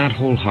Lord, but not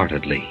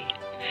wholeheartedly.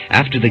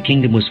 After the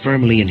kingdom was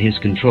firmly in his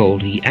control,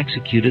 he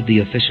executed the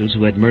officials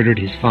who had murdered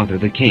his father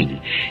the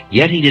king.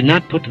 Yet he did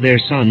not put their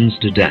sons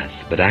to death,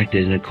 but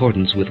acted in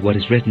accordance with what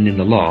is written in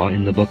the law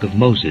in the book of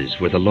Moses,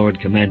 where the Lord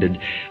commanded,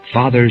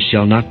 "Fathers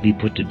shall not be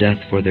put to death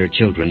for their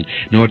children,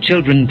 nor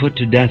children put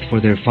to death for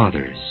their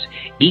fathers.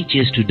 Each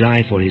is to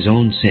die for his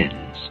own sins."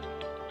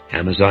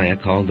 Amaziah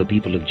called the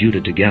people of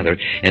Judah together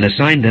and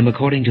assigned them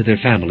according to their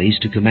families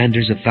to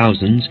commanders of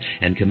thousands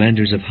and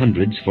commanders of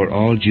hundreds for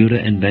all Judah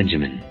and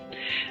Benjamin.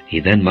 He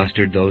then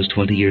mustered those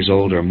 20 years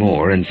old or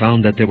more and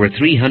found that there were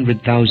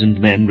 300,000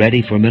 men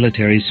ready for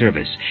military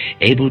service,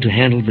 able to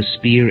handle the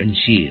spear and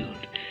shield.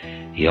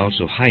 He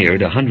also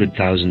hired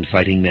 100,000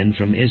 fighting men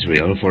from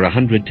Israel for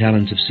 100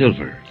 talents of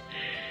silver.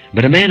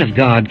 But a man of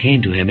God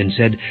came to him and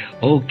said,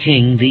 "O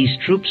king, these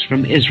troops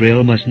from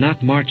Israel must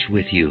not march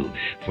with you,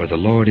 for the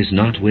Lord is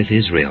not with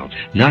Israel,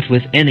 not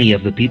with any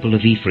of the people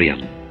of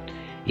Ephraim.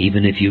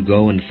 Even if you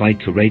go and fight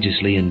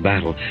courageously in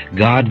battle,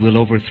 God will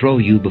overthrow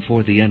you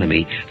before the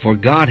enemy, for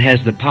God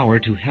has the power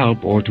to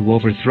help or to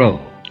overthrow."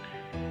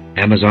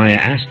 Amaziah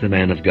asked the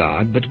man of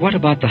God, "But what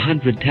about the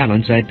 100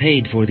 talents I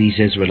paid for these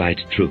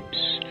Israelite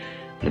troops?"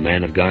 The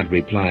man of God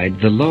replied,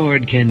 "The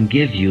Lord can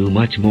give you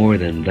much more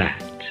than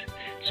that."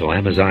 So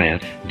Amaziah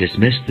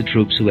dismissed the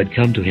troops who had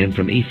come to him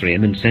from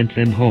Ephraim and sent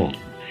them home.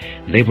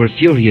 They were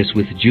furious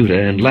with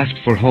Judah and left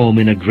for home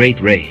in a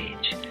great rage.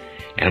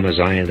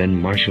 Amaziah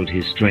then marshaled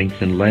his strength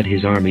and led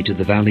his army to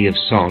the valley of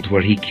Salt,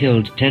 where he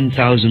killed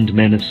 10,000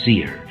 men of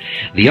Seir.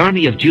 The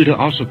army of Judah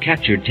also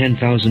captured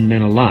 10,000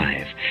 men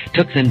alive,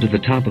 took them to the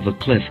top of a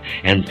cliff,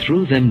 and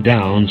threw them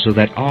down so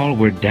that all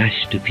were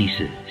dashed to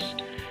pieces.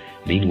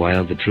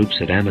 Meanwhile, the troops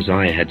that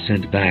Amaziah had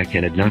sent back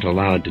and had not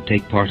allowed to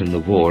take part in the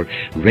war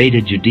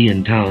raided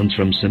Judean towns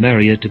from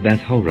Samaria to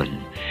Beth-horon.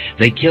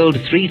 They killed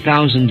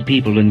 3,000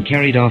 people and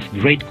carried off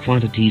great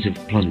quantities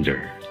of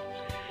plunder.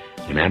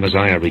 When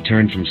Amaziah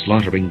returned from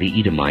slaughtering the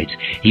Edomites,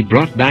 he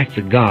brought back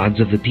the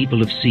gods of the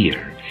people of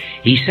Seir.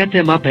 He set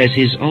them up as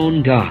his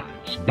own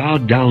gods,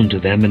 bowed down to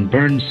them, and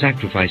burned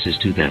sacrifices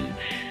to them.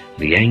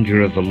 The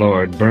anger of the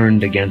Lord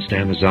burned against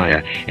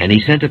Amaziah, and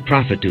he sent a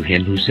prophet to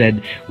him who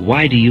said,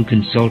 "Why do you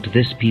consult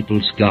this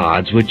people's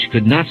gods, which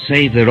could not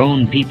save their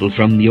own people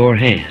from your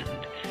hand?"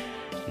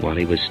 While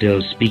he was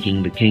still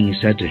speaking, the king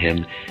said to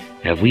him,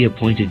 "Have we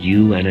appointed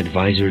you an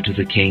adviser to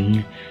the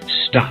king?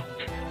 Stop!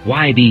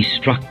 Why be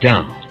struck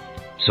down?"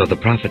 So the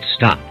prophet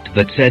stopped,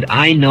 but said,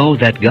 "I know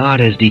that God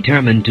has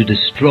determined to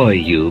destroy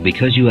you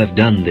because you have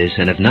done this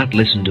and have not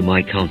listened to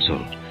my counsel."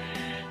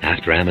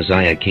 After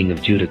Amaziah king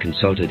of Judah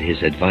consulted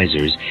his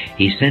advisers,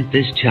 he sent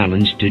this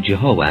challenge to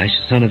Jehoash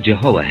son of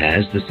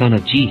Jehoahaz, the son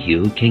of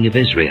Jehu, king of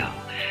Israel.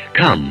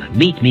 "Come,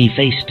 meet me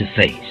face to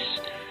face."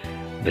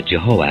 But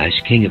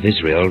Jehoash king of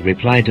Israel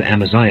replied to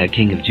Amaziah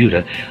king of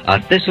Judah, "A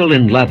thistle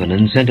in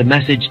Lebanon sent a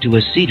message to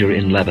a cedar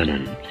in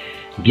Lebanon.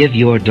 Give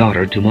your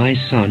daughter to my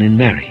son in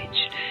marriage."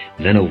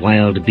 Then a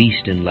wild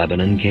beast in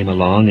Lebanon came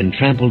along and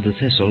trampled the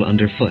thistle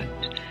underfoot.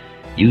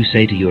 You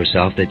say to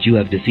yourself that you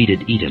have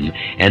defeated Edom,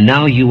 and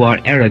now you are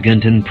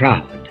arrogant and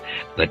proud.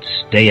 But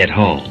stay at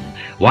home.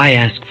 Why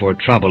ask for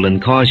trouble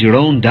and cause your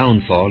own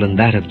downfall and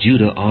that of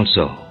Judah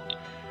also?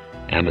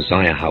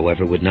 Amaziah,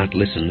 however, would not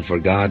listen, for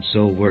God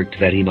so worked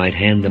that he might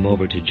hand them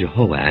over to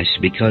Jehoash,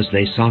 because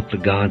they sought the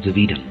gods of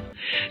Edom.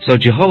 So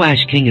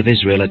Jehoash king of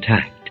Israel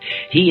attacked.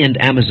 He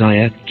and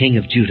Amaziah king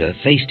of Judah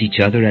faced each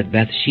other at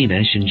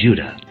Beth-shemesh in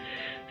Judah.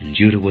 And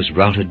Judah was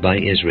routed by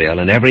Israel,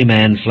 and every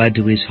man fled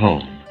to his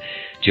home.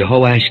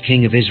 Jehoash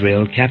king of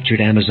Israel captured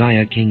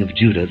Amaziah king of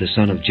Judah, the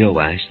son of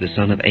Joash, the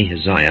son of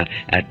Ahaziah,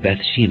 at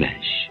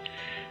Beth-shemesh.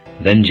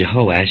 Then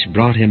Jehoash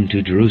brought him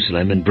to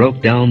Jerusalem and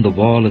broke down the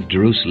wall of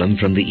Jerusalem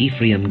from the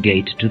Ephraim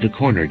gate to the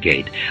corner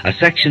gate, a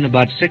section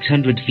about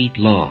 600 feet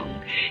long.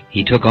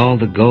 He took all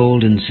the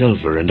gold and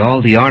silver and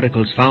all the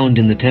articles found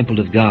in the temple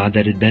of God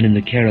that had been in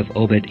the care of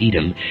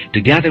Obed-Edom,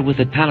 together with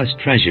the palace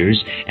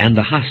treasures and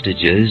the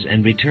hostages,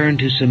 and returned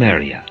to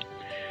Samaria.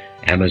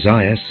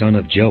 Amaziah son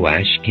of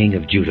Joash king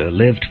of Judah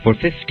lived for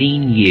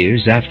 15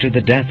 years after the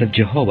death of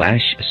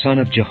Jehoash son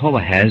of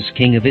Jehoahaz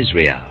king of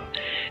Israel.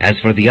 As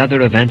for the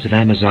other events of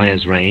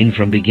Amaziah's reign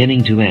from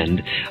beginning to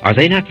end, are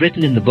they not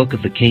written in the book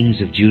of the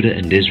kings of Judah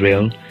and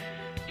Israel?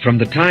 From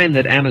the time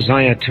that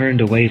Amaziah turned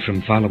away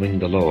from following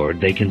the Lord,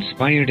 they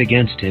conspired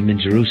against him in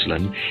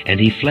Jerusalem, and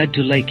he fled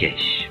to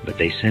Lachish. But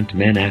they sent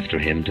men after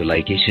him to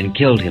Lachish and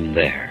killed him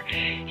there.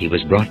 He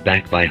was brought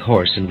back by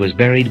horse and was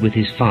buried with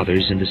his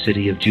fathers in the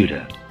city of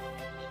Judah.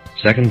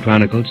 2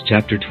 Chronicles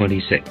chapter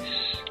 26.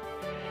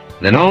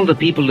 Then all the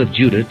people of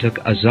Judah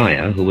took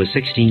Uzziah, who was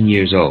 16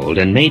 years old,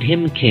 and made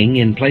him king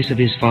in place of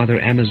his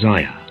father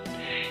Amaziah.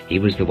 He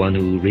was the one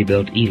who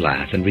rebuilt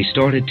Elath and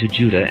restored it to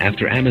Judah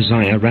after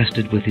Amaziah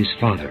rested with his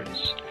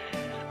fathers.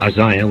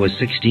 Uzziah was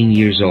 16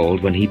 years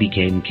old when he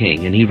became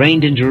king, and he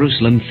reigned in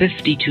Jerusalem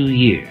 52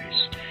 years.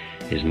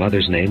 His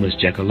mother's name was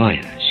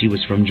Jechaliah. She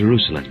was from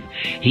Jerusalem.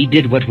 He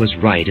did what was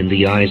right in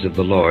the eyes of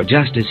the Lord,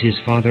 just as his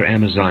father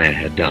Amaziah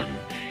had done.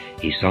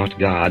 He sought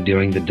God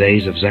during the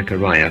days of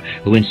Zechariah,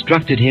 who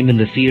instructed him in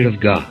the fear of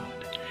God.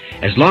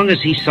 As long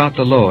as he sought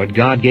the Lord,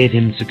 God gave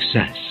him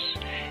success.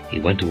 He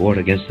went to war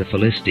against the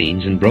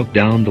Philistines and broke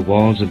down the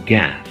walls of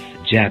Gath,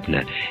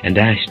 Jabneh, and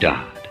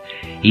Ashdod.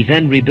 He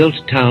then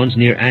rebuilt towns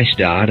near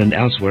Ashdod and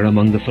elsewhere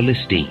among the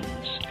Philistines.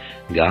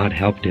 God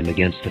helped him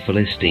against the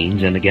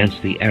Philistines and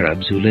against the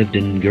Arabs who lived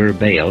in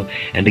Gur-Baal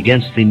and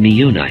against the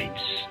Meunites.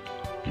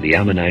 The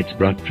Ammonites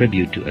brought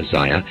tribute to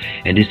Uzziah,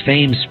 and his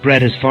fame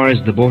spread as far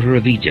as the border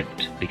of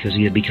Egypt, because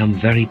he had become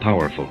very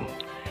powerful.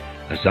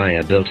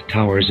 Uzziah built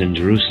towers in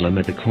Jerusalem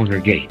at the corner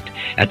gate,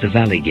 at the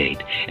valley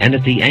gate, and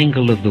at the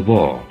angle of the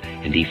wall,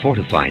 and he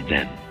fortified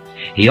them.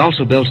 He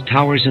also built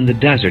towers in the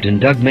desert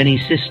and dug many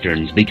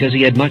cisterns, because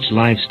he had much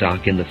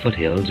livestock in the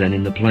foothills and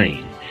in the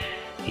plain.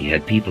 He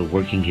had people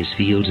working his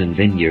fields and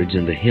vineyards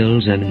in the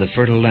hills and in the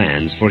fertile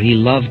lands, for he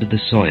loved the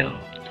soil.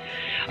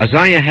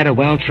 Uzziah had a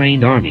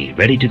well-trained army,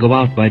 ready to go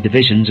out by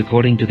divisions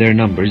according to their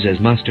numbers, as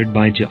mustered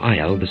by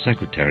Jeiel the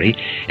secretary,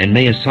 and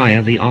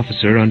Maaseiah the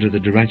officer under the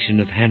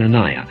direction of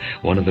Hananiah,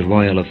 one of the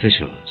royal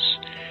officials.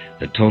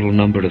 The total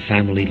number of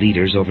family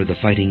leaders over the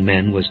fighting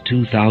men was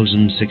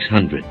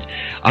 2,600.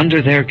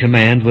 Under their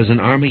command was an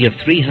army of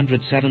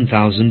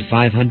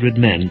 307,500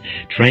 men,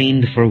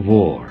 trained for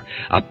war,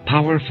 a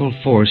powerful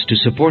force to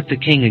support the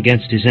king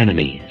against his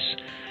enemies.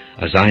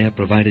 Uzziah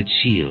provided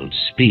shields,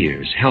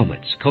 spears,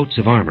 helmets, coats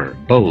of armor,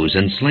 bows,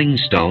 and sling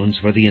stones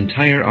for the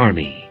entire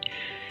army.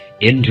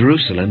 In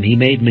Jerusalem he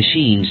made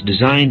machines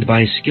designed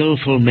by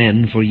skillful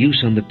men for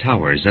use on the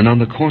towers and on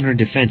the corner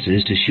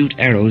defenses to shoot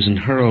arrows and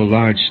hurl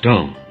large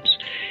stones.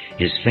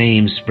 His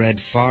fame spread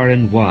far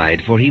and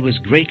wide, for he was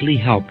greatly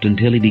helped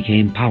until he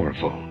became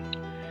powerful.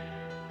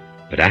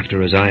 But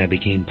after Uzziah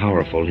became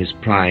powerful, his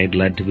pride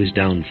led to his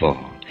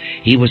downfall.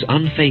 He was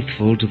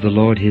unfaithful to the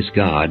Lord his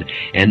God,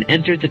 and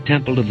entered the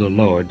temple of the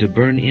Lord to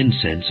burn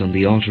incense on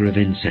the altar of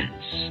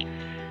incense.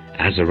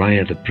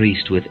 Azariah the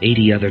priest with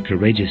 80 other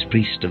courageous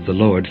priests of the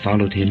Lord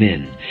followed him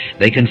in.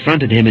 They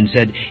confronted him and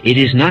said, "It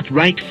is not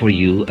right for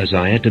you,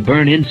 Uzziah, to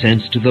burn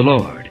incense to the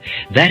Lord.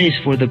 That is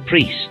for the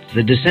priests,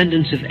 the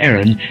descendants of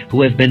Aaron,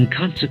 who have been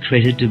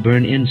consecrated to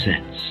burn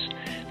incense.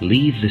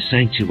 Leave the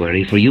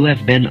sanctuary, for you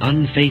have been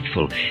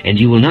unfaithful, and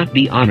you will not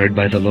be honored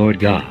by the Lord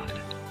God."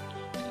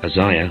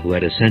 Uzziah, who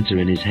had a censer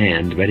in his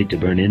hand ready to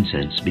burn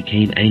incense,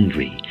 became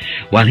angry.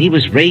 While he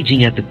was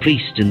raging at the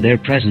priests in their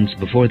presence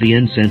before the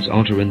incense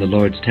altar in the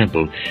Lord's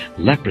temple,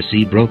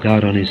 leprosy broke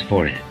out on his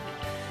forehead.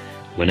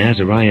 When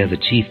Azariah the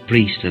chief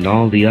priest and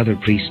all the other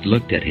priests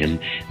looked at him,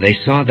 they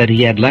saw that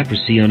he had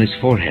leprosy on his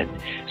forehead,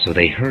 so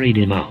they hurried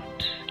him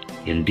out.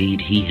 Indeed,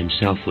 he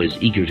himself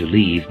was eager to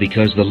leave,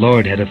 because the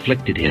Lord had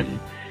afflicted him.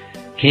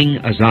 King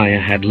Uzziah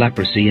had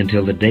leprosy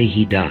until the day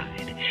he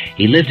died.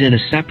 He lived in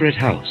a separate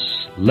house,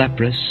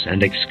 leprous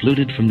and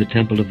excluded from the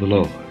temple of the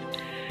Lord.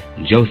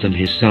 Jotham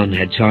his son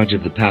had charge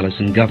of the palace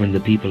and governed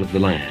the people of the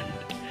land.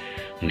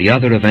 The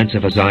other events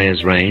of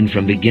Uzziah's reign,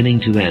 from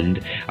beginning to end,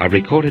 are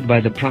recorded by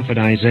the prophet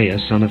Isaiah,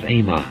 son of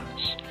Amoz.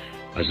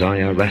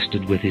 Uzziah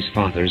rested with his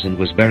fathers and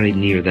was buried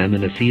near them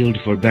in a field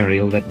for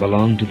burial that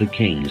belonged to the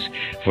kings,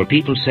 for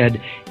people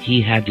said he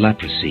had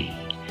leprosy.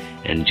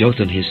 And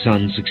Jotham his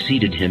son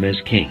succeeded him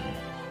as king.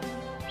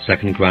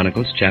 2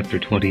 Chronicles chapter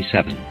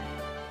 27.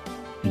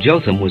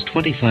 Jotham was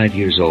 25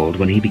 years old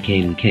when he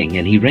became king,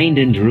 and he reigned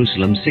in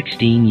Jerusalem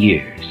 16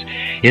 years.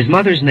 His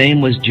mother's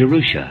name was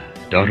Jerusha,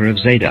 daughter of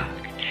Zadok.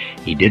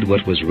 He did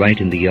what was right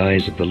in the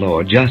eyes of the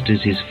Lord, just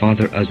as his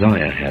father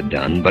Uzziah had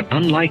done, but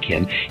unlike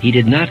him, he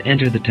did not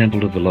enter the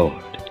temple of the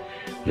Lord.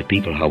 The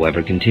people,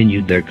 however,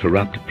 continued their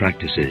corrupt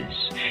practices.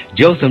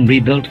 Jotham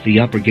rebuilt the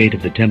upper gate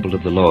of the temple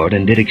of the Lord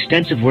and did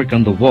extensive work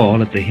on the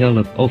wall at the hill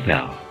of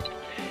Ophel.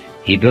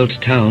 He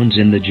built towns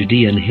in the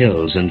Judean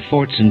hills and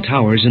forts and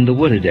towers in the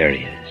wooded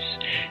areas.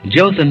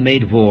 Jotham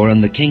made war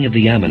on the king of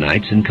the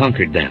Ammonites and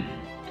conquered them.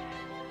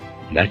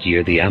 That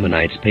year the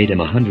Ammonites paid him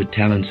 100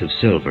 talents of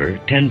silver,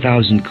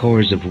 10,000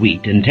 cores of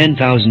wheat, and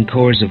 10,000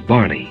 cores of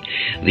barley.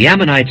 The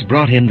Ammonites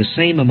brought him the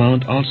same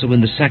amount also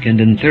in the second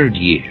and third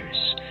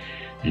years.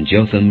 And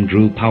Jotham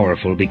grew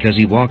powerful because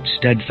he walked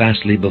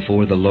steadfastly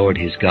before the Lord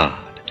his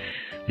God.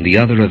 The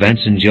other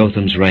events in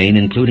Jotham's reign,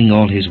 including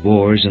all his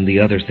wars and the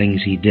other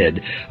things he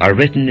did, are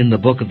written in the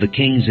book of the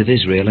kings of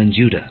Israel and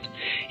Judah.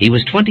 He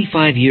was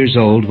 25 years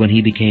old when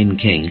he became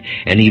king,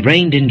 and he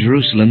reigned in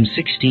Jerusalem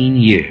 16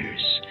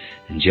 years.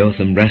 And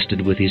Jotham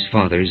rested with his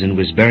fathers and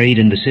was buried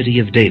in the city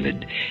of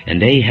David,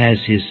 and Ahaz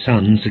his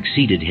son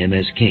succeeded him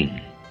as king.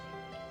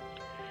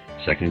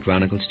 2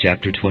 Chronicles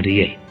chapter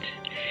 28.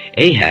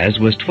 Ahaz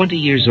was 20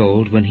 years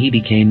old when he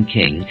became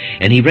king,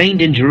 and he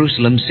reigned in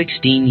Jerusalem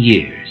 16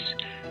 years.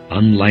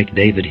 Unlike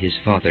David his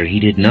father, he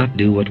did not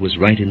do what was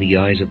right in the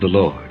eyes of the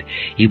Lord.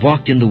 He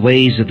walked in the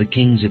ways of the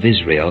kings of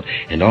Israel,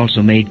 and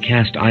also made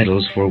cast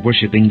idols for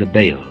worshipping the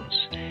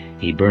Baals.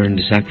 He burned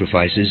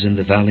sacrifices in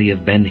the valley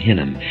of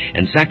Ben-Hinnom,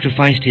 and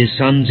sacrificed his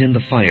sons in the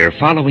fire,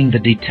 following the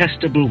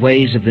detestable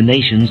ways of the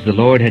nations the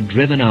Lord had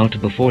driven out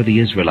before the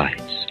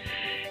Israelites.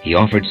 He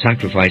offered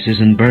sacrifices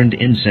and burned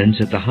incense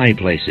at the high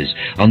places,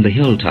 on the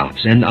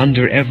hilltops, and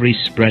under every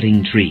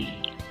spreading tree.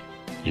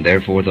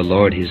 Therefore the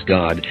Lord his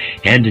God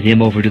handed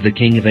him over to the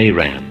king of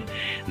Aram.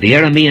 The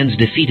Arameans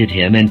defeated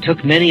him, and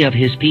took many of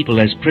his people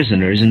as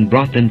prisoners, and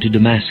brought them to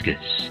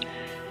Damascus.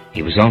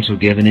 He was also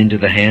given into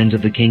the hands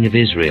of the king of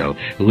Israel,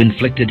 who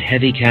inflicted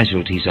heavy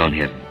casualties on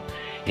him.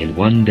 In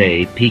one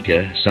day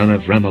Pekah, son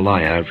of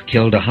Remaliah,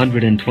 killed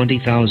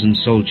 120,000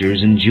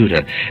 soldiers in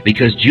Judah,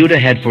 because Judah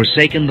had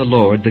forsaken the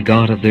Lord, the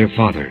God of their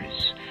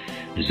fathers.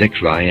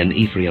 Zichri, an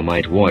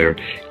Ephraimite warrior,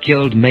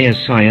 killed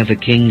Maaseiah the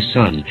king's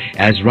son,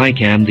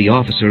 Azrikam the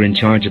officer in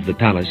charge of the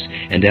palace,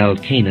 and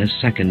Elkanah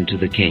second to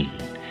the king.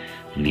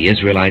 The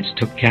Israelites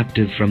took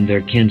captive from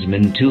their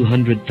kinsmen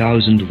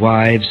 200,000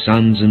 wives,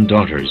 sons, and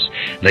daughters.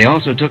 They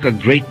also took a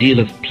great deal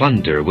of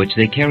plunder, which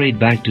they carried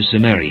back to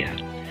Samaria.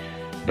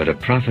 But a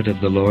prophet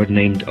of the Lord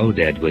named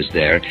Oded was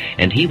there,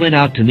 and he went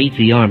out to meet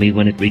the army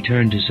when it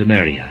returned to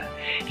Samaria.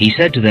 He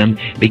said to them,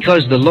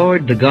 "Because the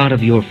Lord, the God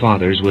of your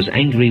fathers, was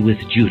angry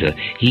with Judah,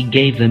 he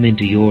gave them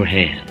into your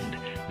hand.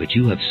 But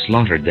you have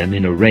slaughtered them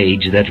in a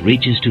rage that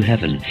reaches to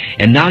heaven,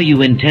 and now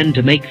you intend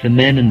to make the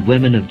men and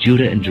women of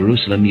Judah and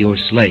Jerusalem your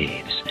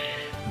slaves.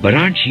 But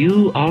aren't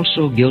you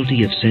also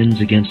guilty of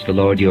sins against the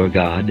Lord your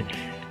God?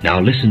 Now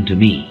listen to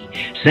me.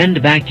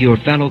 Send back your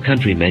fellow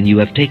countrymen you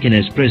have taken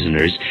as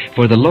prisoners,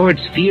 for the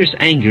Lord's fierce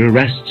anger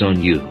rests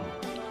on you."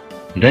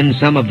 Then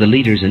some of the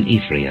leaders in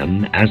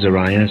Ephraim,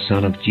 Azariah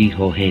son of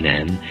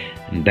Jehohanan,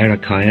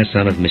 Berechiah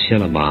son of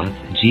Meshillemoth,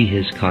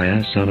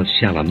 Jehizkiah son of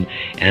Shallum,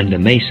 and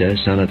Amasa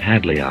son of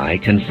Hadlai,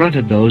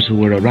 confronted those who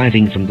were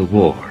arriving from the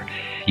war.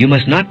 "You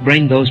must not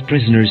bring those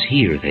prisoners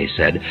here," they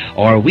said,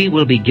 "or we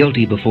will be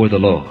guilty before the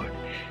Lord.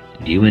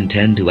 Do you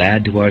intend to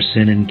add to our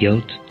sin and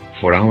guilt?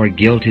 For our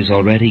guilt is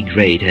already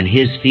great, and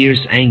his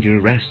fierce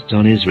anger rests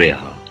on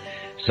Israel."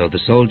 So the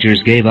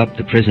soldiers gave up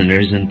the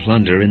prisoners and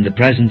plunder in the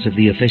presence of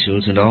the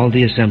officials and all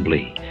the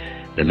assembly.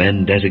 The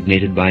men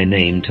designated by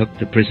name took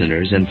the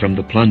prisoners, and from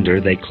the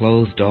plunder they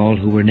clothed all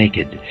who were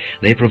naked.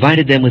 They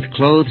provided them with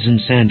clothes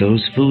and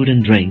sandals, food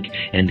and drink,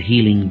 and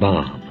healing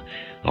balm.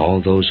 All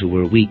those who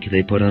were weak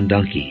they put on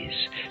donkeys.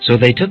 So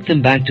they took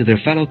them back to their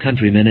fellow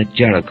countrymen at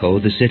Jericho,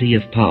 the city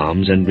of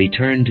palms, and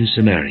returned to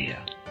Samaria.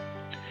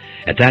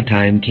 At that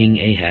time King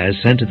Ahaz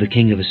sent to the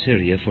king of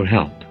Assyria for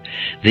help.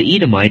 The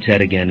Edomites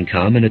had again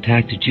come and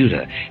attacked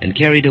Judah, and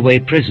carried away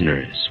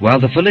prisoners, while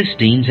the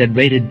Philistines had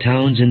raided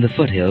towns in the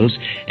foothills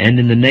and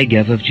in the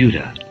Negev of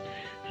Judah.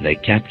 They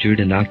captured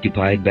and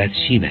occupied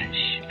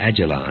Beth-Shemesh,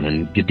 Ajalon,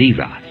 and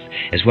Gederath,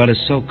 as well as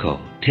Soko,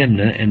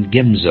 Timnah, and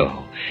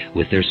Gimzo,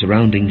 with their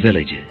surrounding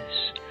villages.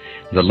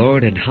 The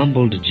Lord had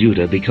humbled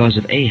Judah because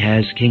of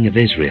Ahaz king of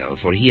Israel,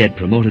 for he had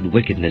promoted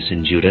wickedness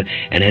in Judah,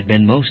 and had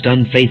been most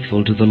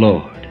unfaithful to the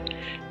Lord.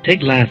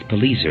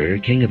 Tiglath-Pileser,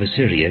 king of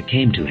Assyria,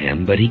 came to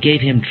him, but he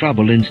gave him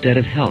trouble instead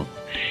of help.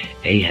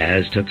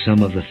 Ahaz took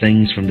some of the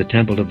things from the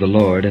temple of the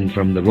Lord, and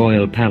from the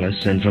royal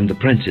palace, and from the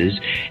princes,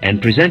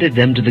 and presented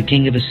them to the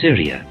king of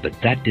Assyria, but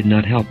that did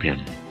not help him.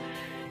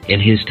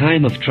 In his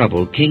time of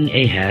trouble, King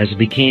Ahaz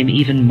became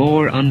even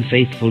more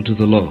unfaithful to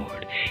the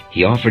Lord.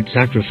 He offered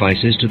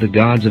sacrifices to the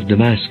gods of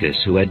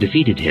Damascus, who had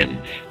defeated him,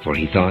 for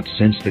he thought,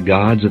 "Since the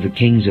gods of the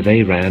kings of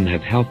Aram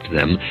have helped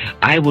them,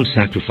 I will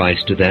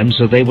sacrifice to them,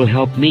 so they will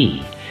help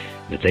me."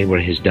 But they were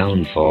his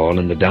downfall,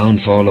 and the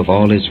downfall of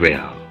all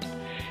Israel.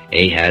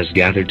 Ahaz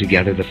gathered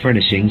together the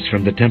furnishings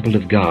from the temple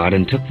of God,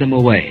 and took them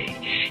away.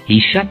 He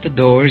shut the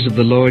doors of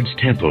the Lord's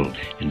temple,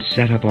 and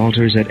set up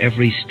altars at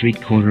every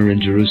street corner in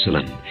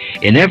Jerusalem.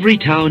 In every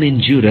town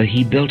in Judah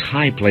he built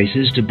high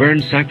places to burn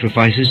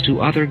sacrifices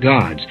to other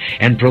gods,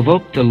 and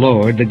provoked the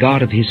Lord, the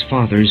God of his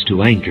fathers,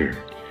 to anger.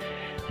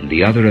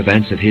 The other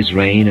events of his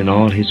reign and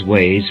all his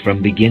ways,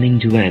 from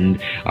beginning to end,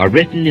 are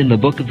written in the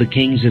book of the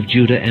kings of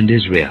Judah and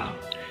Israel.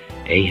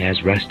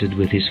 Ahaz rested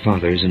with his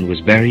fathers, and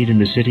was buried in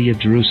the city of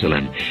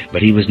Jerusalem,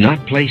 but he was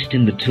not placed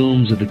in the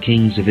tombs of the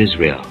kings of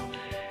Israel.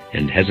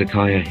 And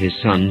Hezekiah his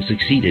son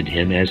succeeded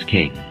him as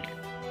king.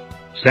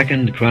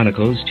 2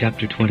 Chronicles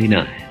chapter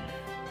 29.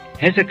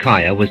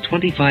 Hezekiah was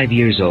 25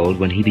 years old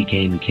when he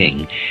became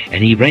king,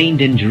 and he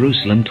reigned in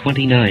Jerusalem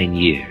 29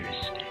 years.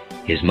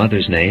 His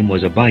mother's name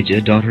was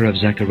Abijah, daughter of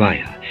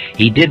Zechariah.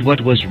 He did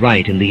what was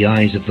right in the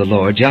eyes of the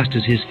Lord, just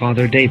as his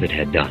father David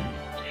had done.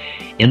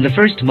 In the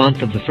first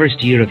month of the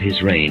first year of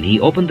his reign, he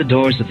opened the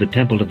doors of the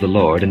temple of the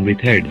Lord and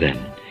repaired them.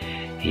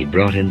 He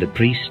brought in the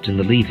priests and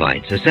the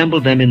Levites,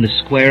 assembled them in the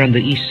square on the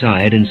east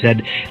side, and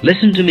said,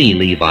 "Listen to me,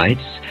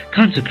 Levites.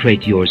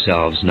 Consecrate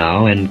yourselves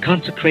now, and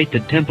consecrate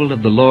the temple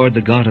of the Lord, the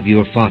God of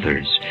your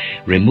fathers.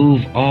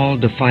 Remove all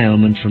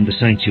defilement from the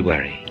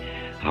sanctuary.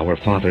 Our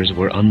fathers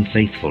were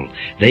unfaithful.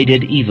 They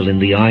did evil in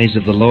the eyes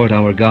of the Lord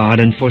our God,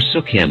 and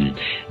forsook him.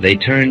 They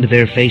turned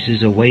their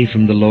faces away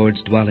from the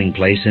Lord's dwelling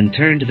place, and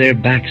turned their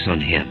backs on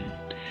him.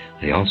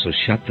 They also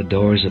shut the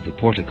doors of the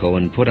portico,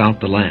 and put out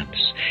the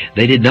lamps.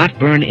 They did not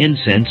burn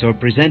incense, or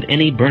present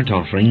any burnt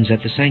offerings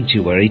at the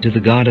sanctuary to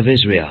the God of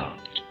Israel.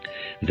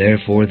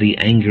 Therefore the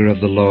anger of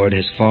the Lord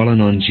has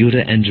fallen on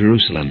Judah and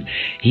Jerusalem.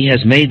 He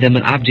has made them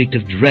an object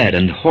of dread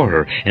and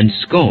horror and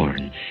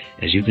scorn,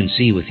 as you can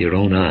see with your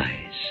own eyes.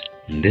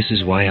 And this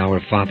is why our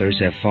fathers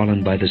have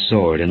fallen by the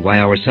sword, and why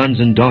our sons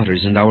and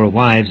daughters and our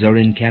wives are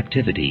in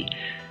captivity.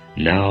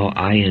 Now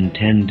I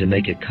intend to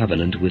make a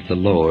covenant with the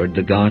Lord,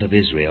 the God of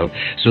Israel,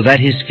 so that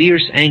his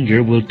fierce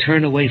anger will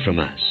turn away from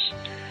us.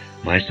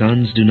 My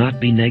sons, do not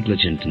be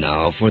negligent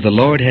now, for the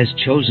Lord has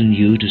chosen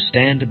you to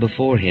stand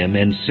before him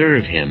and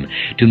serve him,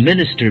 to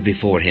minister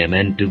before him,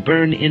 and to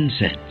burn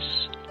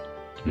incense.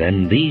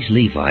 Then these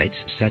Levites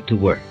set to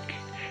work.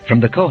 From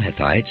the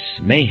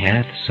Kohathites,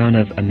 Mahath son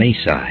of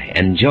Amasai,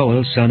 and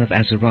Joel son of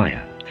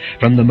Azariah.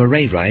 From the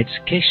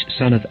Merarites, Kish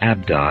son of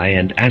Abdi,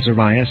 and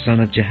Azariah son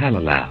of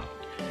Jehalalel.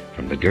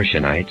 From the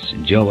Gershonites,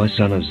 Joah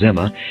son of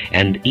Zimmah,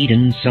 and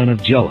Eden son of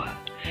Joah.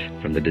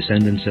 From the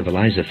descendants of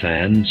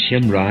Elizaphan,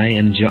 Shimri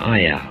and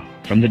Jeiel.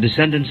 From the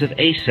descendants of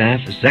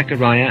Asaph,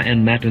 Zechariah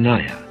and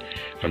Mattaniah.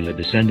 From the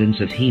descendants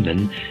of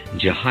Heman,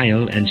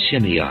 Jehiel and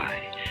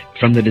Shimei.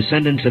 From the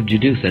descendants of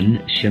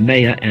Jeduthun,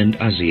 Shemaiah and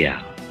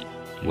Uzziel.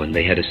 When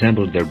they had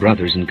assembled their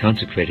brothers and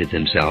consecrated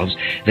themselves,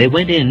 they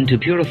went in to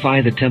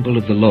purify the temple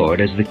of the Lord,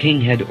 as the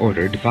king had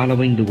ordered,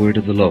 following the word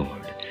of the Lord.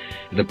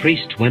 The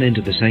priests went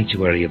into the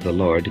sanctuary of the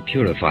Lord to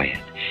purify it.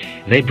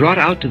 They brought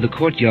out to the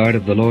courtyard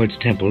of the Lord's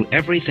temple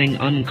everything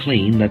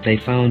unclean that they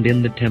found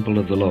in the temple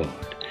of the Lord.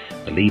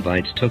 The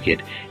Levites took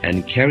it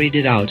and carried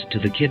it out to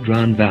the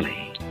Kidron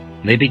Valley.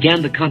 They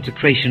began the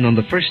consecration on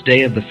the first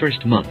day of the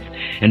first month,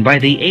 and by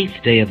the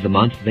 8th day of the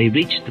month they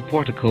reached the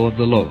portico of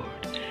the Lord.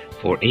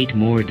 For 8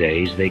 more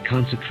days they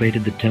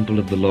consecrated the temple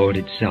of the Lord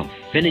itself,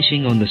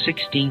 finishing on the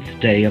 16th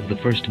day of the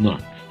first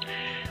month.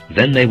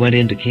 Then they went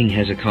in to King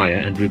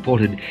Hezekiah and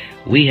reported,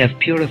 "We have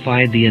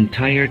purified the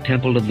entire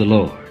temple of the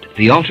Lord,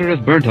 the altar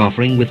of burnt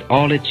offering with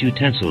all its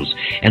utensils,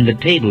 and the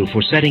table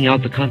for setting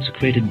out the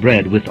consecrated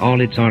bread with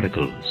all its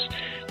articles.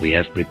 We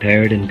have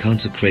prepared and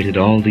consecrated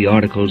all the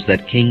articles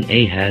that King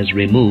Ahaz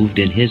removed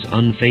in his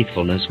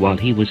unfaithfulness while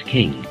he was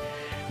king.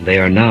 They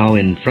are now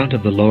in front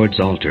of the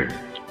Lord's altar."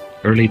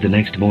 Early the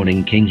next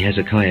morning King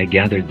Hezekiah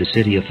gathered the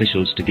city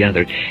officials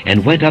together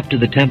and went up to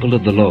the temple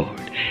of the Lord.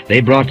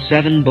 They brought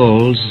 7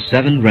 bulls,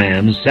 7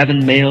 rams,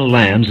 7 male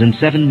lambs, and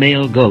 7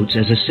 male goats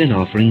as a sin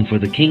offering for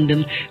the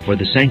kingdom, for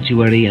the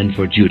sanctuary, and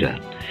for Judah.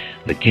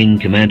 The king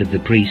commanded the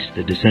priests,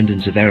 the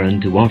descendants of Aaron,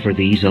 to offer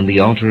these on the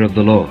altar of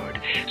the Lord.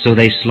 So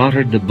they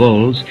slaughtered the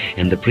bulls,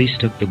 and the priests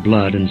took the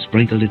blood and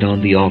sprinkled it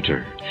on the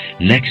altar.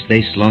 Next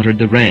they slaughtered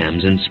the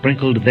rams and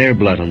sprinkled their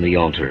blood on the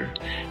altar.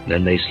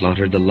 Then they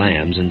slaughtered the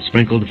lambs and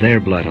sprinkled their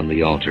blood on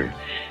the altar.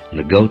 And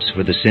the goats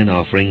for the sin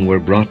offering were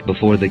brought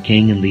before the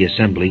king and the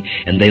assembly,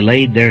 and they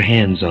laid their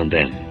hands on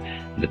them.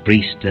 The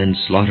priests then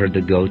slaughtered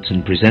the goats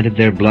and presented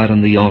their blood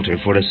on the altar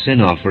for a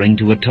sin offering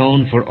to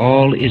atone for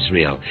all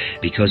Israel,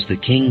 because the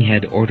king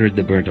had ordered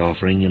the burnt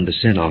offering and the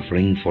sin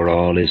offering for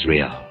all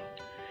Israel.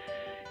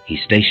 He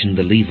stationed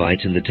the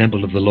Levites in the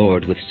temple of the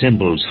Lord with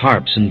cymbals,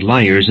 harps, and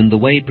lyres in the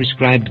way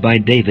prescribed by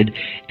David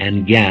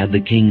and Gad the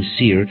king's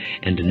seer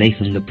and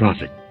Nathan the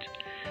prophet.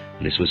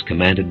 This was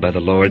commanded by the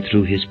Lord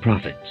through his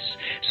prophets.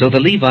 So the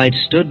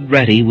Levites stood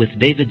ready with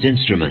David's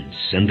instruments,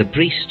 and the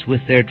priests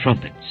with their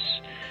trumpets.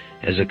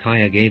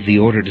 Hezekiah gave the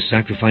order to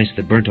sacrifice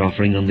the burnt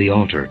offering on the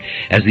altar.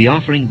 As the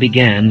offering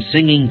began,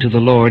 singing to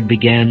the Lord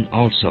began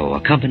also,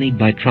 accompanied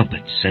by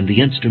trumpets and the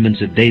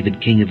instruments of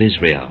David king of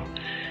Israel.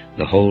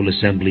 The whole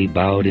assembly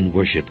bowed in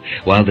worship,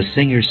 while the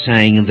singers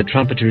sang and the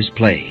trumpeters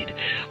played.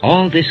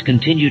 All this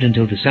continued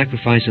until the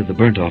sacrifice of the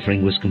burnt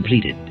offering was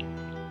completed.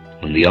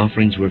 When the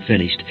offerings were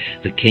finished,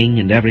 the king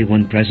and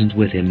everyone present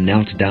with him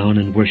knelt down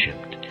and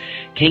worshipped.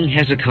 King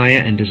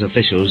Hezekiah and his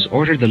officials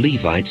ordered the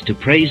Levites to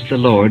praise the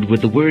Lord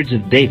with the words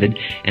of David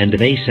and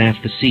of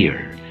Asaph the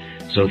seer.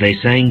 So they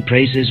sang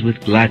praises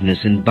with gladness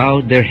and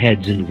bowed their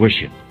heads and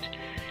worshipped.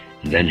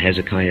 Then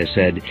Hezekiah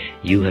said,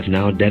 "You have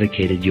now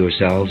dedicated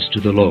yourselves to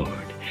the Lord.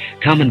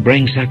 Come and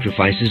bring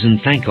sacrifices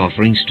and thank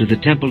offerings to the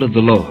temple of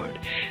the Lord."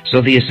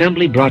 So the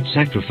assembly brought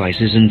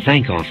sacrifices and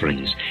thank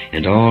offerings,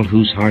 and all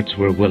whose hearts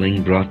were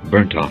willing brought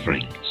burnt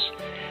offerings.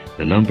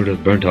 The number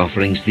of burnt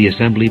offerings the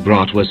assembly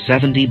brought was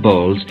 70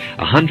 bulls,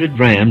 100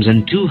 rams,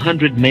 and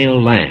 200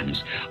 male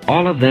lambs,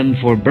 all of them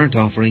for burnt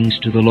offerings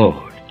to the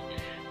Lord.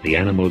 The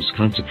animals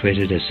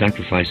consecrated as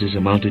sacrifices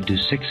amounted to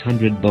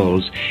 600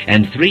 bulls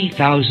and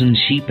 3,000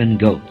 sheep and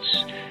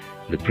goats.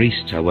 The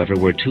priests, however,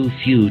 were too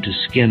few to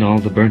skin all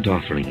the burnt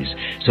offerings,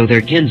 so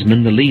their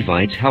kinsmen, the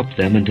Levites, helped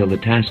them until the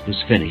task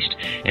was finished,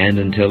 and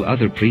until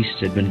other priests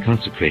had been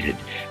consecrated,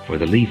 for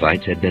the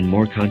Levites had been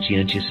more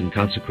conscientious in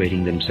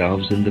consecrating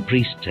themselves than the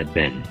priests had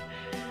been.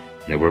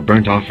 There were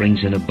burnt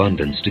offerings in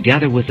abundance,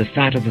 together with the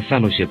fat of the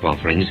fellowship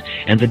offerings,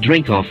 and the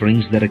drink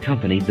offerings that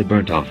accompanied the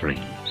burnt offerings.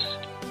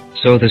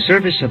 So the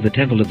service of the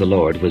temple of the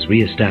Lord was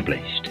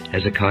re-established.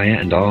 Hezekiah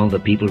and all the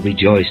people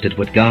rejoiced at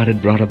what God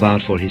had brought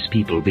about for his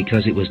people,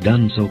 because it was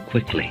done so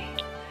quickly.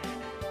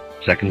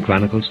 2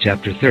 Chronicles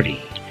chapter 30.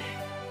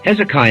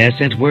 Hezekiah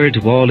sent word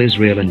to all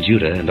Israel and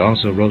Judah, and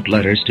also wrote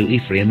letters to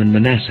Ephraim and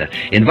Manasseh,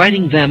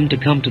 inviting them to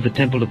come to the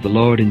temple of the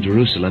Lord in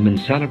Jerusalem and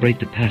celebrate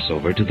the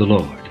Passover to the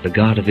Lord, the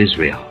God of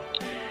Israel.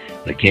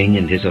 The king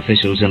and his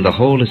officials and the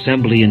whole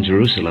assembly in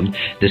Jerusalem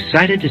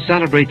decided to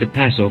celebrate the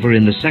Passover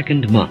in the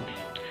 2nd month.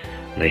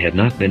 They had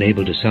not been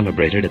able to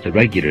celebrate it at the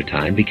regular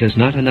time because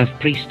not enough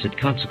priests had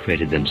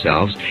consecrated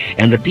themselves,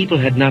 and the people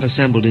had not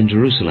assembled in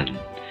Jerusalem.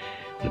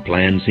 The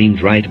plan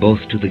seemed right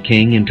both to the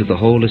king and to the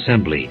whole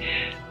assembly.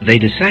 They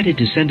decided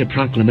to send a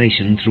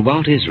proclamation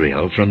throughout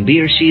Israel from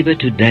Beersheba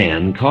to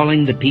Dan,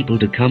 calling the people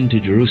to come to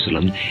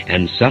Jerusalem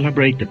and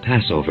celebrate the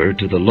Passover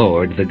to the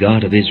Lord, the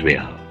God of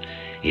Israel.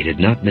 It had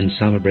not been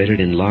celebrated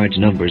in large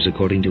numbers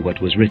according to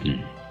what was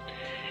written.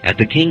 At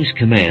the king's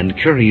command,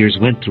 couriers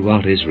went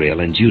throughout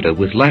Israel and Judah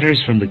with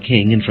letters from the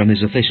king and from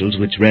his officials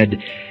which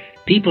read,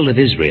 "People of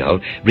Israel,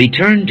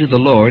 return to the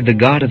Lord, the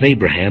God of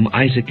Abraham,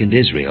 Isaac, and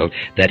Israel,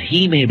 that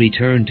he may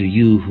return to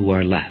you who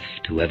are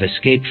left, who have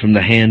escaped from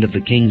the hand of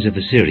the kings of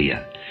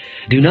Assyria.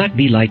 Do not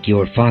be like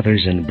your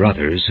fathers and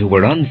brothers, who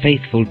were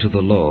unfaithful to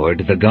the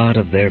Lord, the God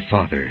of their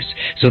fathers,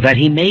 so that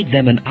he made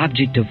them an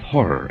object of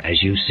horror,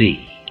 as you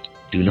see.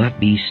 Do not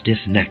be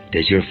stiff-necked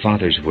as your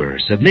fathers were.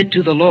 Submit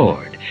to the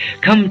Lord.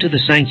 Come to the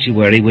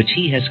sanctuary which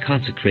he has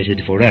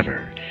consecrated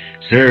forever.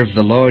 Serve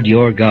the Lord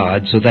your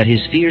God, so that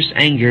his fierce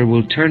anger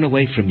will turn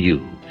away from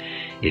you.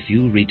 If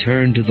you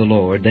return to the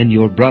Lord, then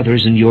your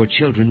brothers and your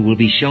children will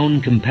be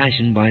shown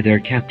compassion by their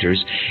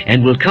captors,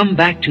 and will come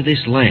back to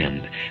this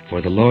land,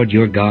 for the Lord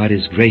your God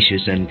is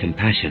gracious and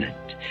compassionate.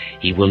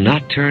 He will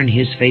not turn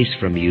his face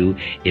from you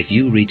if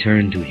you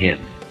return to him."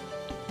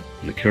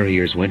 The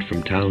couriers went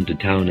from town to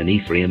town in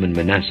Ephraim and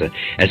Manasseh,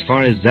 as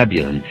far as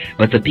Zebulun,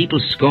 but the people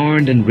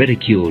scorned and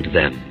ridiculed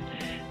them.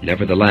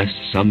 Nevertheless,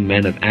 some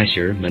men of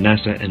Asher,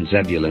 Manasseh, and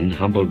Zebulun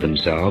humbled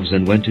themselves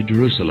and went to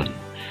Jerusalem.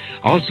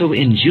 Also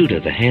in Judah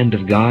the hand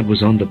of God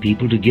was on the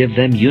people to give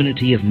them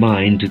unity of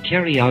mind to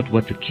carry out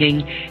what the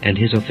king and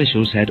his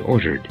officials had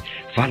ordered,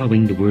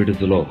 following the word of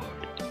the Lord.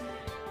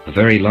 A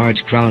very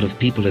large crowd of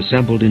people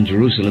assembled in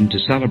Jerusalem to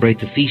celebrate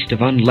the Feast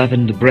of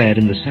Unleavened Bread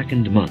in the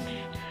 2nd month.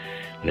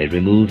 They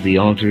removed the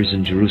altars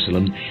in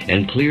Jerusalem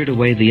and cleared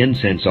away the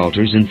incense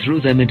altars and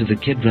threw them into the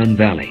Kidron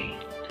Valley.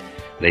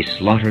 They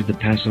slaughtered the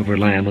Passover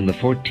lamb on the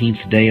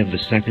 14th day of the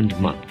 2nd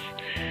month.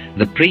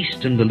 The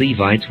priests and the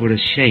Levites were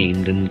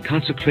ashamed and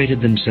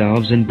consecrated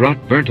themselves and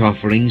brought burnt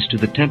offerings to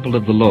the temple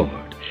of the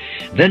Lord.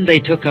 Then they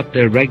took up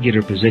their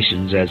regular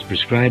positions as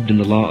prescribed in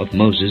the law of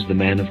Moses, the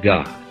man of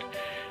God.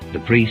 The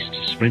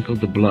priests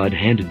sprinkled the blood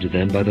handed to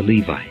them by the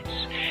Levites.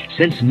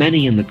 Since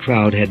many in the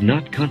crowd had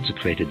not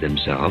consecrated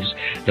themselves,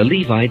 the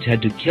Levites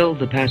had to kill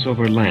the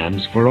Passover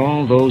lambs for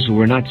all those who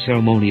were not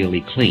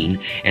ceremonially clean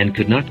and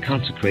could not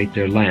consecrate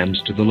their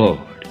lambs to the Lord.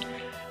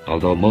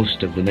 Although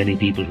most of the many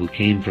people who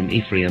came from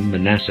Ephraim,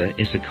 Manasseh,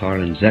 Issachar,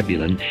 and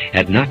Zebulun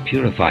had not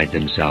purified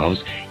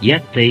themselves,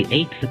 yet they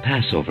ate the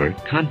Passover,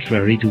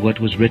 contrary to what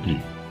was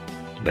written.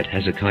 But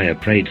Hezekiah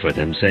prayed for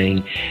them,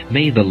 saying,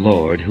 "May the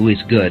Lord, who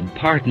is good,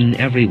 pardon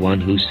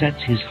everyone who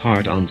sets his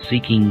heart on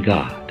seeking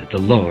God, the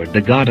Lord,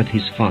 the God of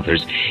his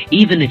fathers,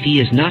 even if he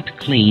is not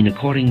clean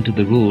according to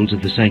the rules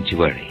of the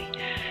sanctuary."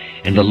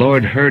 And the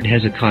Lord heard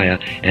Hezekiah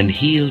and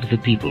healed the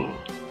people.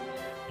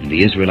 And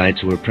the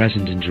Israelites who were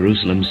present in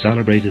Jerusalem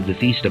celebrated the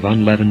Feast of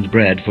Unleavened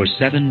Bread for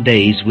 7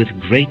 days with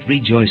great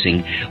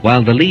rejoicing,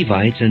 while the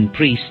Levites and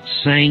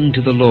priests sang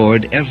to the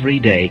Lord every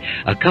day,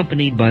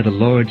 accompanied by the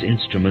Lord's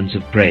instruments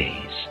of praise.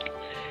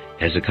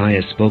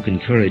 Hezekiah spoke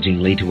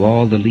encouragingly to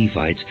all the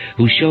Levites,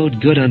 who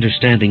showed good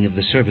understanding of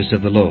the service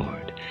of the Lord.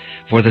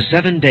 For the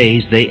 7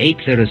 days they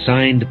ate their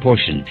assigned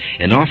portion,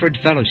 and offered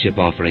fellowship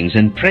offerings,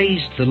 and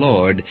praised the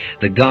Lord,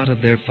 the God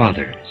of their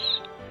fathers.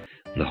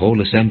 The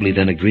whole assembly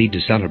then agreed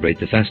to celebrate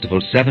the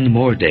festival 7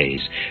 more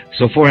days.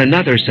 So for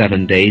another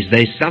 7 days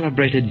they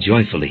celebrated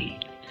joyfully.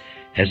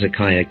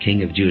 Hezekiah,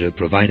 king of Judah,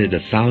 provided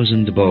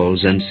 1,000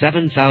 bulls and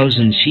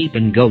 7,000 sheep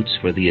and goats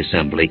for the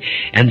assembly,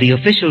 and the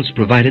officials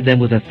provided them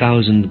with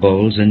 1,000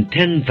 bulls and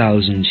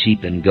 10,000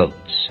 sheep and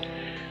goats.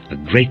 A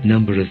great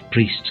number of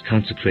priests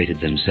consecrated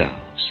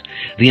themselves.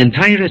 The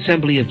entire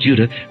assembly of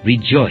Judah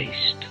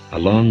rejoiced,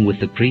 along with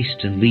the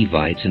priests and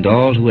Levites and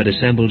all who had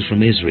assembled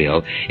from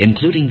Israel,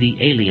 including the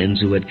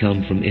aliens who had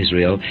come from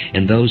Israel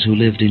and those who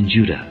lived in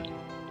Judah.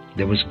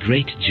 There was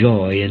great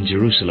joy in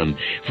Jerusalem,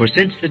 for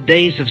since the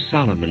days of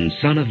Solomon,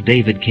 son of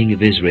David, king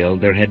of Israel,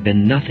 there had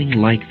been nothing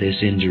like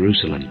this in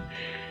Jerusalem.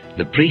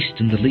 The priests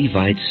and the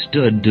Levites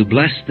stood to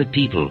bless the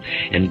people,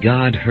 and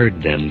God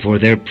heard them, for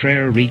their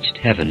prayer reached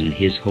heaven,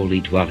 his holy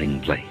dwelling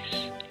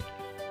place.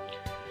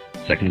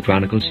 2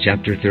 Chronicles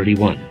chapter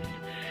 31.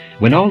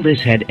 When all this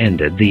had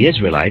ended, the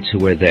Israelites who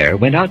were there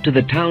went out to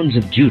the towns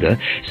of Judah,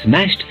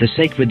 smashed the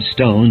sacred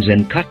stones,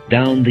 and cut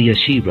down the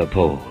Asherah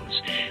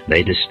poles.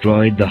 They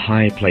destroyed the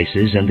high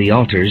places and the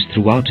altars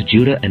throughout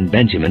Judah and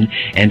Benjamin,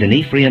 and in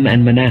Ephraim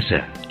and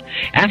Manasseh.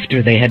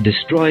 After they had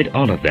destroyed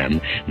all of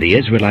them, the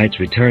Israelites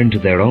returned to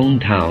their own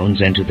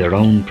towns and to their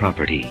own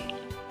property.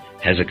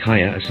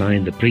 Hezekiah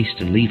assigned the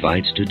priests and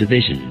Levites to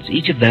divisions,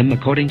 each of them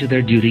according to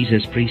their duties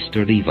as priests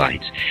or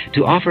Levites,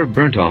 to offer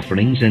burnt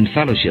offerings and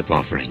fellowship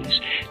offerings,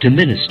 to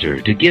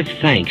minister, to give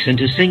thanks, and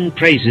to sing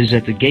praises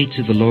at the gates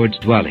of the Lord's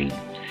dwelling.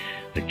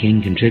 The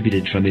king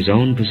contributed from his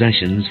own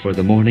possessions for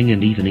the morning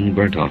and evening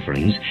burnt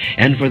offerings,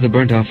 and for the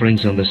burnt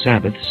offerings on the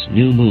Sabbaths,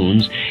 new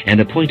moons, and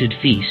appointed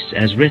feasts,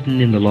 as written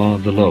in the law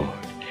of the Lord.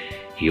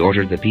 He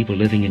ordered the people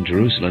living in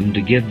Jerusalem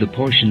to give the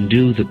portion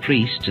due the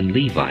priests and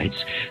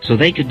Levites, so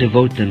they could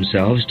devote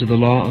themselves to the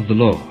law of the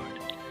Lord.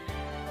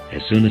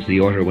 As soon as the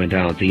order went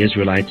out, the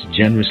Israelites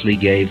generously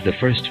gave the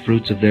first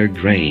fruits of their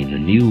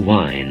grain, new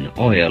wine,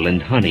 oil,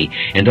 and honey,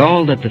 and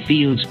all that the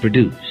fields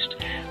produced.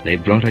 They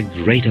brought a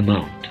great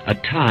amount, a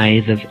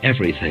tithe of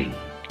everything.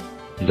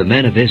 The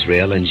men of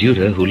Israel and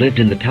Judah who lived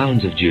in the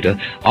towns of Judah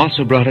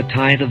also brought a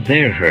tithe of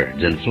their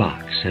herds and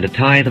flocks, and a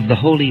tithe of the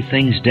holy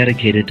things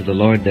dedicated to the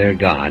Lord their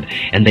God,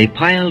 and they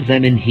piled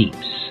them in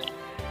heaps.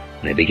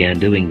 They began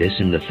doing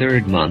this in the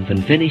 3rd month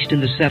and finished in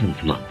the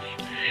 7th month.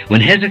 When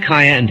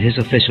Hezekiah and his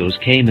officials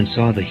came and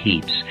saw the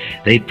heaps,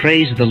 they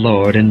praised the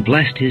Lord and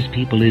blessed his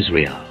people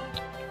Israel.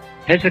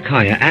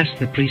 Hezekiah asked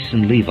the priests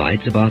and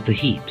Levites about the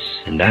heaps,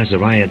 and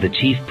Azariah the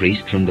chief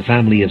priest from the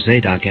family of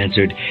Zadok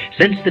answered,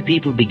 "Since the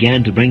people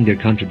began to bring their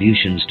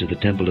contributions to the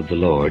temple of the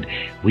Lord,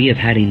 we have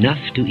had enough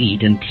to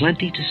eat and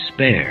plenty to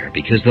spare,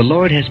 because the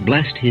Lord has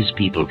blessed his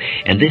people,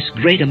 and this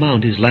great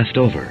amount is left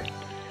over."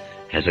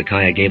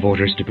 Hezekiah gave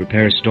orders to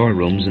prepare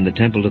storerooms in the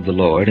temple of the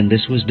Lord, and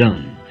this was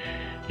done.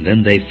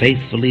 Then they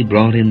faithfully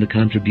brought in the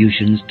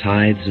contributions,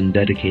 tithes, and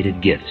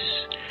dedicated gifts.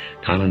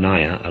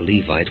 Conaniah, a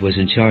Levite, was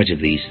in charge of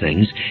these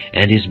things,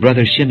 and his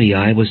brother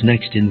Shimei was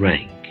next in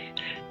rank.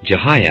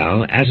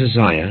 Jehiel,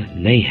 Azaziah,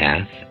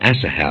 Nahath,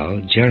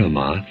 Asahel,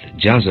 Jeremoth,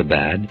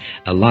 Jozabad,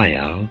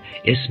 Eliel,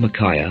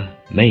 Ismachiah,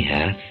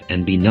 Mahath,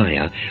 and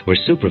Benaiah were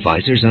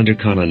supervisors under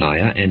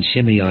Conaniah and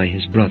Shimei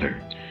his brother,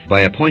 by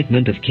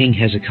appointment of King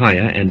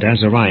Hezekiah and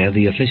Azariah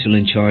the official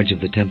in charge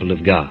of the temple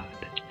of God.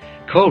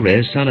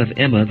 Korah, son of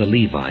Emma the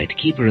Levite,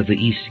 keeper of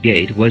the east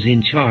gate, was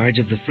in charge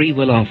of the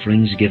freewill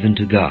offerings given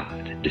to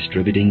God,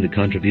 distributing the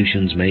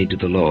contributions made to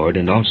the Lord,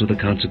 and also the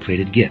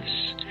consecrated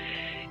gifts.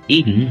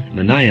 Eden,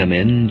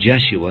 Meniamin,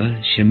 Jeshua,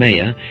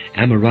 Shemaiah,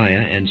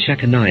 Amariah, and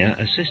Shechaniah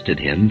assisted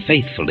him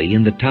faithfully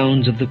in the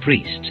towns of the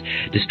priests,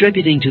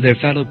 distributing to their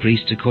fellow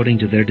priests according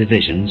to their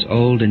divisions,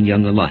 old and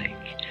young alike.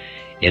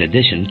 In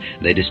addition,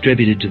 they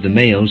distributed to the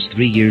males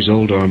 3 years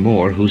old or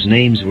more, whose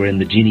names were in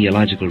the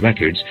genealogical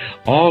records,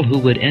 all who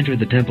would enter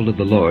the temple of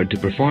the Lord to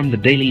perform the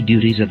daily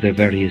duties of their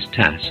various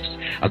tasks,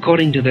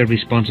 according to their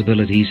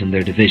responsibilities and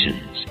their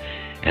divisions.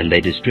 And they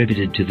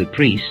distributed to the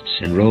priests,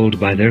 enrolled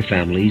by their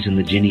families in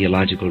the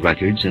genealogical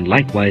records, and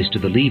likewise to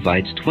the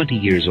Levites 20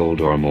 years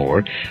old or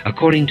more,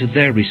 according to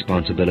their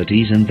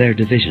responsibilities and their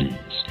divisions.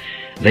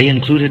 They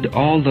included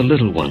all the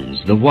little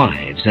ones, the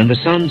wives, and the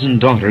sons and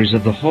daughters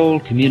of the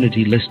whole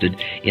community listed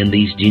in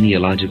these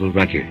genealogical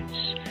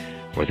records,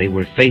 for they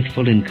were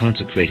faithful in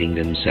consecrating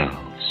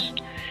themselves.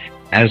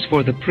 As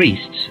for the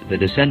priests, the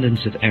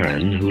descendants of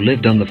Aaron, who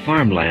lived on the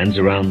farmlands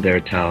around their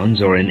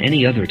towns or in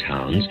any other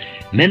towns,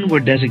 men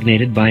were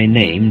designated by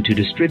name to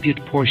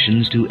distribute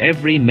portions to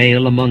every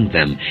male among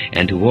them,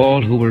 and to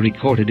all who were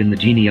recorded in the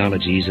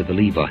genealogies of the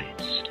Levites.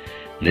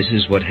 This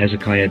is what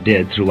Hezekiah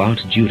did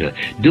throughout Judah,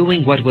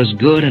 doing what was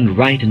good and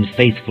right and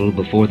faithful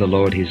before the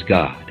Lord his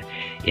God,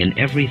 in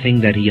everything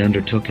that he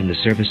undertook in the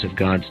service of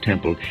God's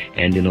temple,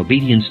 and in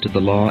obedience to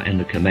the law and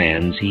the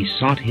commands. He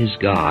sought his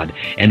God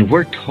and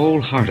worked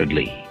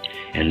wholeheartedly,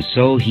 and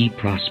so he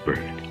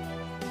prospered.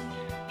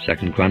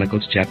 2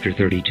 Chronicles chapter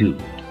 32.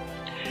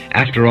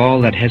 After all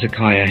that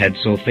Hezekiah had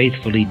so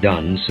faithfully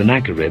done,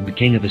 Sennacherib,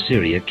 king of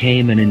Assyria,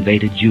 came and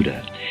invaded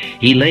Judah.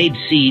 He laid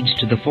siege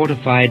to the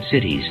fortified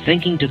cities,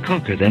 thinking to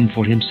conquer them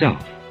for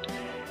himself.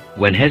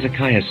 When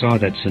Hezekiah saw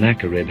that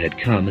Sennacherib had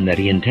come and that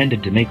he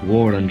intended to make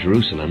war on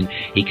Jerusalem,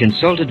 he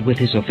consulted with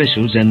his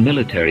officials and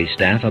military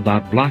staff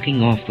about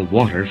blocking off the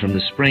water from the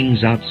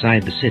springs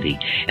outside the city,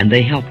 and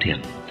they helped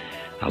him.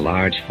 A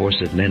large force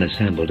of men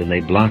assembled, and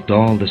they blocked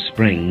all the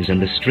springs and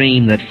the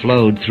stream that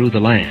flowed through the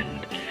land.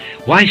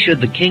 "Why should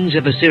the kings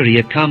of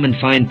Assyria come and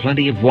find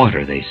plenty of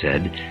water?" they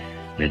said.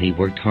 Then he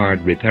worked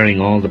hard, repairing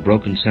all the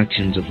broken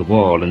sections of the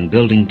wall and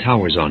building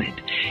towers on it.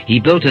 He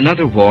built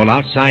another wall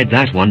outside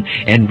that one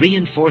and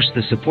reinforced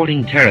the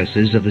supporting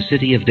terraces of the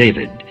city of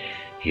David.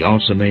 He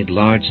also made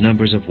large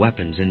numbers of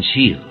weapons and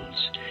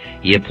shields.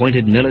 He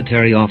appointed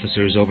military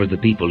officers over the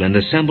people and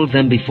assembled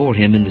them before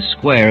him in the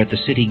square at the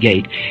city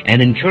gate,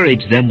 and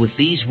encouraged them with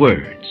these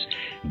words,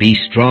 "Be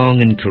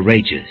strong and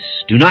courageous.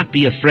 Do not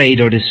be afraid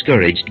or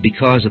discouraged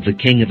because of the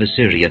king of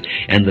Assyria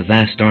and the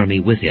vast army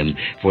with him,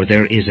 for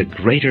there is a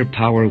greater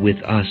power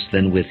with us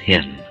than with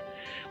him.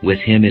 With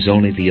him is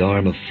only the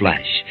arm of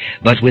flesh,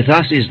 but with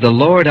us is the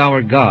Lord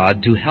our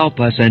God to help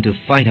us and to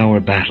fight our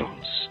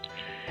battles."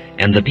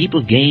 And the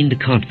people gained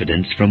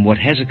confidence from what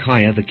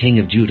Hezekiah the king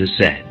of Judah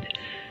said.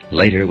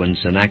 Later, when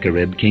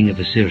Sennacherib, king of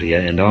Assyria,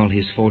 and all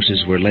his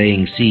forces were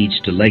laying siege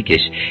to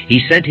Lachish,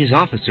 he sent his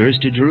officers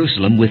to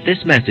Jerusalem with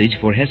this message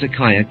for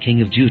Hezekiah,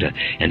 king of Judah,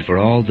 and for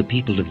all the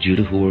people of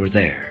Judah who were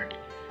there.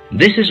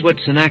 This is what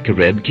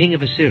Sennacherib, king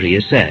of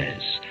Assyria,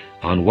 says.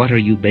 On what are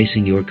you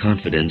basing your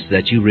confidence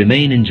that you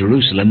remain in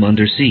Jerusalem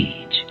under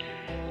siege?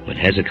 When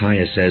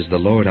Hezekiah says the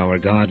Lord our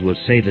God will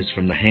save us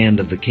from the hand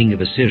of the king of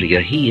Assyria,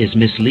 he is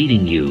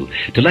misleading you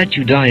to let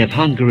you die of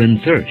hunger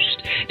and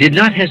thirst. Did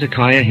not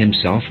Hezekiah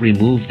himself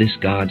remove this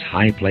God's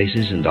high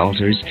places and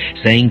altars,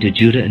 saying to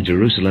Judah and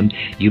Jerusalem,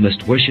 you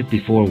must worship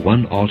before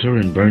one altar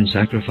and burn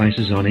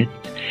sacrifices on it?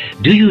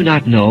 Do you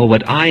not know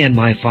what I and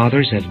my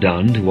fathers have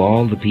done to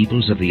all the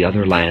peoples of the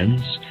other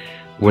lands?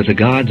 Were the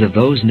gods of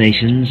those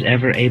nations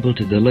ever able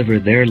to deliver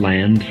their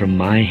land from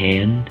my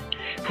hand?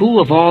 Who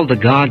of all the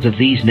gods of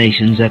these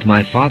nations that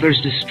my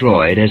fathers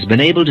destroyed has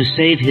been able to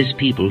save his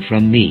people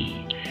from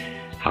me?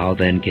 How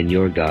then can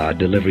your God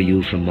deliver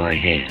you from my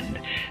hand?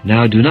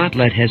 Now do not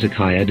let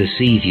Hezekiah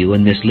deceive you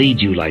and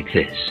mislead you like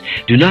this.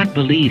 Do not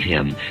believe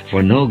him,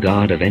 for no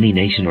god of any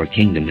nation or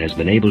kingdom has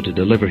been able to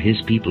deliver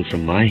his people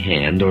from my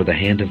hand or the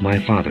hand of my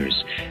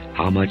fathers.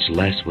 How much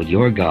less will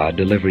your God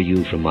deliver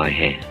you from my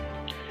hand?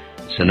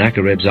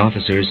 Sennacherib's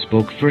officers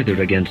spoke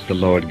further against the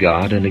Lord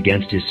God and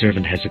against his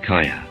servant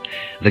Hezekiah.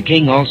 The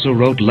king also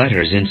wrote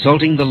letters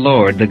insulting the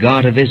Lord, the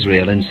God of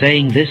Israel, and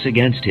saying this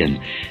against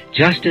him,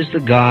 just as the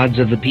gods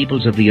of the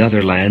peoples of the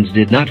other lands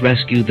did not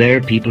rescue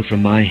their people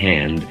from my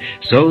hand,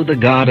 so the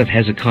God of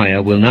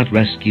Hezekiah will not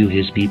rescue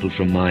his people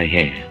from my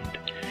hand.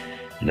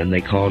 And then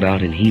they called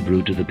out in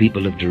Hebrew to the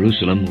people of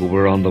Jerusalem who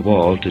were on the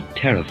wall to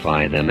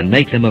terrify them and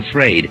make them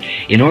afraid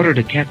in order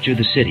to capture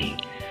the city.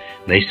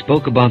 They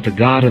spoke about the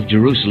God of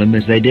Jerusalem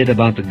as they did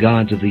about the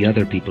gods of the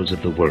other peoples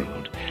of the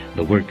world,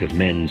 the work of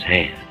men's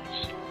hands.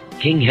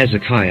 King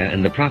Hezekiah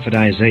and the prophet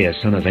Isaiah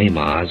son of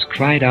Amoz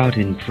cried out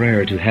in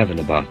prayer to heaven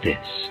about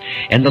this.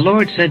 And the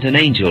Lord sent an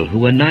angel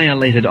who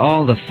annihilated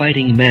all the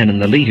fighting men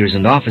and the leaders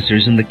and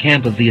officers in the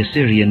camp of the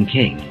Assyrian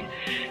king.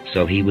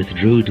 So he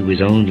withdrew to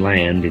his own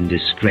land in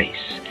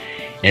disgrace.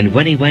 And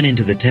when he went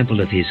into the temple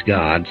of his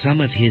God,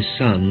 some of his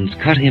sons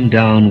cut him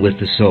down with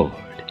the sword.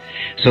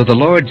 So the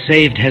Lord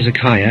saved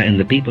Hezekiah and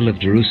the people of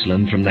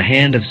Jerusalem from the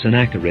hand of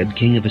Sennacherib,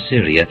 king of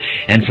Assyria,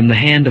 and from the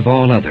hand of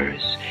all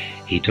others.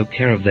 He took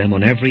care of them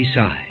on every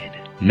side.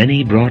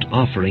 Many brought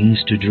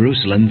offerings to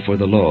Jerusalem for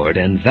the Lord,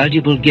 and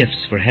valuable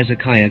gifts for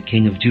Hezekiah,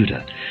 king of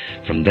Judah.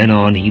 From then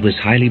on he was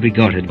highly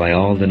regarded by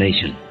all the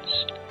nations.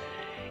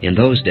 In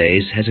those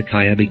days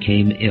Hezekiah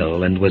became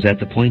ill and was at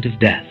the point of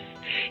death.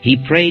 He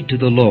prayed to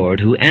the Lord,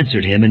 who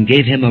answered him and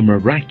gave him a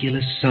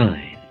miraculous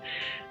sign.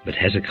 But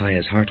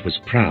Hezekiah's heart was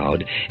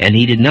proud, and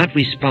he did not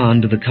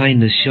respond to the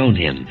kindness shown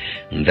him,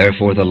 and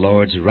therefore the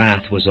Lord's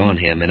wrath was on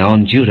him and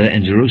on Judah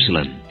and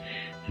Jerusalem.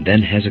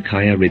 Then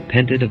Hezekiah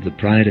repented of the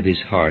pride of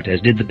his heart,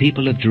 as did the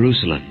people of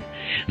Jerusalem.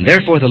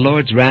 Therefore the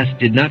Lord's wrath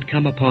did not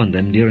come upon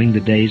them during the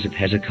days of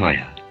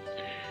Hezekiah.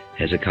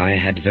 Hezekiah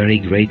had very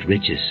great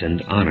riches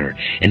and honor,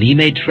 and he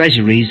made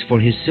treasuries for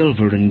his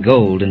silver and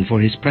gold, and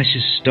for his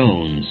precious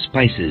stones,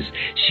 spices,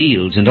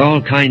 shields, and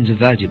all kinds of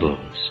valuables.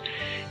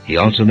 He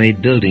also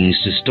made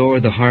buildings to store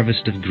the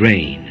harvest of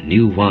grain,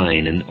 new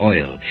wine, and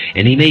oil,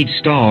 and he made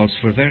stalls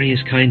for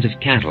various kinds of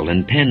cattle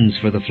and pens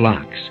for the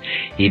flocks.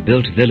 He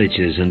built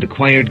villages and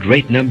acquired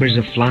great numbers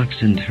of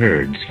flocks and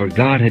herds, for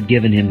God had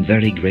given him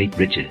very great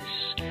riches.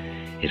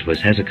 It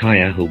was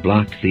Hezekiah who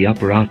blocked the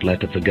upper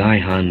outlet of the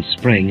Gihon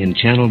spring and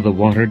channeled the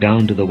water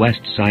down to the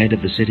west side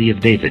of the city of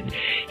David.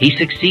 He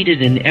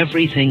succeeded in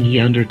everything he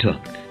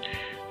undertook.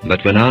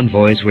 But when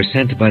envoys were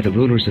sent by the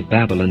rulers of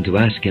Babylon to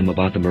ask him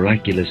about the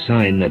miraculous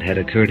sign that had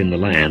occurred in the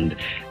land,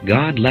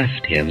 God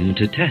left him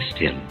to test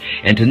him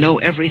and to know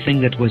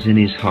everything that was in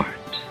his heart.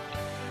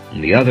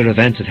 And the other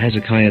events of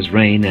Hezekiah's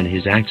reign and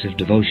his acts of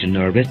devotion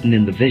are written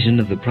in the vision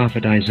of the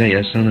prophet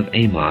Isaiah son of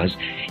Amoz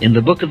in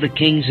the book of the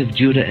kings of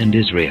Judah and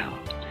Israel.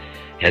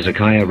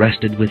 Hezekiah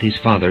rested with his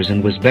fathers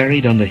and was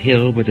buried on the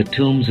hill where the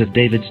tombs of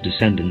David's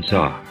descendants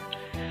are.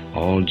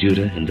 All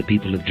Judah and the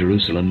people of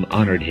Jerusalem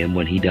honored him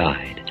when he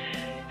died,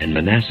 and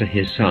Manasseh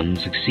his son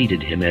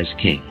succeeded him as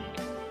king.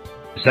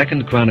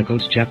 2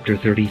 Chronicles chapter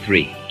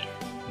 33.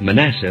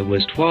 Manasseh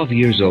was 12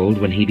 years old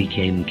when he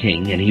became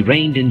king, and he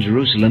reigned in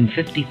Jerusalem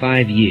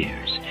 55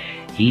 years.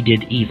 He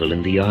did evil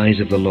in the eyes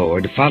of the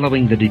Lord,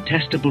 following the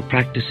detestable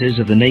practices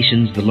of the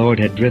nations the Lord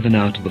had driven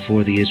out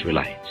before the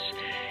Israelites.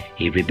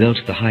 He rebuilt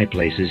the high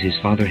places his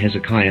father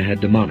Hezekiah had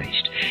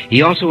demolished.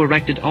 He also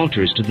erected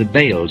altars to the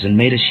Baals and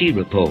made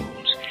Asherah poles.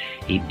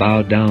 He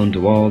bowed down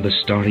to all the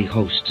starry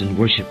hosts and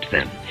worshipped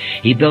them.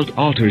 He built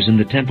altars in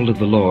the temple of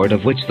the Lord,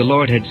 of which the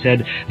Lord had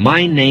said,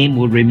 "My name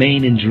will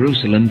remain in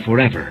Jerusalem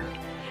forever."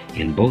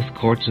 In both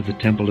courts of the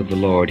temple of the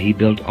Lord he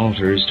built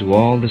altars to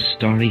all the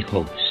starry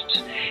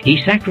hosts.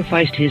 He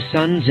sacrificed his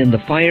sons in the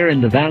fire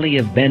in the valley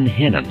of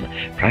Ben-Hinnom,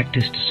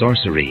 practiced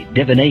sorcery,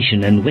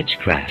 divination, and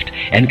witchcraft,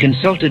 and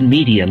consulted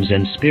mediums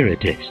and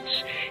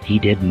spiritists. He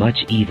did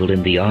much evil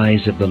in the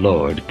eyes of the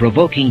Lord,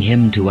 provoking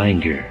him to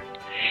anger.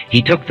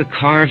 He took the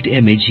carved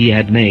image he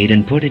had made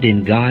and put it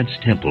in God's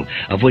temple,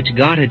 of which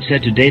God had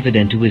said to David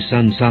and to his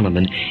son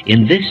Solomon,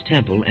 "In this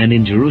temple and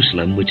in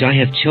Jerusalem, which I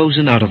have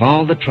chosen out of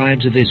all the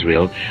tribes of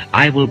Israel,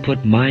 I will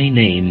put my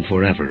name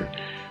forever.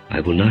 I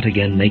will not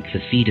again make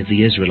the feet of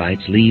the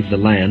Israelites leave the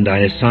land I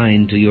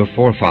assigned to your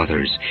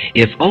forefathers,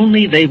 if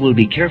only they will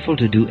be careful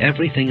to do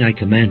everything I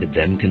commanded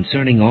them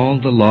concerning all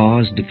the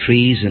laws,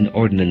 decrees, and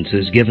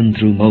ordinances given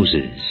through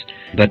Moses."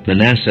 But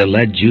Manasseh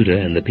led Judah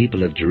and the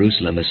people of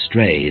Jerusalem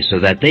astray, so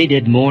that they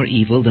did more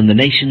evil than the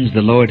nations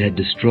the Lord had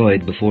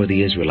destroyed before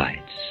the Israelites.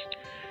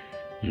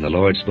 And the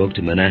Lord spoke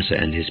to Manasseh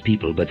and his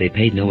people, but they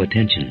paid no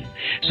attention.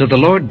 So the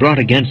Lord brought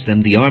against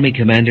them the army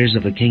commanders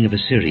of the king of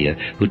Assyria,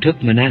 who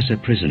took Manasseh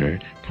prisoner,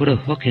 put a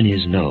hook in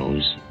his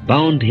nose,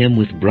 bound him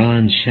with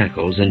bronze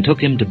shackles, and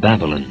took him to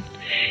Babylon.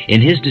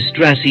 In his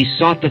distress he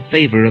sought the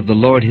favor of the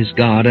Lord his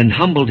God, and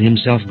humbled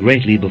himself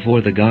greatly before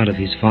the God of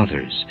his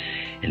fathers.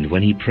 And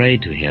when he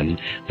prayed to him,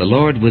 the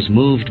Lord was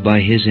moved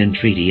by his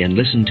entreaty, and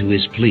listened to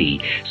his plea.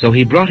 So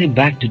he brought him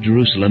back to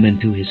Jerusalem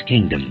and to his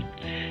kingdom.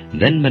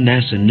 Then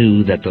Manasseh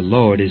knew that the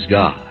Lord is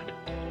God.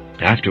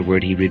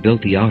 Afterward he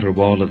rebuilt the outer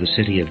wall of the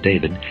city of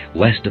David,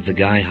 west of the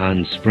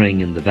Gihon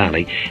spring in the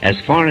valley, as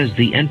far as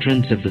the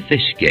entrance of the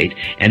fish gate,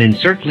 and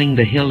encircling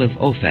the hill of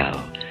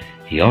Ophel.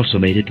 He also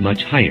made it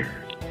much higher.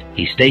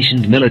 He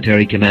stationed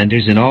military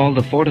commanders in all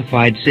the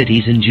fortified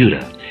cities in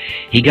Judah.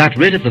 He got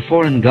rid of the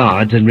foreign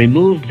gods and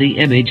removed the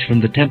image from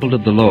the temple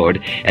of the Lord,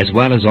 as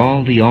well as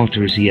all the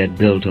altars he had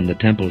built on the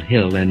temple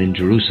hill and in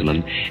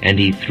Jerusalem, and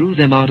he threw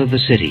them out of the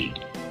city.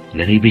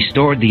 Then he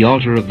restored the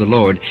altar of the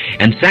Lord,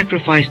 and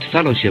sacrificed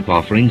fellowship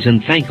offerings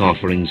and thank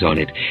offerings on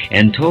it,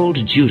 and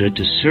told Judah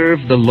to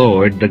serve the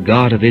Lord, the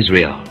God of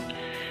Israel.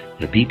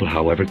 The people,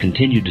 however,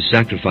 continued to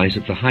sacrifice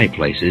at the high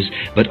places,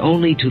 but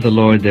only to the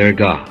Lord their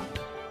God.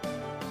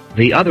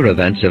 The other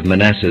events of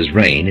Manasseh's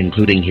reign,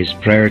 including his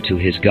prayer to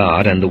his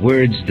God and the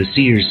words the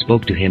seers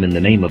spoke to him in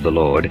the name of the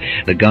Lord,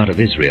 the God of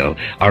Israel,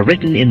 are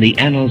written in the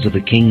annals of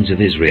the kings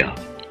of Israel.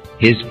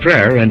 His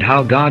prayer and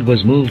how God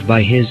was moved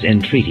by his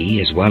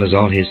entreaty, as well as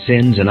all his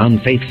sins and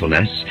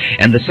unfaithfulness,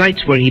 and the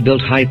sites where he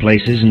built high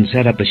places and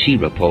set up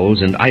Asherah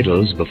poles and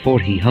idols before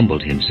he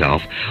humbled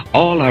himself,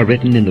 all are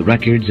written in the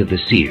records of the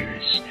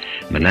seers.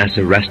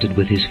 Manasseh rested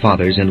with his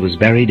fathers and was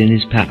buried in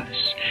his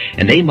palace,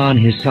 and Amon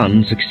his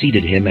son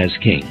succeeded him as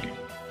king.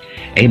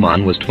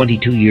 Amon was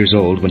 22 years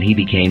old when he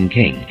became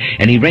king,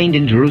 and he reigned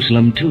in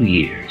Jerusalem 2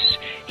 years.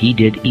 He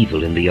did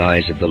evil in the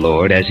eyes of the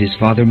Lord, as his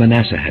father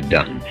Manasseh had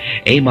done.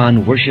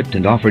 Amon worshipped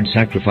and offered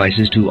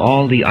sacrifices to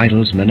all the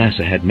idols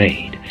Manasseh had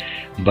made.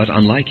 But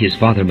unlike his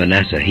father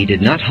Manasseh, he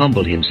did not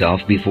humble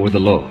himself before the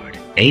Lord.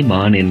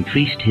 Amon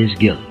increased his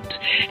guilt.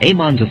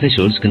 Amon's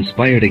officials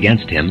conspired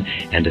against him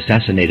and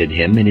assassinated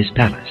him in his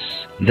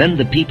palace. Then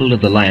the people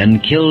of the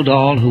land killed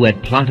all who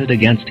had plotted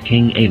against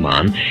King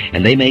Amon,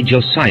 and they made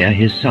Josiah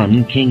his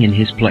son king in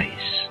his place.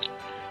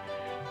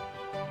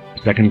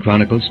 2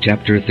 Chronicles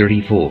chapter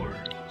 34.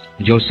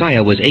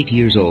 Josiah was 8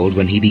 years old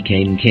when he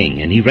became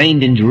king, and he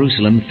reigned in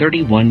Jerusalem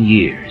 31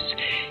 years.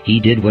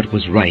 He did what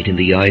was right in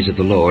the eyes of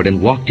the Lord,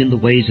 and walked in the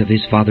ways of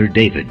his father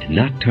David,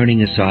 not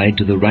turning aside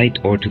to the right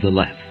or to the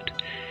left.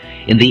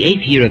 In the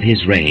 8th year of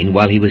his reign,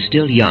 while he was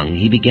still young,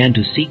 he began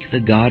to seek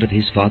the God of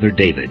his father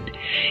David.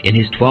 In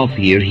his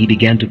 12th year he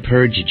began to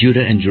purge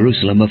Judah and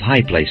Jerusalem of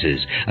high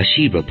places,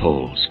 Asherah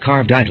poles,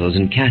 carved idols,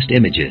 and cast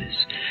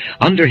images.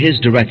 Under his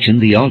direction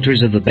the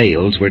altars of the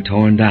Baals were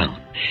torn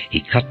down.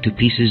 He cut to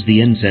pieces the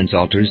incense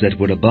altars that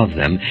were above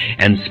them,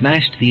 and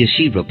smashed the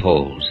Asherah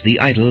poles, the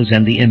idols,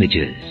 and the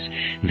images.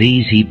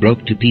 These he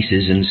broke to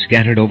pieces and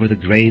scattered over the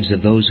graves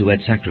of those who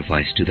had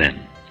sacrificed to them.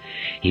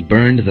 He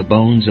burned the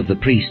bones of the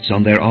priests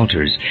on their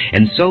altars,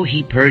 and so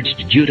he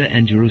purged Judah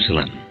and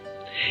Jerusalem.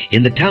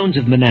 In the towns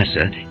of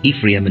Manasseh,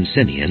 Ephraim, and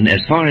Simeon,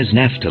 as far as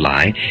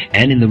Naphtali,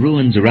 and in the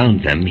ruins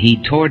around them,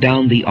 he tore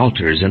down the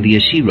altars and the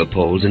Asherah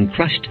poles, and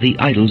crushed the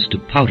idols to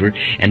powder,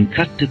 and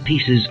cut to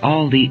pieces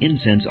all the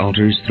incense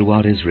altars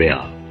throughout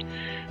Israel.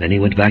 Then he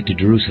went back to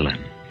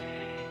Jerusalem.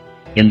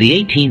 In the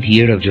 18th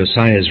year of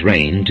Josiah's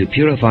reign, to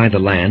purify the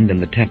land and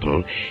the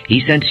temple,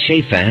 he sent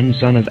Shaphan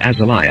son of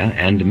Azaliah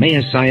and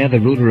Maaseiah the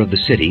ruler of the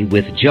city,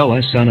 with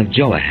Joah son of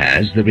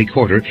Joahaz the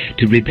recorder,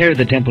 to repair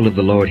the temple of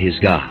the Lord his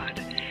God.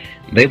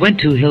 They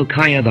went to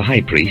Hilkiah the high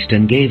priest,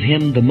 and gave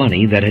him the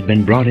money that had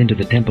been brought into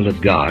the temple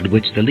of God,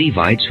 which the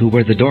Levites, who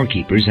were the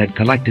doorkeepers, had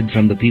collected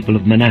from the people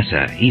of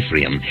Manasseh,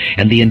 Ephraim,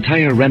 and the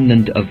entire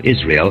remnant of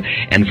Israel,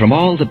 and from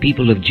all the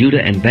people of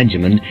Judah and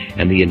Benjamin,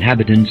 and the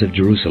inhabitants of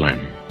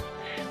Jerusalem.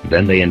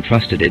 Then they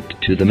entrusted it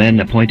to the men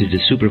appointed to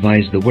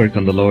supervise the work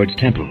on the Lord's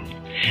temple.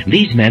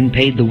 These men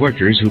paid the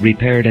workers who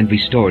repaired and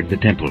restored the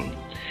temple.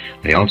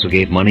 They also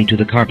gave money to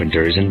the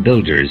carpenters and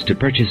builders to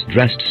purchase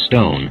dressed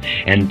stone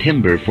and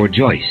timber for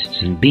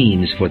joists and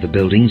beams for the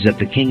buildings that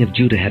the king of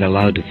Judah had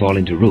allowed to fall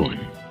into ruin.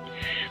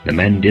 The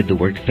men did the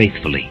work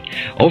faithfully.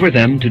 Over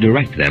them to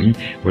direct them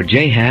were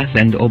Jahath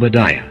and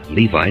Obadiah,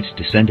 Levites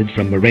descended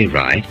from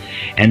Merari,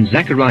 and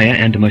Zechariah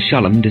and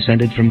Meshullam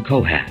descended from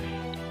Kohath.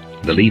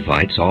 The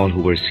Levites, all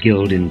who were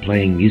skilled in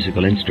playing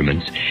musical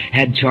instruments,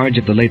 had charge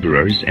of the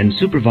laborers and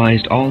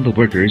supervised all the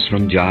workers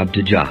from job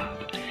to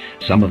job.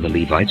 Some of the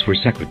Levites were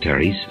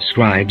secretaries,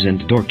 scribes,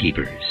 and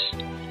doorkeepers.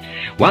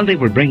 While they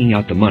were bringing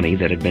out the money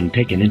that had been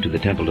taken into the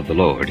temple of the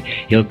Lord,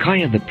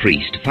 Hilkiah the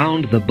priest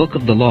found the book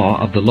of the law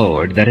of the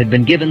Lord that had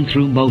been given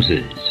through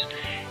Moses.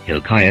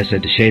 Hilkiah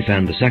said to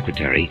Shaphan the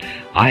secretary,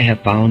 "I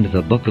have found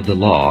the book of the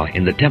law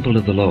in the temple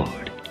of the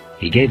Lord."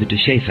 He gave it to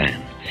Shaphan.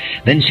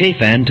 Then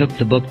Shaphan took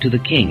the book to the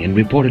king and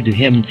reported to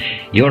him,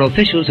 "Your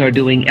officials are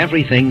doing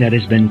everything that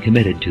has been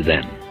committed to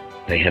them.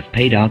 They have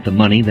paid out the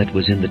money that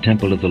was in the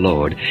temple of the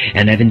Lord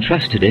and have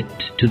entrusted it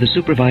to the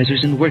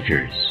supervisors and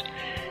workers."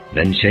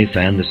 Then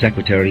Shaphan the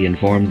secretary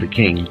informed the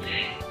king,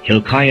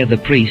 "Hilkiah the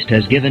priest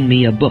has given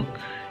me a book,"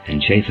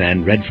 and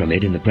Shaphan read from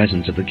it in the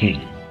presence of the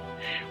king.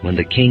 When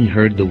the king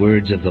heard the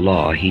words of the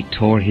law, he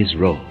tore his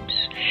robes.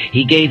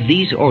 He gave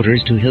these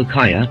orders to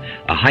Hilkiah,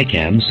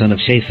 Ahikam son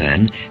of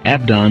Shaphan,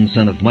 Abdon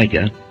son of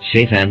Micah,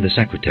 Shaphan the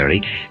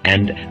secretary,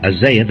 and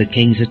Isaiah the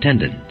king's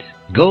attendant.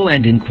 "Go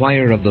and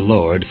inquire of the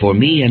Lord for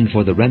me and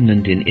for the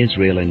remnant in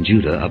Israel and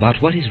Judah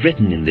about what is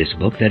written in this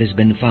book that has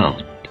been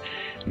found.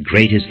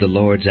 Great is the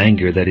Lord's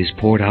anger that is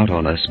poured out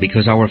on us,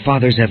 because our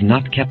fathers have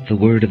not kept the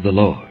word of the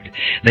Lord.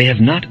 They have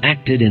not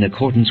acted in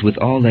accordance with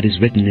all that is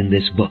written in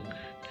this book."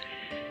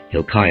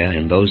 Hilkiah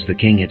and those the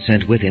king had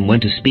sent with him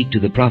went to speak to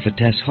the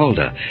prophetess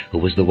Huldah, who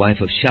was the wife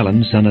of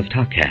Shallum son of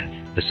Takhath,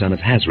 the son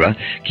of Hazra,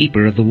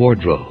 keeper of the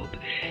wardrobe.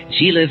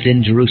 She lived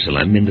in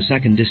Jerusalem in the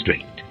 2nd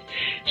district.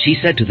 She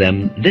said to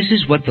them, "This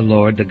is what the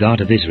Lord, the God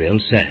of Israel,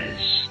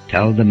 says.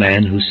 Tell the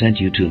man who sent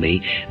you to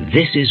me,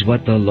 this is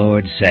what the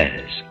Lord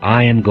says.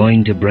 I am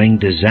going to bring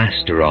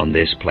disaster on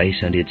this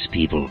place and its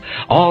people,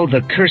 all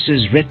the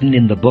curses written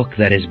in the book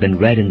that has been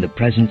read in the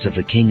presence of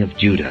the king of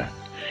Judah.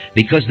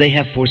 Because they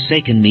have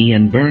forsaken me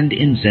and burned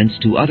incense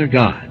to other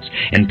gods,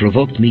 and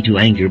provoked me to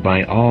anger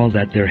by all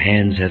that their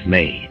hands have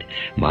made.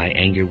 My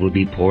anger will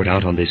be poured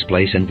out on this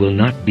place and will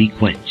not be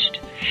quenched.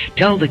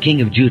 Tell the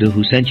king of Judah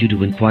who sent you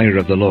to inquire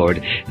of the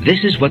Lord,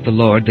 this is what the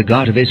Lord, the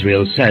God of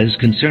Israel, says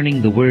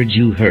concerning the words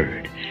you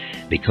heard.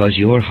 Because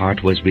your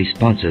heart was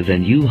responsive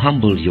and you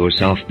humbled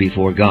yourself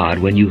before God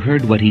when you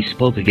heard what he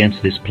spoke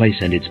against this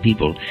place and its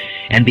people,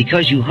 and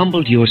because you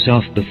humbled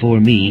yourself before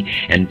me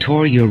and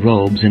tore your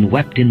robes and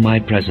wept in my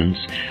presence,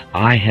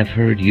 I have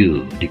heard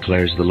you,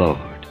 declares the Lord.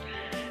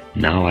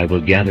 Now I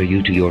will gather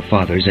you to your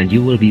fathers, and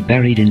you will be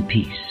buried in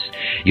peace.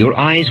 Your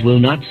eyes will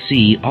not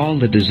see all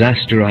the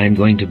disaster I am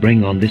going to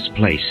bring on this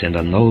place and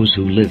on those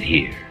who live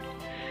here."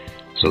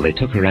 So they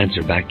took her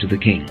answer back to the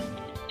king.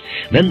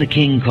 Then the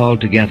king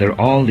called together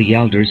all the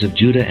elders of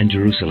Judah and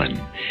Jerusalem.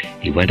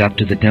 He went up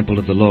to the temple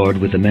of the Lord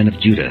with the men of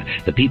Judah,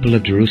 the people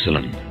of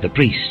Jerusalem, the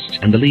priests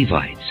and the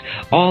Levites,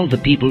 all the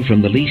people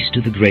from the least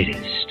to the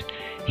greatest.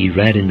 He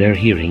read in their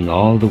hearing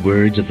all the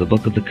words of the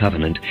book of the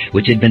covenant,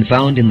 which had been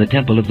found in the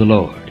temple of the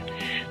Lord.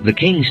 The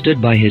king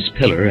stood by his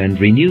pillar and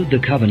renewed the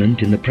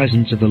covenant in the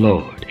presence of the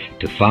Lord,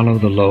 to follow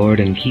the Lord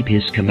and keep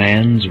his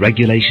commands,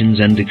 regulations,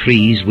 and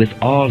decrees with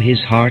all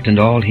his heart and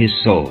all his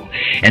soul,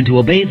 and to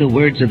obey the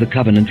words of the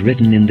covenant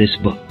written in this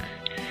book.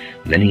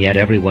 Then he had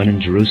everyone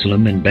in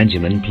Jerusalem and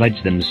Benjamin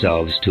pledge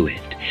themselves to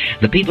it.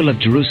 The people of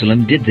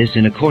Jerusalem did this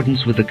in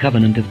accordance with the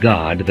covenant of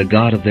God, the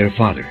God of their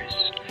fathers.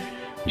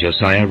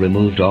 Josiah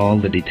removed all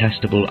the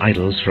detestable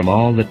idols from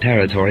all the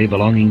territory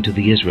belonging to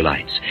the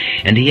Israelites,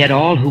 and he had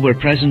all who were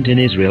present in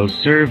Israel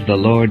serve the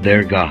Lord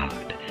their God.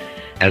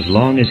 As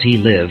long as he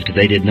lived,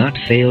 they did not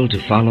fail to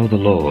follow the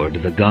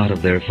Lord, the God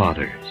of their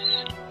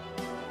fathers.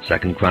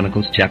 2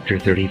 Chronicles chapter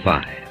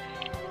 35.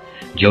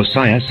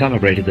 Josiah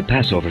celebrated the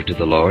Passover to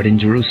the Lord in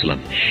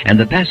Jerusalem, and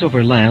the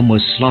Passover lamb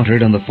was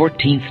slaughtered on the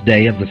 14th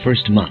day of the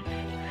first month.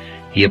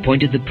 He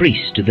appointed the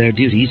priests to their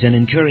duties and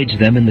encouraged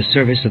them in the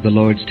service of the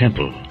Lord's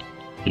temple.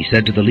 He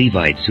said to the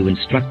Levites who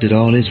instructed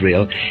all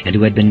Israel and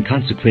who had been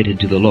consecrated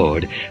to the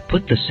Lord,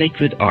 "Put the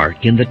sacred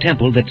ark in the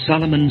temple that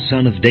Solomon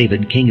son of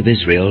David, king of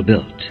Israel,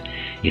 built.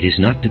 It is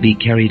not to be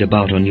carried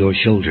about on your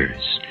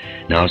shoulders.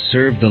 Now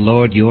serve the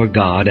Lord your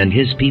God and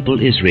his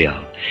people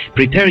Israel.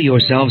 Prepare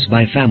yourselves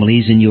by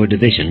families in your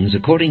divisions,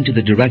 according to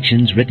the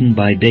directions written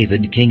by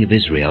David, king of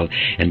Israel,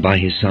 and by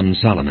his son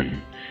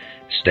Solomon.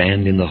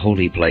 Stand in the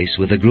holy place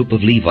with a group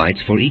of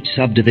Levites for each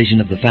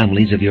subdivision of the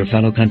families of your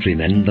fellow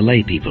countrymen, the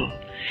lay people.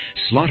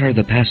 Slaughter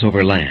the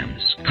Passover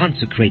lambs,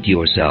 consecrate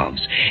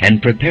yourselves,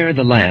 and prepare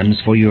the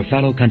lambs for your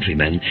fellow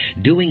countrymen,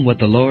 doing what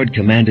the Lord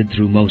commanded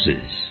through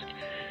Moses."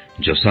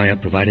 Josiah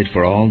provided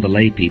for all the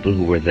lay people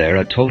who were there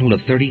a total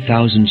of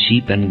 30,000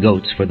 sheep and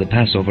goats for the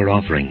Passover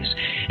offerings,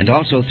 and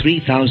also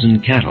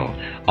 3,000 cattle,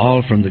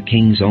 all from the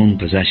king's own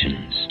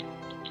possessions.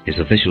 His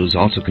officials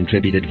also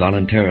contributed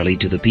voluntarily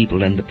to the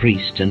people and the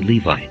priests and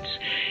Levites.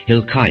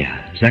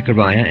 Hilkiah,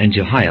 Zechariah, and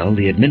Jehiel,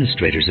 the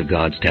administrators of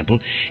God's temple,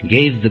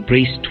 gave the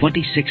priests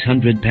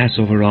 2,600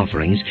 Passover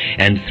offerings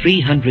and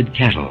 300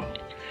 cattle.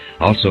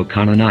 Also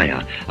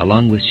Conaniah,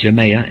 along with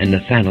Shemaiah and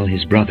Nethanel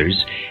his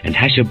brothers, and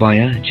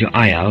Hashabiah,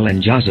 Jeiel,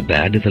 and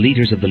Jozabad, the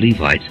leaders of the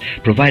Levites,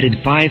 provided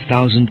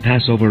 5,000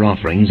 Passover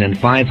offerings and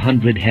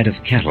 500 head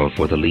of cattle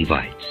for the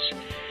Levites.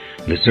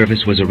 The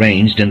service was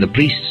arranged, and the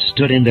priests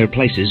stood in their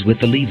places with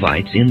the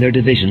Levites in their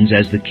divisions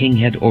as the king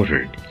had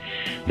ordered.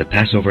 The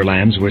Passover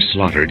lambs were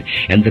slaughtered,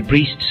 and the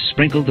priests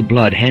sprinkled the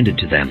blood handed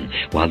to them,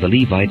 while the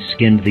Levites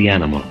skinned the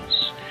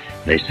animals.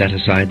 They set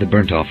aside the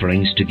burnt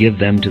offerings to give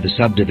them to the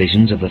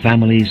subdivisions of the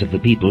families of the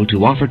people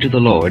to offer to the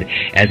Lord,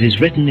 as is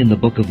written in the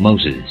book of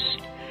Moses.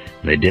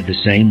 They did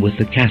the same with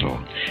the cattle.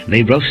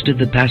 They roasted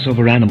the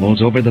Passover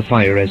animals over the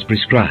fire as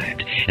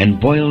prescribed,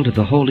 and boiled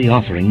the holy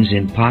offerings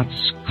in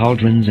pots,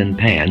 cauldrons, and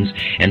pans,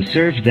 and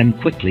served them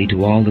quickly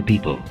to all the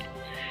people.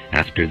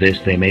 After this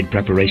they made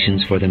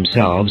preparations for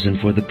themselves and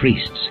for the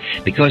priests,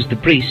 because the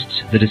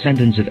priests, the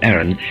descendants of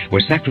Aaron, were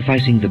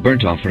sacrificing the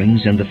burnt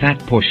offerings and the fat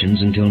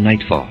portions until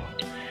nightfall.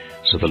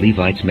 So the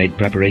Levites made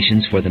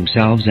preparations for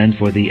themselves and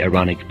for the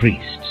Aaronic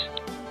priests.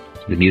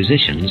 The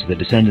musicians, the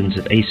descendants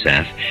of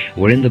Asaph,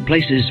 were in the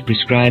places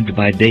prescribed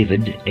by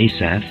David,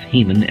 Asaph,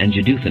 Heman, and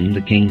Jeduthun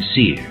the king's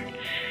seer.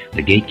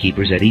 The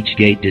gatekeepers at each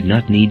gate did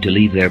not need to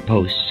leave their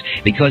posts,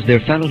 because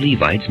their fellow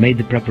Levites made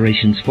the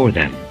preparations for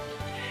them.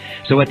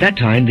 So at that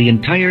time the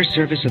entire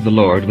service of the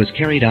Lord was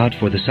carried out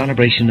for the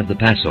celebration of the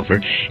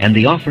Passover and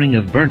the offering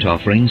of burnt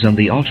offerings on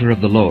the altar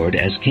of the Lord,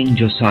 as King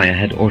Josiah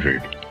had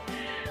ordered.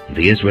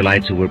 The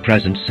Israelites who were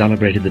present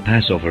celebrated the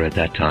Passover at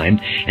that time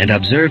and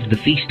observed the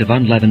Feast of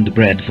Unleavened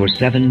Bread for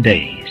 7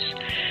 days.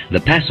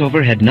 The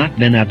Passover had not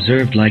been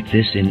observed like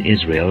this in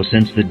Israel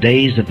since the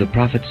days of the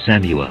prophet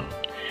Samuel,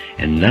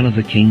 and none of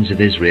the kings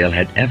of Israel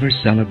had ever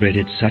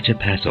celebrated such a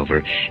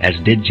Passover as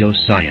did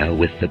Josiah,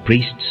 with the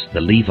priests,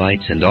 the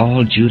Levites, and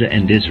all Judah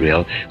and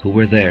Israel who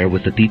were there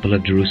with the people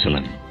of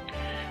Jerusalem.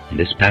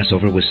 This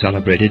Passover was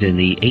celebrated in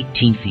the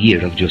 18th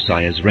year of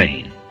Josiah's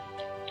reign.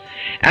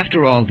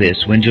 After all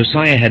this, when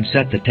Josiah had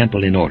set the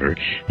temple in order,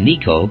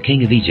 Necho,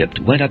 king of Egypt,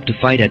 went up to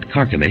fight at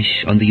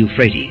Carchemish on the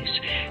Euphrates,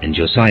 and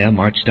Josiah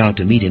marched out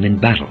to meet him in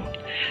battle.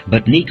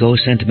 But Necho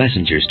sent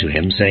messengers to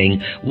him,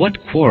 saying,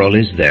 "What quarrel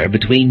is there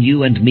between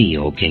you and me,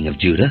 O king of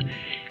Judah?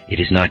 It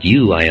is not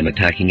you I am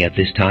attacking at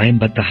this time,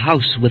 but the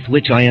house with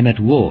which I am at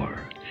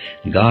war.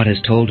 God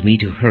has told me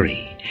to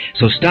hurry.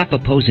 So stop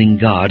opposing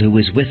God who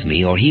is with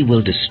me, or he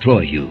will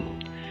destroy you."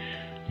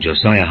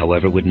 Josiah,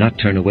 however, would not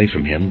turn away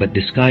from him, but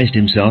disguised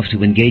himself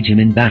to engage him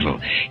in battle.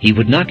 He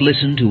would not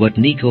listen to what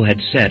Necho had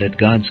said at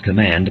God's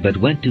command, but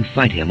went to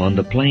fight him on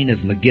the plain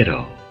of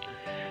Megiddo.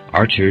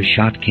 Archers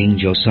shot King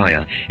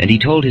Josiah, and he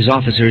told his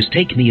officers,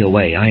 "Take me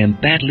away, I am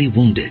badly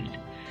wounded."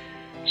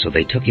 So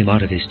they took him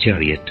out of his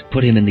chariot,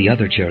 put him in the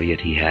other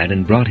chariot he had,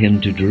 and brought him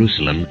to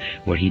Jerusalem,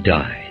 where he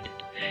died.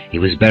 He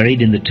was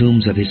buried in the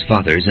tombs of his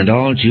fathers, and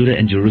all Judah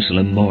and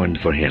Jerusalem mourned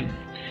for him.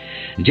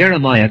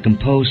 Jeremiah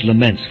composed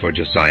laments for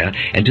Josiah,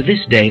 and to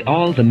this day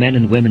all the men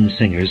and women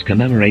singers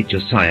commemorate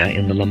Josiah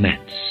in the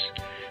laments.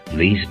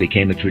 These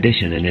became a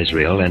tradition in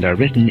Israel and are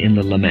written in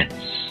the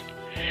laments.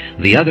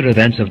 The other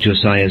events of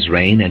Josiah's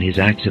reign and his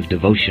acts of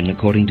devotion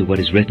according to what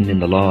is written in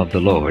the law of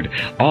the Lord,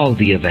 all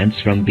the events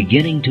from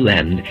beginning to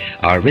end,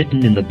 are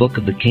written in the book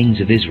of the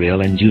kings of Israel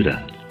and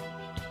Judah.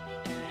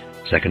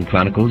 2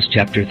 Chronicles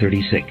chapter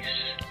 36.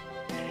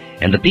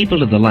 And the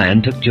people of the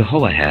land took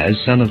Jehoahaz,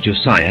 son of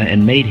Josiah,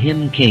 and made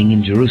him king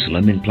in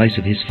Jerusalem in place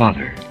of his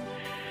father.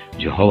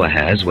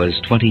 Jehoahaz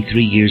was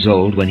 23 years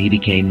old when he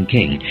became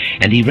king,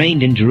 and he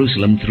reigned in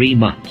Jerusalem 3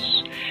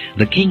 months.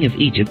 The king of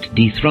Egypt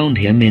dethroned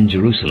him in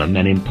Jerusalem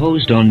and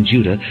imposed on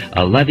Judah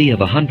a levy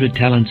of 100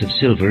 talents of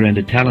silver and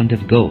a talent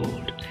of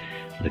gold.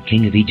 The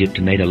king of Egypt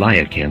made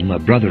Eliakim, a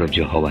brother of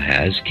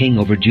Jehoahaz, king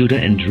over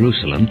Judah and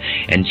Jerusalem,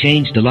 and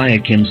changed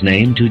Eliakim's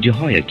name to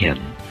Jehoiakim.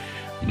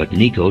 But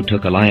Necho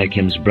took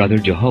Eliakim's brother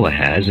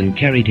Jehoahaz and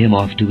carried him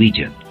off to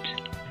Egypt.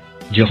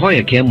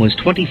 Jehoiakim was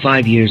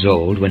 25 years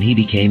old when he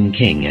became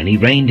king, and he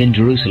reigned in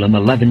Jerusalem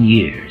 11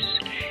 years.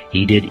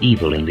 He did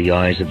evil in the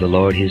eyes of the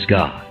Lord his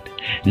God.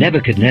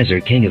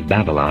 Nebuchadnezzar, king of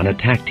Babylon,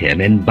 attacked him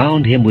and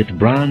bound him with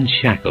bronze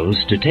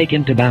shackles to take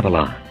him to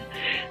Babylon.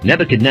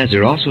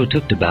 Nebuchadnezzar also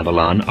took to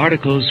Babylon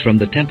articles from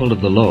the temple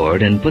of the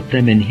Lord and put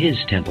them in his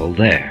temple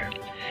there.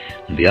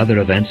 The other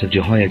events of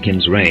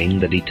Jehoiakim's reign,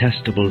 the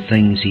detestable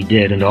things he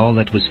did, and all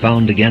that was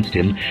found against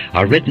him,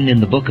 are written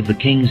in the book of the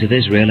kings of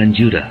Israel and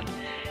Judah.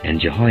 And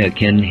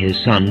Jehoiakim his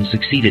son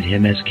succeeded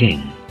him as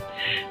king.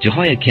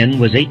 Jehoiakim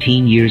was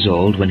 18 years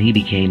old when he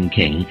became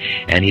king,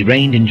 and he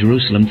reigned in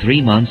Jerusalem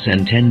 3 months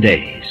and 10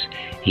 days.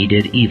 He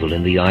did evil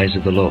in the eyes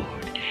of the Lord.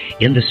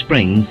 In the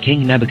spring,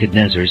 King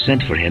Nebuchadnezzar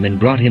sent for him and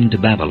brought him to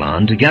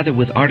Babylon, together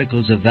with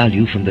articles of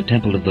value from the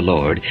temple of the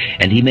Lord,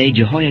 and he made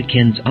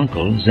Jehoiakim's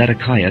uncle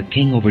Zedekiah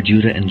king over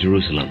Judah and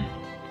Jerusalem.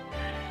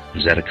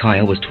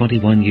 Zedekiah was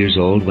 21 years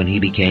old when he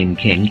became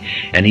king,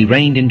 and he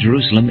reigned in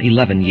Jerusalem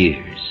 11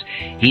 years.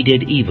 He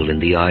did evil in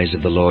the eyes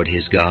of the Lord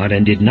his God,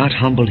 and did not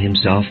humble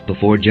himself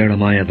before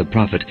Jeremiah the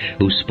prophet,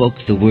 who spoke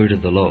the word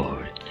of the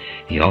Lord.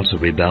 He also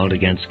rebelled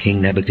against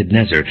King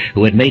Nebuchadnezzar,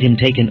 who had made him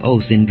take an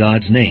oath in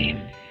God's name.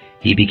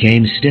 He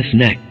became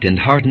stiff-necked and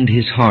hardened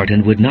his heart,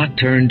 and would not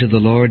turn to the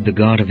Lord the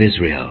God of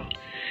Israel.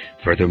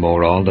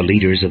 Furthermore, all the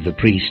leaders of the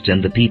priests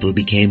and the people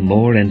became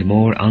more and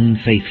more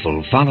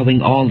unfaithful, following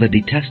all the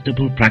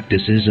detestable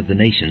practices of the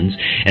nations,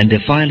 and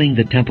defiling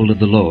the temple of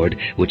the Lord,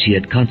 which he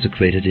had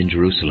consecrated in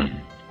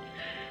Jerusalem.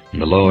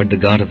 And the Lord, the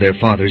God of their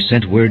fathers,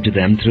 sent word to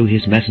them through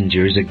his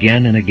messengers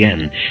again and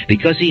again,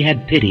 because he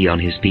had pity on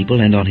his people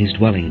and on his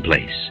dwelling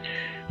place.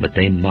 But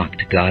they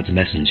mocked God's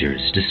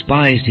messengers,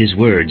 despised his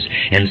words,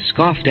 and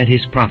scoffed at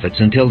his prophets,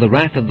 until the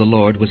wrath of the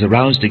Lord was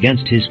aroused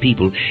against his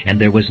people,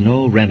 and there was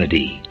no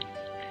remedy.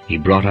 He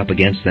brought up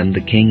against them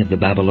the king of the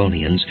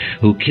Babylonians,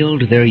 who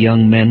killed their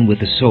young men with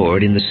the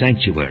sword in the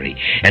sanctuary,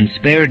 and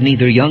spared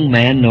neither young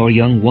man nor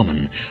young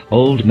woman,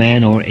 old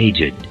man or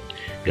aged.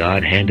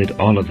 God handed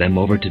all of them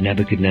over to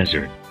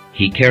Nebuchadnezzar.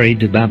 He carried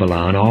to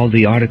Babylon all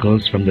the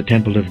articles from the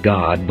temple of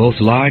God, both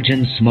large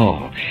and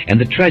small, and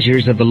the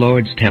treasures of the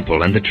Lord's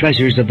temple, and the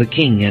treasures of the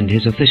king and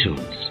his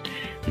officials.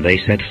 They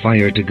set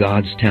fire to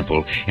God's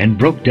temple, and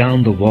broke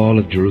down the wall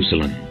of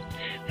Jerusalem.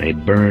 They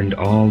burned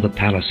all the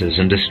palaces,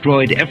 and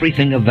destroyed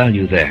everything of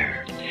value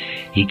there.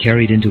 He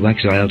carried into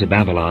exile to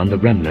Babylon the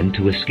remnant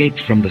who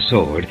escaped from the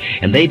sword,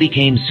 and they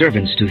became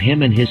servants to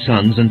him and his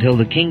sons until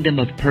the kingdom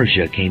of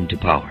Persia came to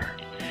power.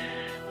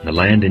 The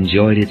land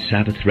enjoyed its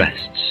Sabbath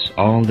rests.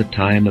 All the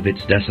time of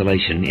its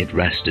desolation it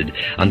rested,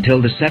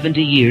 until the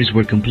 70 years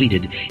were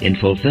completed in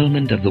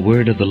fulfillment of the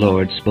word of the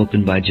Lord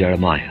spoken by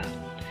Jeremiah.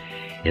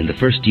 In the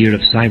first year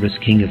of Cyrus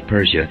king of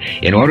Persia,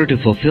 in order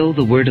to fulfill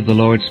the word of the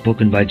Lord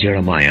spoken by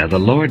Jeremiah, the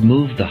Lord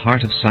moved the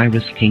heart of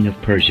Cyrus king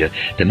of Persia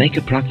to make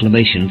a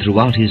proclamation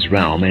throughout his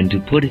realm and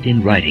to put it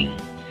in writing.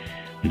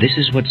 This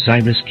is what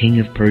Cyrus king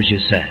of Persia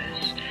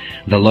says: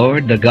 "The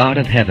Lord, the God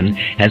of heaven,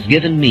 has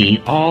given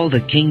me all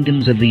the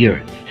kingdoms of the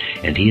earth,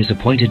 and he has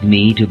appointed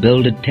me to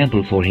build a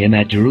temple for him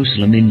at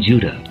Jerusalem in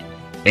Judah.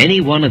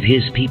 Any one of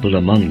his people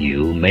among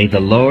you, may the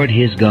Lord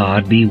his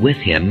God be with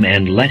him,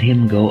 and let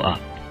him go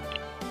up.